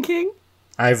Scorpion King?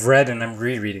 I've read and I'm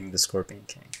rereading The Scorpion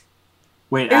King.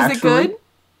 Wait, Is it good?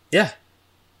 Yeah.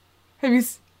 Have you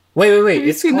Wait. have you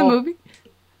It's seen called... the movie?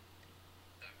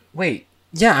 Wait.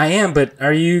 Yeah, I am, but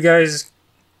are you guys...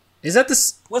 Is that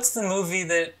what's the movie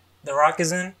that The Rock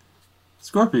is in?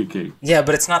 Scorpion King. Yeah,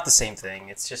 but it's not the same thing.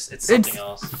 It's something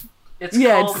else. It's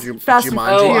Yeah, called... it's Fast and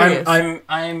Jumanji? Oh, Furious.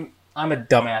 I'm I'm a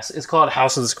dumbass. It's called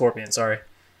House of the Scorpion. Sorry.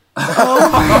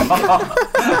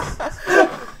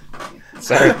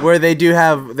 Sorry. Where they do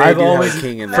have have a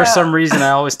king in there. For some reason,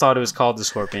 I always thought it was called The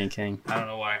Scorpion King. I don't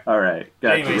know why. All right,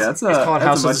 gotcha. Anyways, That's it's called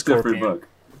House of the much different Scorpion. book.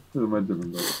 It's a much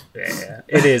different book. Yeah,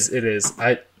 it is.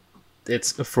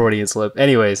 It's a Freudian slip.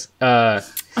 Anyways, I'm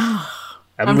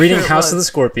reading sure it House was. of the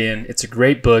Scorpion. It's a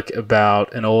great book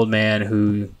about an old man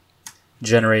who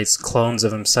generates clones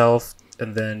of himself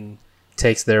and then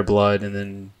takes their blood and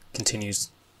then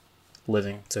continues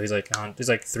living. So he's like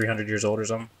 300 years old or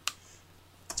something.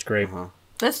 It's great.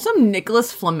 That's some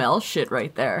Nicholas Flamel shit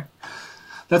right there.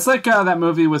 That's like that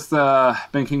movie with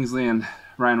Ben Kingsley and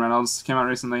Ryan Reynolds came out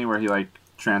recently, where he like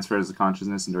transfers the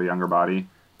consciousness into a younger body.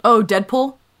 Oh,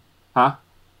 Deadpool? Huh?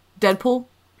 Deadpool?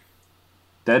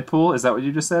 Deadpool? Is that what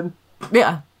you just said?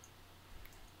 Yeah.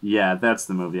 Yeah, that's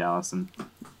the movie, Allison.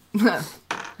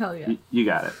 Hell yeah. You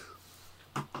got it.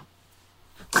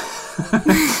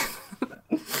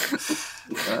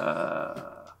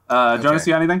 Jonas,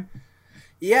 you got anything?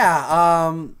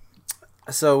 Yeah,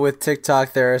 so with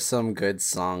TikTok, there are some good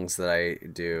songs that I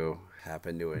do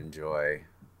happen to enjoy.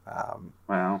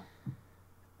 Wow.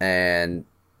 And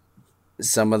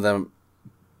some of them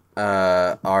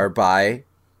are by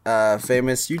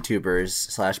famous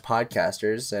YouTubers /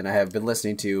 podcasters, and I have been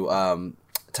listening to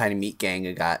Tiny Meat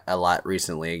Gang a lot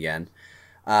recently again.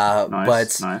 But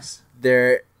nice.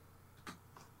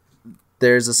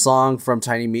 There's a song from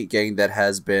Tiny Meat Gang that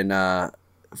has been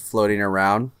floating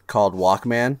around called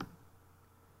Walkman.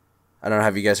 I don't know,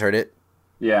 have you guys heard it?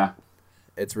 Yeah.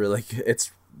 It's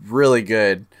really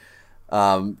good,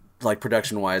 like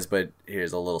production wise, but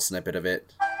here's a little snippet of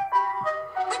it.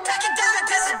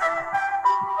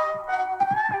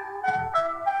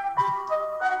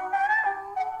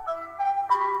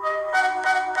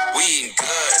 We eating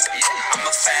good. I'm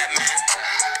a fat man.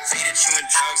 Feed it chewing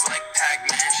drugs like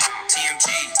Pac-Man. TMG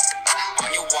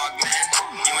on your walk, man.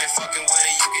 You ain't fucking with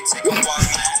it, you can take a walk,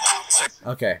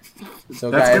 man. Okay,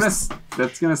 so guys,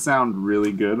 that's gonna sound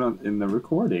really good in the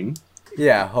recording.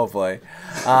 yeah, hopefully.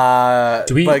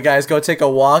 we- But guys, go take a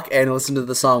walk and listen to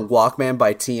the song "Walkman"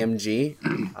 by TMG,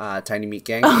 Tiny Meat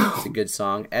Gang. It's a good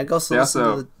song, and go listen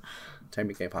to the Tiny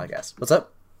Meat Gang podcast. What's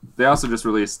up? They also just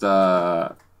released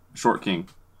Short King.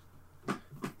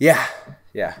 Yeah.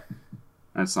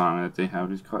 That song that they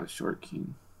have is called Short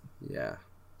King. Yeah.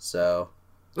 So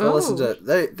go listen to.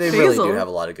 They Basil. really do have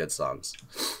a lot of good songs.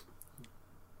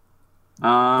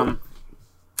 I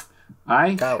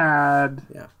had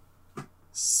Yeah.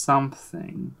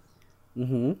 something.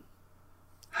 Mm-hmm.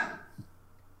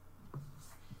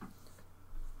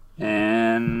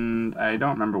 And I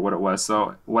don't remember what it was.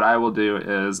 So what I will do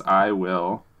is I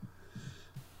will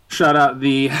shout out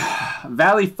the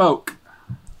Valley Folk,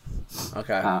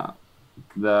 Okay.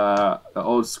 the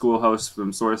old school hosts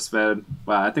from SourceFed.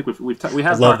 Well, I think we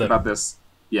have love talked them. about this.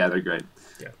 Yeah, they're great.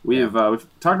 Yeah. We've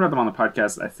talked about them on the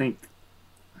podcast. I think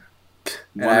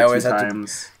And one I or always two have to-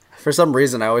 times. For some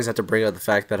reason, I always have to bring up the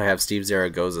fact that I have Steve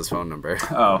Zaragoza's phone number.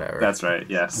 Oh, Whatever. that's right.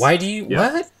 Yes. Why do you...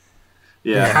 Yeah. What?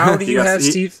 Yeah. How do He you got- have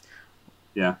he- Steve...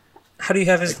 Yeah. How do you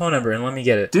have his phone number? And let me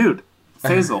get it. Dude,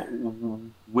 Faisal,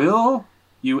 will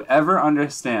you ever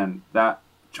understand that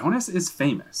Jonas is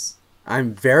famous?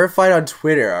 I'm verified on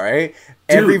Twitter. All right.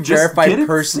 Every just get verified it through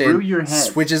person your head.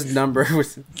 switches number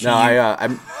with. No,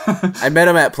 I met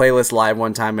him at Playlist Live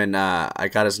one time, and I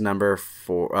got his number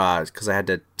for because I had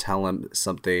to tell him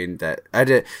something that I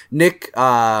did. Nick,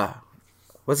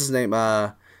 what's his name?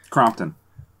 Crompton.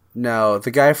 No,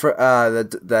 the guy for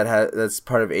that's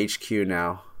part of HQ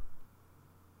now.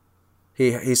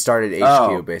 He started HQ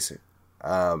Oh. basically.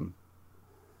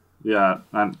 Yeah,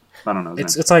 I don't know.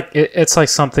 His It's like it's like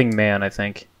something man, I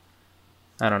think.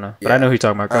 I don't know, but I know who you're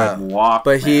talking about. Go ahead. name. Walk,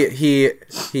 But man. he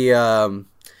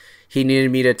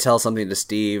needed me to tell something to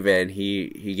Steve, and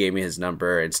he gave me his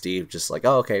number, and Steve just like,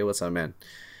 oh, okay, what's up, man?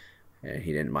 And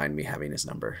he didn't mind me having his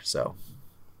number, so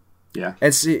Yeah.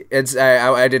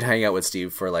 I did hang out with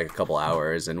Steve for like a couple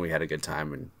hours, and we had a good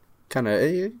time, and kind of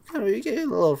get a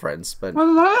little friends, but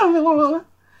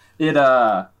It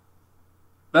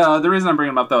the reason I'm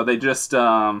bringing them up though, they just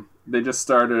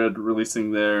started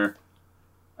releasing their,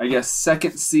 I guess,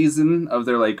 second season of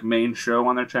their like main show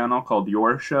on their channel called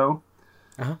Your Show.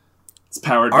 Uh-huh. It's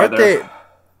powered aren't by their.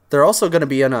 they're also going to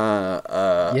be on a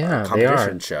Yeah, they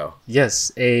competition are. show.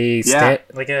 Yes,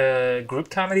 like a group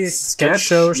comedy sketch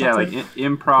show or something. Yeah, like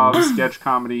improv sketch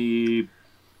comedy.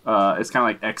 It's kind of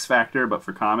like X Factor, but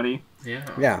for comedy. Yeah.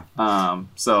 Yeah.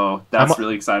 So that's I'm-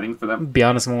 really exciting for them. Be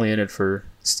honest, I'm only in it for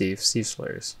Steve. Steve's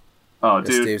hilarious. Oh,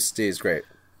 dude, Steve's great.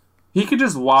 he could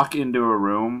just walk into a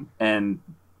room and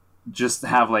just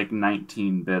have like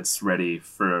 19 bits ready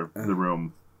for the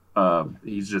room.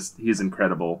 He's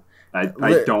incredible.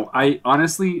 I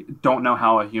honestly don't know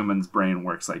how a human's brain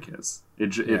works like his.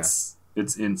 It's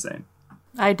insane.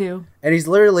 I do. And he's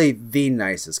literally the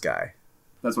nicest guy.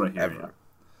 That's what I hear. Ever.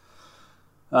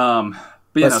 Yeah.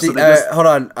 But yeah, Let's see, so they just, hold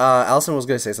on. Allison was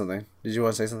going to say something. Did you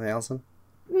want to say something, Allison?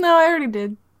 No, I already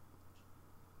did.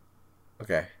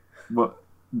 Okay. what?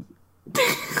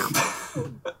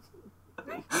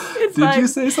 It's Did fine. you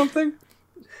say something?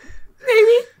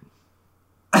 Maybe.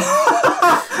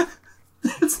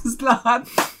 This is not.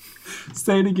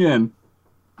 Say it again.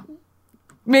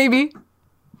 Maybe.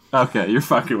 Okay, you're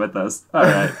fucking with us. All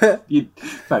right, you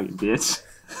fucking bitch.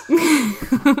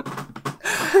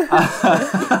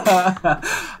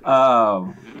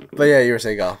 But yeah, you were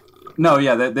saying golf. No,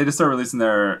 yeah, they just started releasing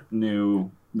the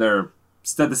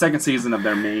second season of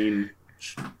their main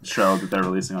show that they're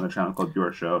releasing on the channel called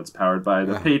Your Show. It's powered by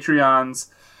the Patreons,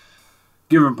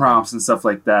 giving prompts and stuff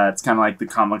like that. It's kind of like the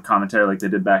commentary like they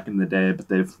did back in the day, but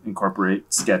they've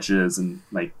incorporate sketches and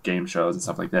like game shows and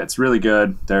stuff like that. It's really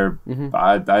good. They're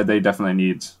they definitely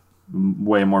need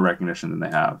way more recognition than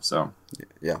they have. So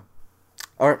Yeah.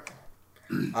 All right.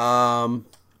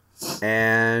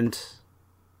 And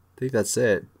I think that's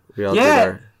it. We all did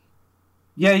our...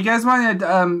 Yeah, you guys want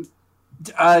to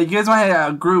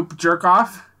group jerk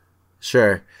off?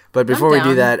 Sure. But before we do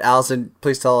down. that, Allison,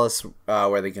 please tell us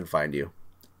where they can find you.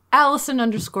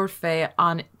 Allison_Faye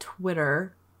on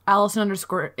Twitter.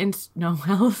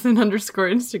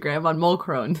 Allison_Instagram on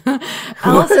Molcrone.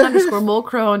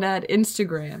 Allison_Molcrone at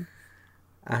Instagram.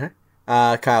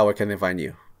 Kyle, where can they find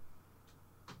you?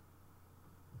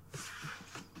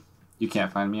 You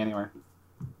can't find me anywhere.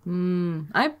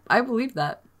 I believe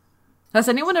that. Has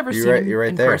anyone ever seen You're right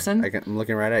in there. person? I'm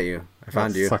looking right at you. I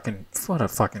found you. What a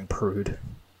fucking prude.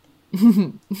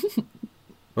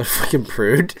 What a fucking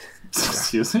prude.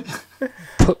 Excuse me?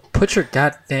 Put your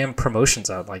goddamn promotions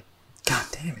out. Like, god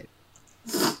damn it.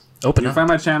 Open You up. can find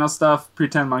my channel stuff,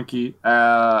 Pretend Monkey.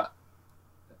 By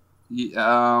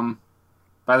the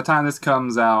time this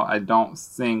comes out, I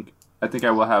think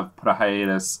I will have put a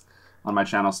hiatus on my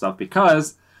channel stuff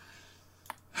because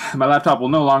my laptop will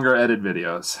no longer edit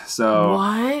videos. So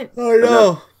What? Oh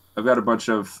no. I've got a bunch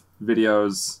of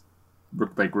videos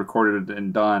like recorded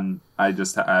and done.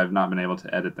 I've not been able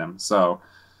to edit them. So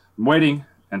I'm waiting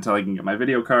until I can get my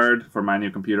video card for my new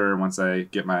computer. Once I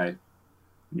get my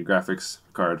new graphics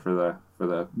card for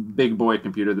the big boy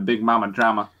computer, the big mama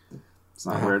drama. It's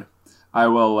not weird. I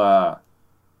will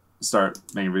start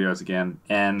making videos again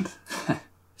and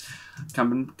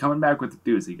coming back with a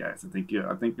doozy, guys. I think you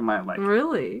might like it.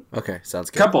 Really? Okay,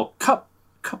 sounds good. Couple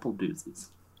doozies.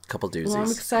 Couple doozies. Well, I'm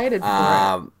excited for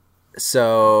it.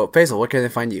 So, Faisal, where can they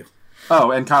find you?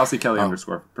 Oh, and Kyle C. Kelly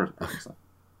 _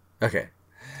 Okay.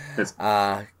 Yes.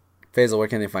 Faisal, where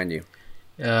can they find you?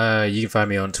 You can find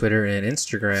me on Twitter and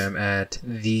Instagram at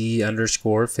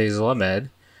 _Faisal Ahmed.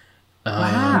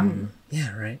 Wow.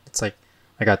 Yeah, right. It's like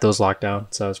I got those locked down,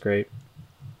 so it's great.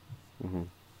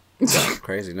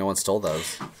 Crazy. No one stole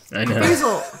those. I know.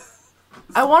 Hazel,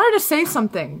 I wanted to say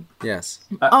something. Yes.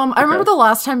 I remember the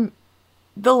last time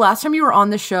you were on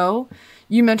the show,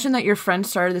 you mentioned that your friend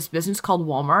started this business called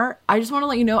Walmart. I just want to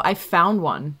let you know I found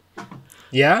one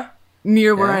Yeah?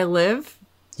 near where I live.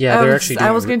 Yeah, they're actually doing,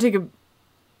 I was going to take a...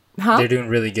 Huh? they're doing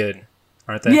really good,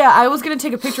 aren't they? Yeah, I was going to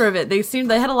take a picture of it. They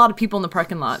had a lot of people in the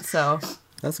parking lot, so...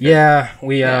 That's good. Yeah,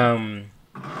 we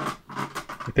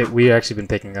actually been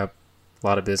picking up a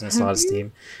lot of business, a lot of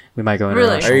steam. We might go in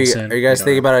Really? Are you soon. guys We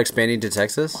thinking don't about expanding to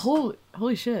Texas? Holy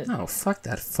shit. know. No, fuck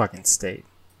that fucking state.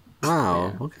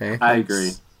 Wow. Okay. I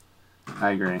thanks.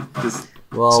 agree. Just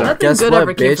Well, Nothing guess good what,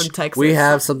 ever came bitch? from Texas. We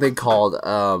have something called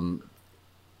I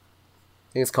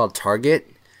think it's called Target.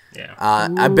 Yeah.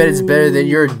 I bet it's better than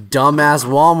your dumbass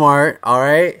Walmart. All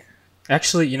right.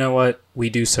 Actually, you know what? We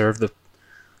do serve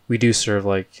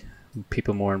like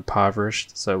people more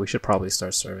impoverished, so we should probably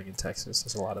start serving in Texas.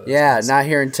 There's a lot of those. Yeah, guys. not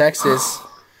here in Texas.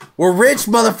 We're rich,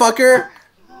 motherfucker.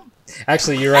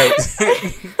 Actually, you're right.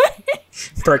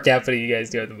 Per capita, you guys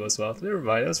do have the most wealth. Never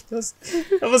mind.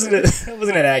 That wasn't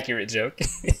an accurate joke.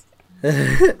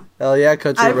 Hell yeah,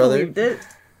 country I brother. believed it.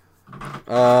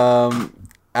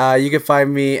 You can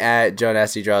find me at Joe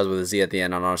Nasty Draws with a Z at the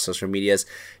end on our social medias.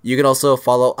 You can also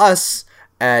follow us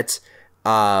at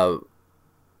Rough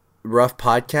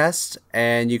Podcast,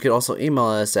 and you can also email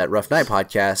us at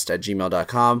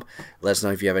roughnightpodcast@gmail.com. Let us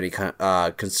know if you have any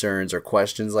concerns or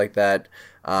questions like that.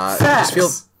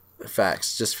 Just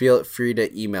feel free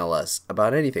to email us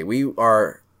about anything. We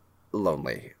are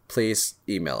lonely. Please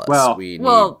email us. Well- we need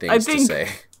Well, things I to think say.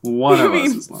 One I of us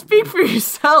mean, is lonely. speak for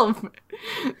yourself.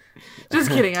 Just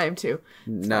kidding. I am too.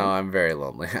 No, I'm very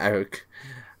lonely.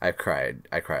 I cried.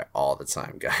 I cry all the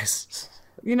time, guys.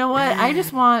 You know what? I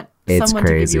just want It's someone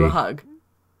to give you a crazy. hug.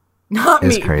 Not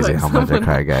It's me. crazy but how much I someone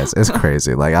cry, else. guys. It's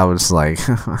crazy. Like I was like,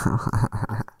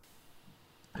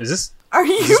 Is this Are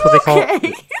you this what they call-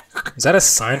 okay? is that a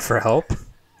sign for help?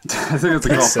 I think it's a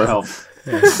call for help.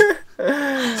 Yeah.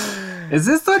 Is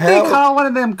this what Help. they call one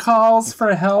of them calls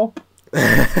for help?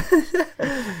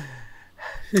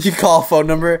 you call a phone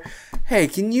number. Hey,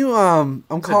 can you? I'm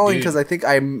calling dude. because I think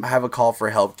I have a call for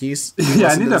help. Can you? Can you Yeah,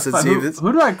 I listen need to to. this and see if this?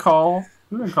 Who do I call?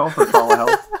 Who do I call for call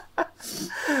help?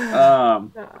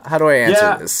 How do I answer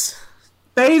Yeah. this?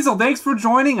 Basil, thanks for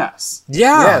joining us.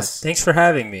 Yeah. Yes. Thanks for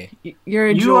having me. You're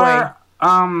a You joy. are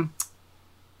I'm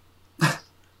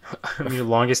your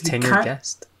longest tenured ki-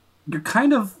 guest. you're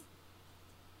kind of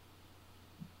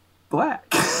black.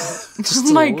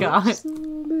 Oh my god.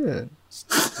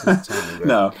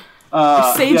 No.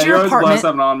 Sage yeah, your you're always apartment. blessed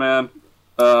having on, man.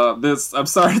 I'm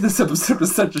sorry this episode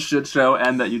was such a shit show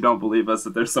and that you don't believe us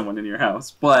that there's someone in your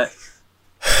house, but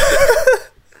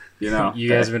you know, You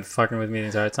guys have been fucking with me the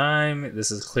entire time.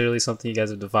 This is clearly something you guys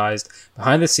have devised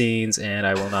behind the scenes, and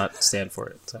I will not stand for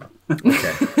it. So.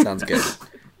 Okay, sounds good.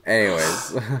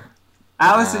 Anyways,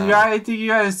 Allison, you got anything you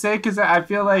gotta say? Because I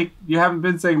feel like you haven't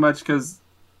been saying much because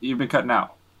you've been cutting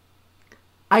out.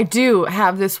 I do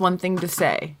have this one thing to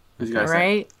say. What you gotta say?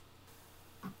 Right?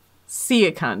 See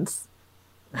ya, cunts.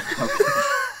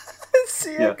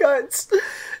 see Yeah. you, cunts.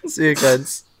 See you,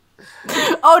 cunts.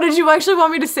 Oh, did you actually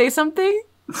want me to say something?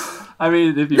 I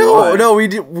mean, if you No, want. no, we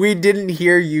didn't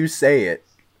hear you say it.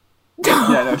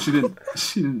 Yeah, no, she didn't.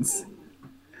 She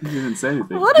didn't say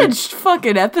anything. What a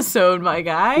fucking episode, my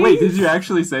guy. Wait, did you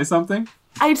actually say something?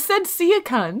 I said see ya,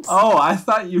 cunts. Oh, I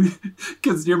thought you,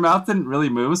 because your mouth didn't really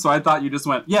move, so I thought you just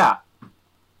went, yeah.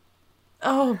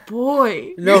 Oh,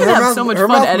 boy. No, You're gonna her have mouth, so much her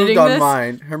fun mouth editing moved on this.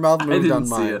 mine. Her mouth I moved didn't on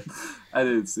see mine. it. I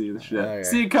didn't see the shit. Okay.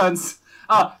 See you, cunts.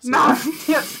 Oh, no,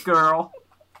 yes, girl.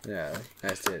 Yeah,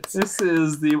 that's it. This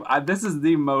is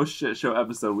the most shit show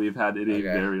episode we've had in a Okay.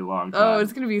 very long time. Oh,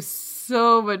 it's gonna be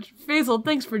so much. Faisal,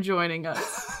 thanks for joining us.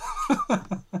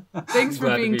 Thanks for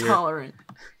Glad to being be here. tolerant.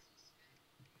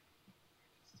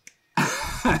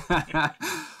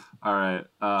 All right.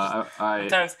 I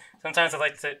Sometimes I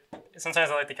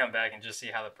like to come back and just see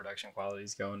how the production quality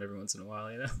is going every once in a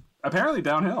while. You know. apparently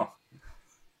downhill.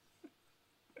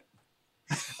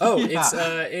 Oh, Yeah.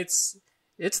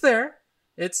 it's there.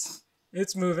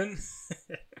 It's moving.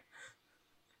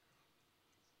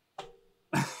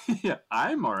 Yeah,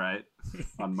 I'm all right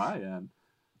on my end.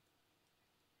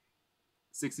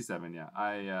 67. Yeah,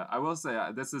 I will say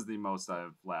this is the most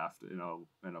I've laughed in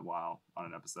a while on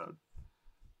an episode.